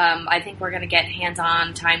I think we're going to get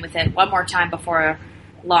hands-on time with it one more time before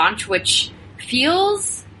launch, which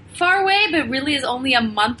feels far away, but really is only a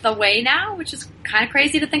month away now, which is kind of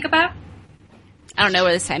crazy to think about. I don't know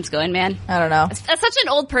where this time's going, man. I don't know. That's such an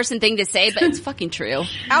old person thing to say, but it's fucking true.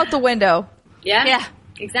 Out the window. Yeah. Yeah.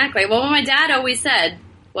 Exactly. Well, what my dad always said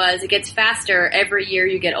was it gets faster every year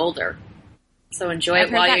you get older. So enjoy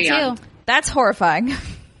it while you're young. That's horrifying.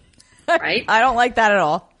 Right? I don't like that at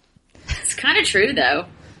all. It's kind of true, though.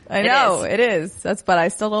 I know, it is. But I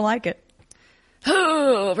still don't like it.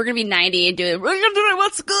 Oh, we're gonna be 90 and we're gonna do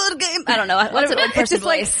what's good game. I don't know. What's an old person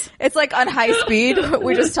voice? It's like on high speed.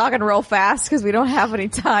 We're just talking real fast because we don't have any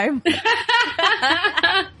time.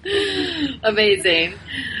 Amazing.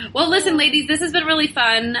 Well, listen, ladies, this has been really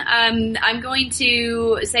fun. I'm going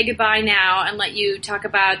to say goodbye now and let you talk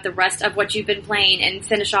about the rest of what you've been playing and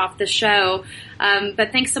finish off the show.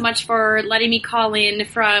 But thanks so much for letting me call in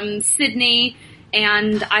from Sydney.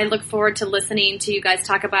 And I look forward to listening to you guys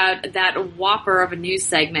talk about that whopper of a news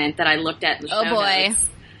segment that I looked at in the show notes.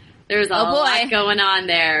 There's a lot going on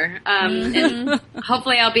there. And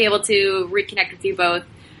hopefully I'll be able to reconnect with you both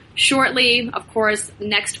shortly. Of course,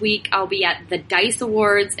 next week I'll be at the DICE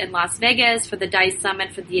Awards in Las Vegas for the DICE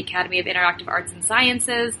Summit for the Academy of Interactive Arts and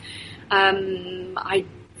Sciences. I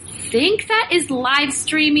think that is live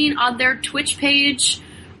streaming on their Twitch page.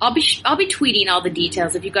 I'll be tweeting all the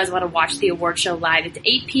details if you guys want to watch the award show live. It's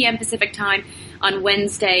 8 p.m. Pacific time on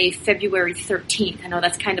Wednesday, February 13th. I know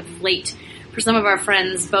that's kind of late for some of our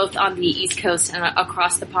friends, both on the East Coast and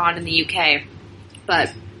across the pond in the UK.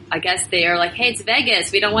 But I guess they are like, hey, it's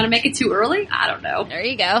Vegas. We don't want to make it too early? I don't know. There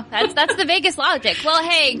you go. That's the Vegas logic. Well,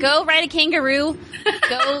 hey, go ride a kangaroo.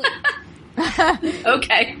 Go.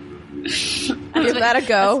 Okay. Give that a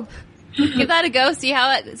go. Give that a go. See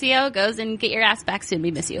how it goes, and get your ass back soon.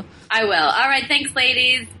 We miss you. I will. All right. Thanks,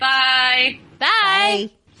 ladies. Bye. Bye.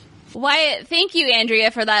 Wyatt, thank you,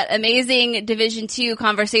 Andrea, for that amazing Division 2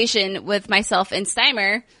 conversation with myself and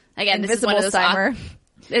Steimer. Again, this is one of those Steimer.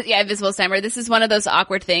 Invisible Steimer. This is one of those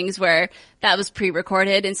awkward things where that was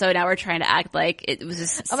pre-recorded, and so now we're trying to act like it was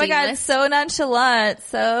just seamless. Oh my god, so nonchalant,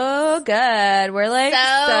 so good. We're like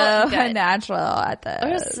so natural at this.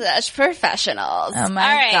 We're such professionals. Oh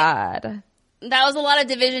my god. That was a lot of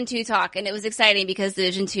Division 2 talk, and it was exciting because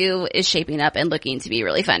Division 2 is shaping up and looking to be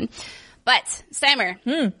really fun. But,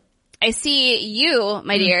 Steimer, I see you,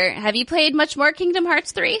 my dear. Have you played much more Kingdom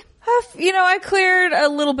Hearts 3? I cleared a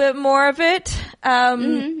little bit more of it.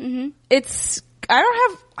 It's, I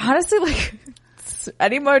don't have, honestly,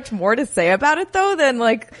 any much more to say about it, though, than,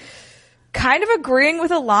 kind of agreeing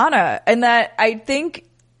with Alana. And that I think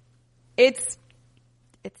I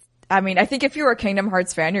think if you're a Kingdom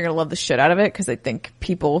Hearts fan, you're going to love the shit out of it, because I think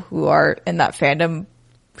people who are in that fandom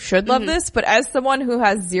should love this. But as someone who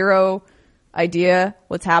has zero idea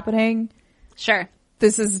what's happening, sure,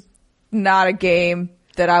 this is not a game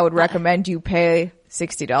that I would recommend you pay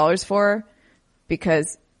 $60 for,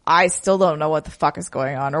 because I still don't know what the fuck is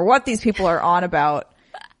going on or what these people are on about.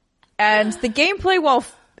 And the gameplay, while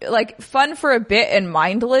fun for a bit and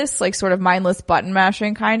mindless, sort of mindless button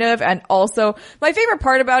mashing kind of. And also my favorite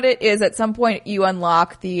part about it is at some point you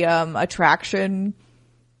unlock the attraction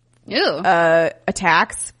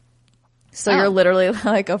attacks. So you're literally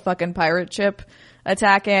like a fucking pirate ship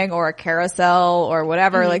attacking, or a carousel or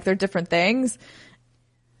whatever. They're different things.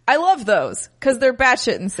 I love those because they're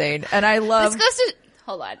batshit insane, and I love.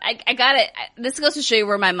 Hold on, I got it. This goes to show you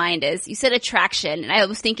where my mind is. You said attraction, and I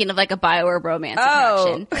was thinking of a BioWare romance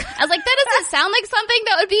attraction. I was like, that doesn't sound like something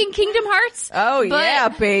that would be in Kingdom Hearts. Oh yeah,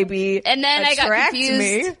 baby. And then I got confused.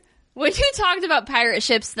 Me. When you talked about pirate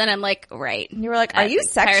ships, then I'm like, right. You were like, are you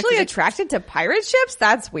sexually attracted to pirate ships?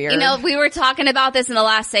 That's weird. We were talking about this in the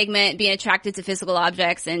last segment, being attracted to physical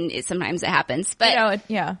objects, and sometimes it happens. But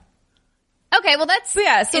yeah. Okay, well that's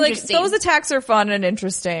so those attacks are fun and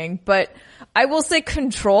interesting, but I will say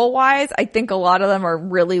control-wise, I think a lot of them are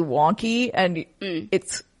really wonky, and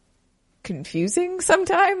it's confusing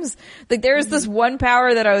sometimes. There's this one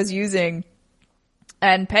power that I was using,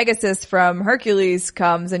 and Pegasus from Hercules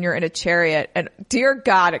comes, and you're in a chariot, and dear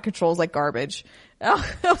God, it controls like garbage. I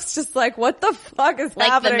was just like, what the fuck is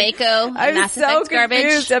happening? Like the Mako I'm so confused.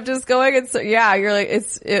 Garbage. I'm just going, and you're like,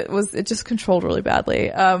 it just controlled really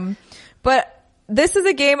badly. But this is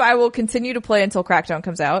a game I will continue to play until Crackdown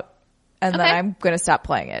comes out, and then I'm going to stop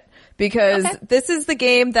playing it, because this is the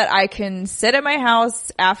game that I can sit at my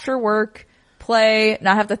house after work, play,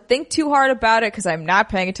 not have to think too hard about it, because I'm not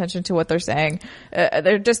paying attention to what they're saying.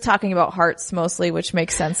 They're just talking about hearts mostly, which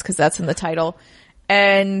makes sense because that's in the title.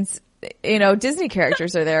 And, Disney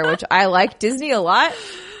characters are there, which I like Disney a lot,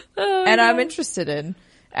 and I'm interested in.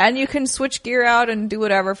 And you can switch gear out and do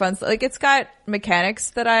whatever fun stuff. It's got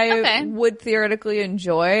mechanics that I would theoretically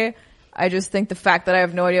enjoy. I just think the fact that I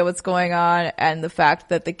have no idea what's going on and the fact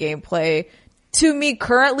that the gameplay to me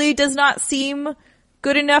currently does not seem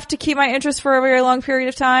good enough to keep my interest for a very long period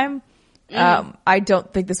of time. I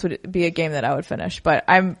don't think this would be a game that I would finish, but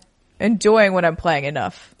I'm enjoying what I'm playing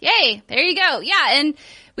enough. Yay. There you go. Yeah. And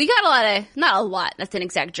we got not a lot, that's an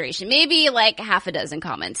exaggeration, maybe like half a dozen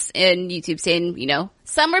comments in YouTube saying,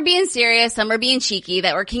 some were being serious, some were being cheeky,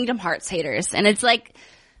 that were Kingdom Hearts haters. And it's like,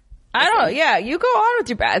 I don't know. Yeah. You go on with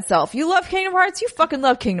your bad self. You love Kingdom Hearts. You fucking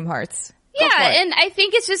love Kingdom Hearts. Yeah, and I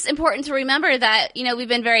think it's just important to remember that, we've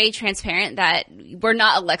been very transparent that we're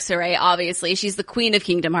not Alexa Ray, obviously. She's the queen of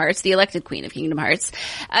Kingdom Hearts, the elected queen of Kingdom Hearts.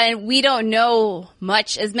 And we don't know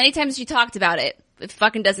much. As many times as you talked about it, it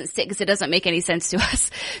fucking doesn't stick because it doesn't make any sense to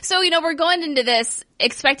us. So, we're going into this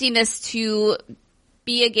expecting this to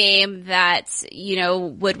be a game that,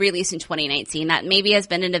 would release in 2019. That maybe has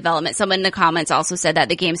been in development. Someone in the comments also said that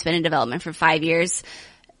the game's been in development for 5 years.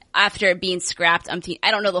 After it being scrapped, I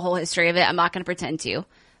don't know the whole history of it. I'm not going to pretend to.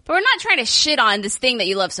 But we're not trying to shit on this thing that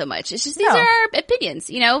you love so much. It's just these are our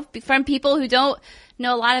opinions, from people who don't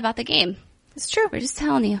know a lot about the game. It's true. We're just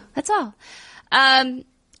telling you. That's all. What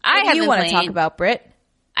do you want to talk about, Britt?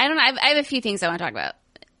 I don't know. I have a few things I want to talk about.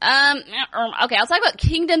 Okay, I'll talk about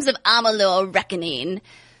Kingdoms of Amalur Reckoning.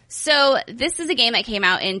 So this is a game that came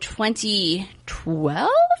out in 2012,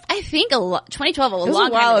 I think. 2012, a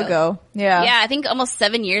long time ago. Yeah. Yeah, I think almost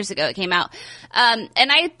 7 years ago it came out. And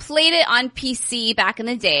I played it on PC back in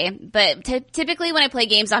the day, but typically when I play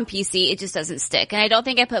games on PC, it just doesn't stick. And I don't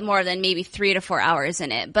think I put more than maybe 3 to 4 hours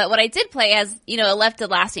in it. But what I did play has, it left a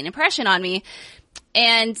lasting impression on me.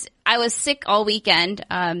 And I was sick all weekend.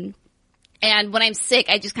 And when I'm sick,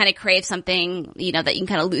 I just kind of crave something, that you can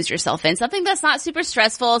kind of lose yourself in. Something that's not super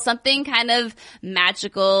stressful, something kind of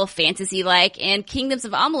magical, fantasy-like. And Kingdoms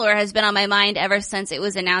of Amalur has been on my mind ever since it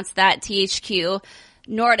was announced that THQ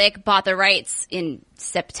Nordic bought the rights in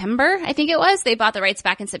September, I think it was. They bought the rights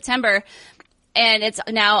back in September. And it's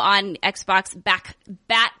now on Xbox Back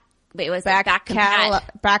Compat.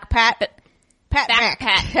 Pat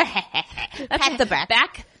the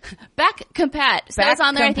Back Compat. So it's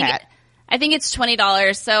on there. I think it's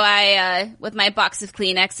 $20. So I, with my box of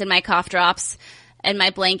Kleenex and my cough drops and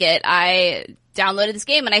my blanket, I downloaded this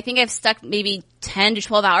game and I think I've stuck maybe 10 to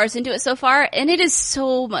 12 hours into it so far. And it is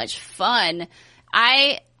so much fun.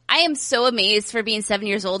 I am so amazed for being 7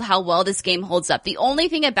 years old how well this game holds up. The only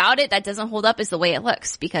thing about it that doesn't hold up is the way it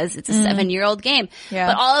looks because it's a 7-year-old game. Yeah.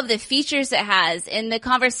 But all of the features it has and the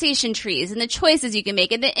conversation trees and the choices you can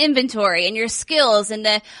make and the inventory and your skills and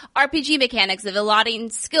the RPG mechanics of allotting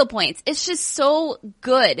skill points. It's just so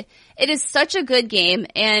good. It is such a good game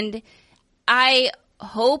and I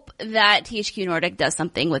hope that THQ Nordic does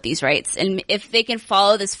something with these rights. And if they can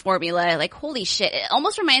follow this formula, like, holy shit, it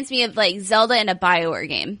almost reminds me of like Zelda and a BioWare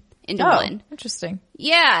game into one. Interesting.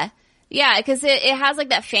 Yeah. Yeah, because it has like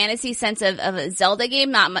that fantasy sense of a Zelda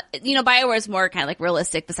game. BioWare is more kind of like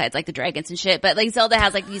realistic besides like the dragons and shit. But like Zelda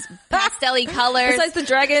has like these pastel-y colors. Besides the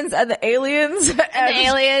dragons and the aliens. And the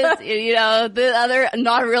aliens, the other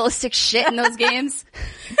non-realistic shit in those games.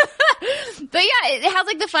 But yeah, it has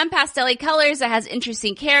like the fun pastel-y colors. It has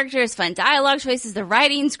interesting characters, fun dialogue choices. The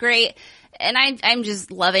writing's great. And I'm just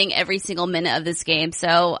loving every single minute of this game.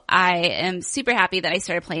 So I am super happy that I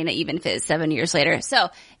started playing it even if it's 7 years later. So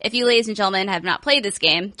if you ladies and gentlemen have not played this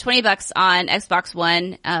game, $20 on Xbox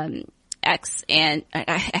One, X and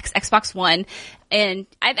Xbox One. And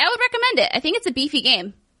I would recommend it. I think it's a beefy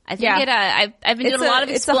game. I think I've been doing a lot of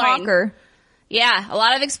exploring. It's a honker. Yeah, a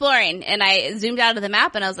lot of exploring. And I zoomed out of the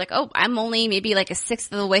map and I was like, oh, I'm only maybe like a sixth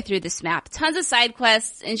of the way through this map. Tons of side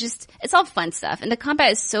quests and it's all fun stuff. And the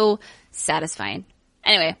combat is so satisfying.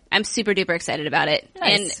 Anyway, I'm super duper excited about it.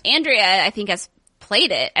 Nice. And Andrea, I think, has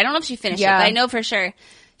played it. I don't know if she finished it, but I know for sure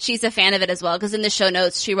she's a fan of it as well. Because in the show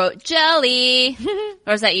notes, she wrote jelly.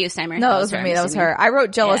 Or was that you, Steimer? No, that was me. That was her. I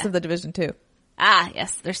wrote jealous of the Division 2. Ah,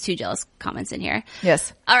 yes. There's 2 jealous comments in here.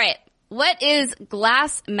 Yes. All right. What is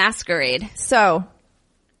Glass Masquerade? So.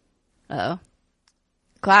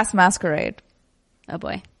 Glass Masquerade. Oh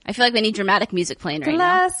boy. I feel like we need dramatic music playing right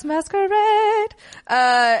now. Glass Masquerade.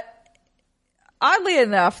 Oddly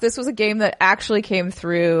enough, this was a game that actually came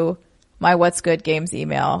through my What's Good Games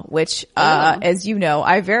email, which, as you know,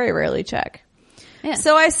 I very rarely check. Yeah.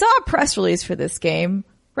 So I saw a press release for this game,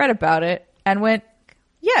 read about it, and went,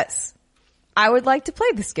 yes, I would like to play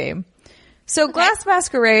this game. So Glass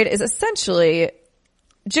Masquerade is essentially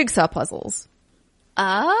jigsaw puzzles.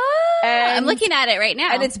 I'm looking at it right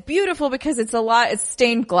now. And it's beautiful because it's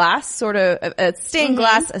stained glass, sort of a stained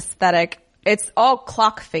glass aesthetic. It's all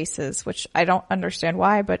clock faces, which I don't understand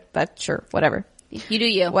why, but that's sure, whatever. You do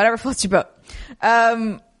you. Whatever floats your boat.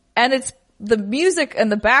 And the music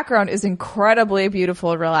and the background is incredibly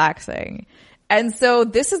beautiful and relaxing. And so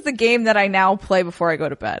this is the game that I now play before I go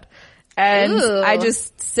to bed. And Ooh. I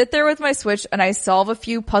just sit there with my Switch and I solve a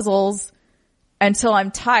few puzzles until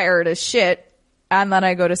I'm tired as shit. And then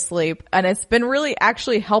I go to sleep. And it's been really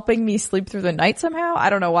actually helping me sleep through the night somehow. I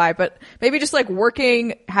don't know why, but maybe just like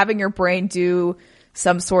working, having your brain do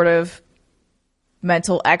some sort of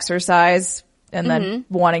mental exercise and then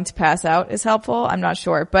wanting to pass out is helpful. I'm not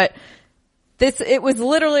sure, but it was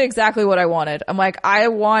literally exactly what I wanted. I'm like, I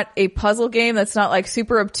want a puzzle game that's not like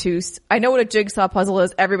super obtuse. I know what a jigsaw puzzle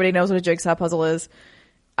is. Everybody knows what a jigsaw puzzle is.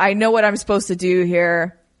 I know what I'm supposed to do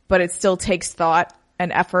here, but it still takes thought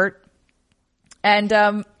and effort. And,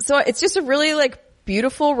 so it's just a really like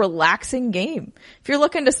beautiful, relaxing game. If you're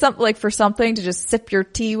looking to for something to just sip your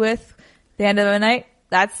tea with at the end of the night,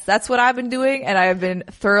 that's what I've been doing, and I've been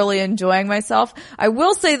thoroughly enjoying myself. I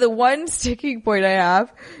will say the one sticking point I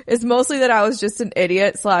have is mostly that I was just an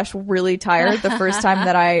idiot / really tired the first time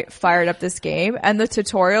that I fired up this game, and the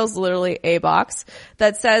tutorial's literally a box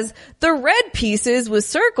that says the red pieces with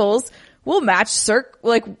circles will match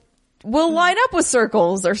will line up with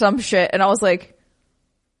circles or some shit, and I was like,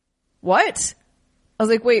 what? I was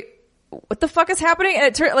like, wait, what the fuck is happening? And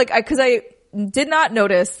it turned because I did not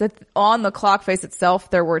notice that on the clock face itself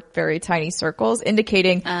there were very tiny circles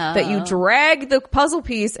indicating that you drag the puzzle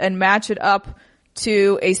piece and match it up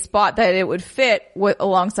to a spot that it would fit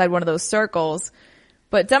alongside one of those circles.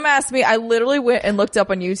 But dumbass me, I literally went and looked up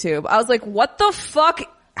on YouTube. I was like, what the fuck?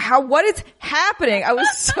 What is happening? I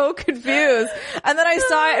was so confused. And then I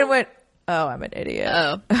saw it and went, oh, I'm an idiot.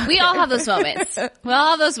 Oh, we all have those moments. We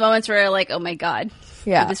all have those moments where we're like, oh my God.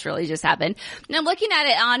 Yeah. This really just happened. And I'm looking at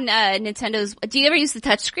it on Nintendo's. Do you ever use the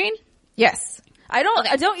touchscreen? Yes. I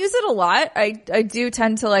don't use it a lot. I do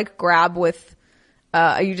tend to like grab with,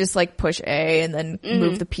 you just like push A and then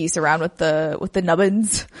move the piece around with the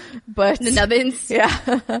nubbins. But the nubbins? Yeah.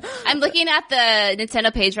 I'm looking at the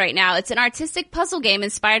Nintendo page right now. It's an artistic puzzle game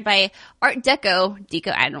inspired by Art Deco.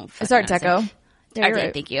 I don't know. It's Art Deco.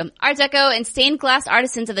 Right. Thank you. Art Deco and stained glass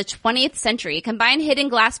artisans of the 20th century combine hidden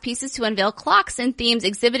glass pieces to unveil clocks and themes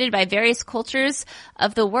exhibited by various cultures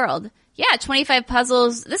of the world. Yeah, 25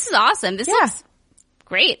 puzzles. This is awesome. This looks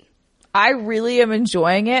great. I really am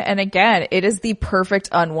enjoying it. And again, it is the perfect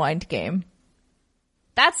unwind game.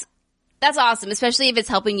 That's awesome, especially if it's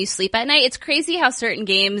helping you sleep at night. It's crazy how certain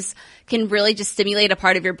games can really just stimulate a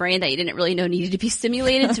part of your brain that you didn't really know needed to be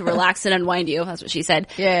stimulated to relax and unwind you. That's what she said.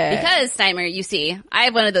 Yeah. Because, Steimer, you see, I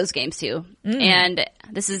have one of those games too. And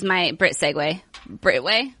this is my Brit segue.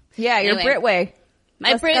 Britway? Yeah, your Britway.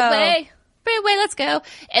 My Britway. Britway, let's go.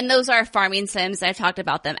 And those are farming sims. I've talked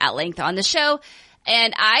about them at length on the show.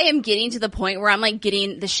 And I am getting to the point where I'm like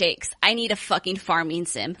getting the shakes. I need a fucking farming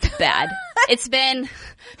sim bad. It's been,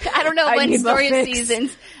 I don't know when Story of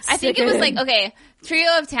Seasons. I think it was like, okay,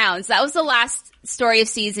 Trio of Towns. That was the last Story of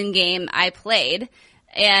Season game I played.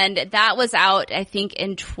 And that was out, I think,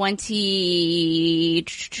 in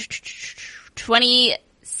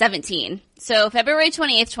 2017. So February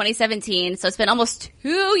 28th, 2017. So it's been almost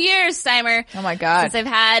 2 years, Steimer. Oh my God. Since I've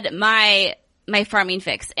had my farming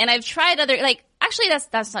fix. And I've tried other, actually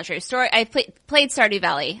that's not true. I played Stardew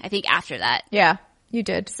Valley, I think, after that. Yeah, you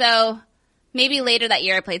did. So maybe later that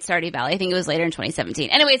year I played Stardew Valley. I think it was later in 2017.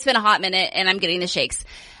 Anyway, it's been a hot minute and I'm getting the shakes.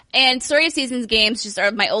 And Story of Seasons games just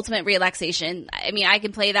are my ultimate relaxation. I mean, I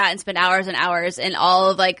can play that and spend hours and hours and all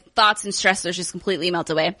of thoughts and stressors just completely melt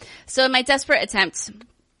away. So in my desperate attempt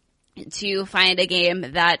to find a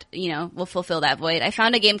game that, will fulfill that void, I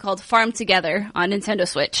found a game called Farm Together on Nintendo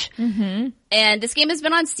Switch. Mm-hmm. And this game has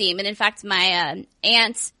been on Steam. And in fact, my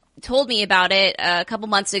aunt told me about it a couple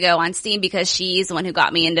months ago on Steam because she's the one who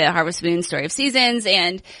got me into Harvest Moon Story of Seasons,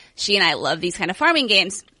 and she and I love these kind of farming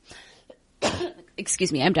games.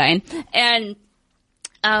 Excuse me, I'm dying. And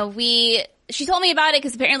she told me about it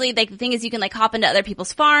because apparently the thing is you can hop into other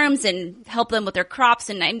people's farms and help them with their crops,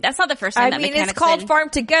 and that's not the first time that mechanic's it's called Farm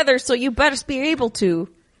Together, so you better be able to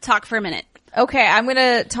talk for a minute. Okay, I'm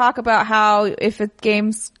gonna talk about how if a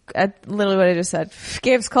game's literally what I just said. If a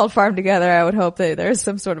game's called Farm Together, I would hope that there's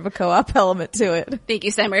some sort of a co-op element to it. Thank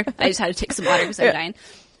you, Summer. I just had to take some water because I'm dying.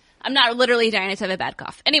 I'm not literally dying, I just have a bad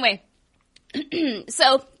cough. Anyway,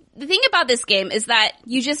 so the thing about this game is that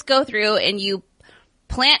you just go through and you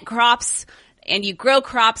plant crops and you grow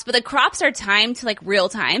crops, but the crops are timed to real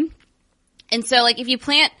time. And so if you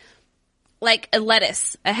plant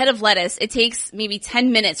a head of lettuce, it takes maybe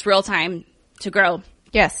 10 minutes real time to grow.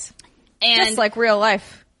 Yes. And just like real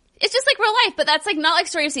life. It's just like real life, but that's not like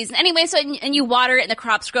Story of Season. Anyway, so, and you water it and the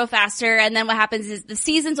crops grow faster, and then what happens is the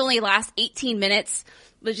seasons only last 18 minutes,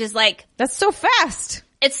 which is that's so fast.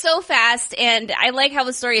 It's so fast, and I like how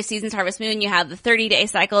the story of Seasons Harvest Moon, you have the 30-day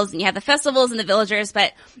cycles, and you have the festivals and the villagers,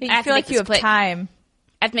 but I feel like you have time.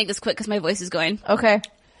 I have to make this quick because my voice is going. Okay.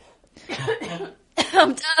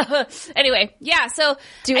 Anyway, yeah, so...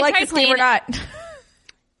 Do you like this game or not?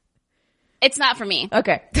 It's not for me.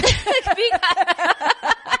 Okay.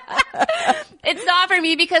 It's not for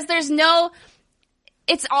me because there's no...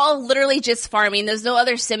 It's all literally just farming. There's no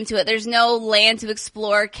other sim to it. There's no land to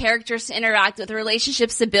explore, characters to interact with,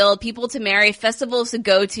 relationships to build, people to marry, festivals to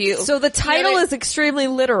go to. So the title is extremely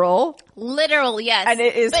literal. Literal, yes. And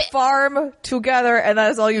it is farm together, and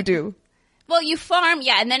that is all you do. Well, you farm,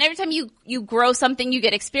 yeah, and then every time you grow something, you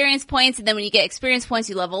get experience points, and then when you get experience points,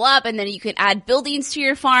 you level up, and then you can add buildings to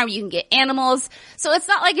your farm, you can get animals. So it's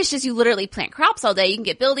not like it's just you literally plant crops all day. You can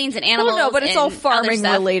get buildings and animals. Oh, no, but it's all farming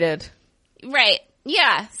related. Right.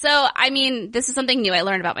 Yeah. So, I mean, this is something new I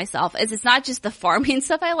learned about myself, is it's not just the farming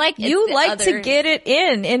stuff I like. You like to get it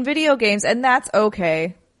in video games, and that's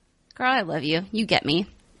okay. Girl, I love you. You get me.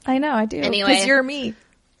 I know, I do. Anyway. Because you're me.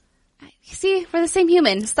 See, we're the same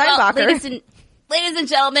human. Steinbacher. Well, ladies and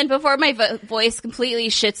gentlemen, before my voice completely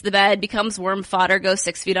shits the bed, becomes worm fodder, goes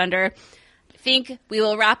 6 feet under, I think we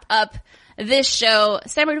will wrap up this show.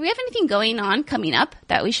 Steinbacher, do we have anything going on coming up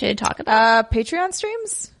that we should talk about? Patreon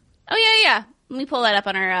streams? Oh, yeah. Let me pull that up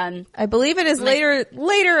on our, I believe it is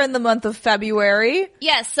later in the month of February.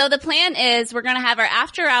 Yes, so the plan is we're gonna have our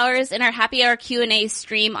after hours and our happy hour Q&A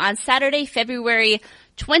stream on Saturday, February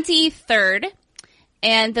 23rd.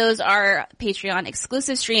 And those are Patreon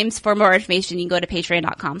exclusive streams. For more information, you can go to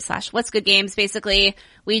patreon.com/whatsgoodgames. Basically,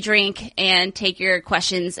 we drink and take your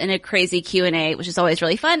questions in a crazy Q&A, which is always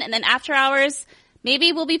really fun. And then after hours,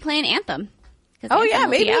 maybe we'll be playing Anthem. Oh yeah,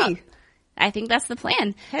 maybe. I think that's the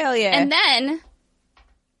plan. Hell yeah. And then,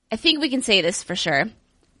 I think we can say this for sure.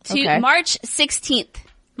 To March 16th,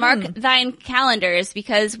 mark thine calendars,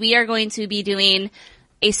 because we are going to be doing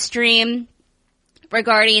a stream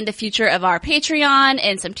regarding the future of our Patreon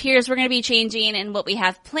and some tiers we're going to be changing and what we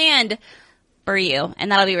have planned for you. And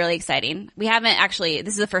that'll be really exciting. We haven't actually,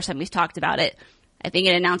 this is the first time we've talked about it. I think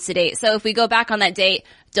it announced a date. So if we go back on that date,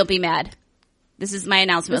 don't be mad. This is my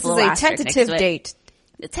announcement. This is a tentative date.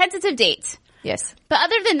 A tentative date. Yes. But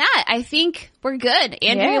other than that, I think we're good.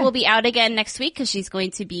 Andrea will be out again next week because she's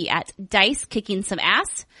going to be at DICE kicking some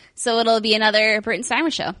ass. So it'll be another Brit and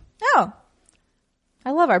Steimer show. Oh.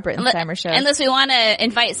 I love our Brit and Steimer shows. Unless we want to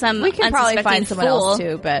invite some we can probably find someone else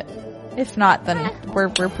too, but if not, then we're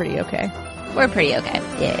pretty okay. We're pretty okay.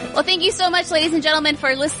 Yeah. Well, thank you so much, ladies and gentlemen,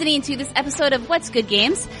 for listening to this episode of What's Good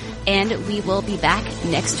Games, and we will be back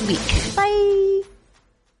next week. Bye.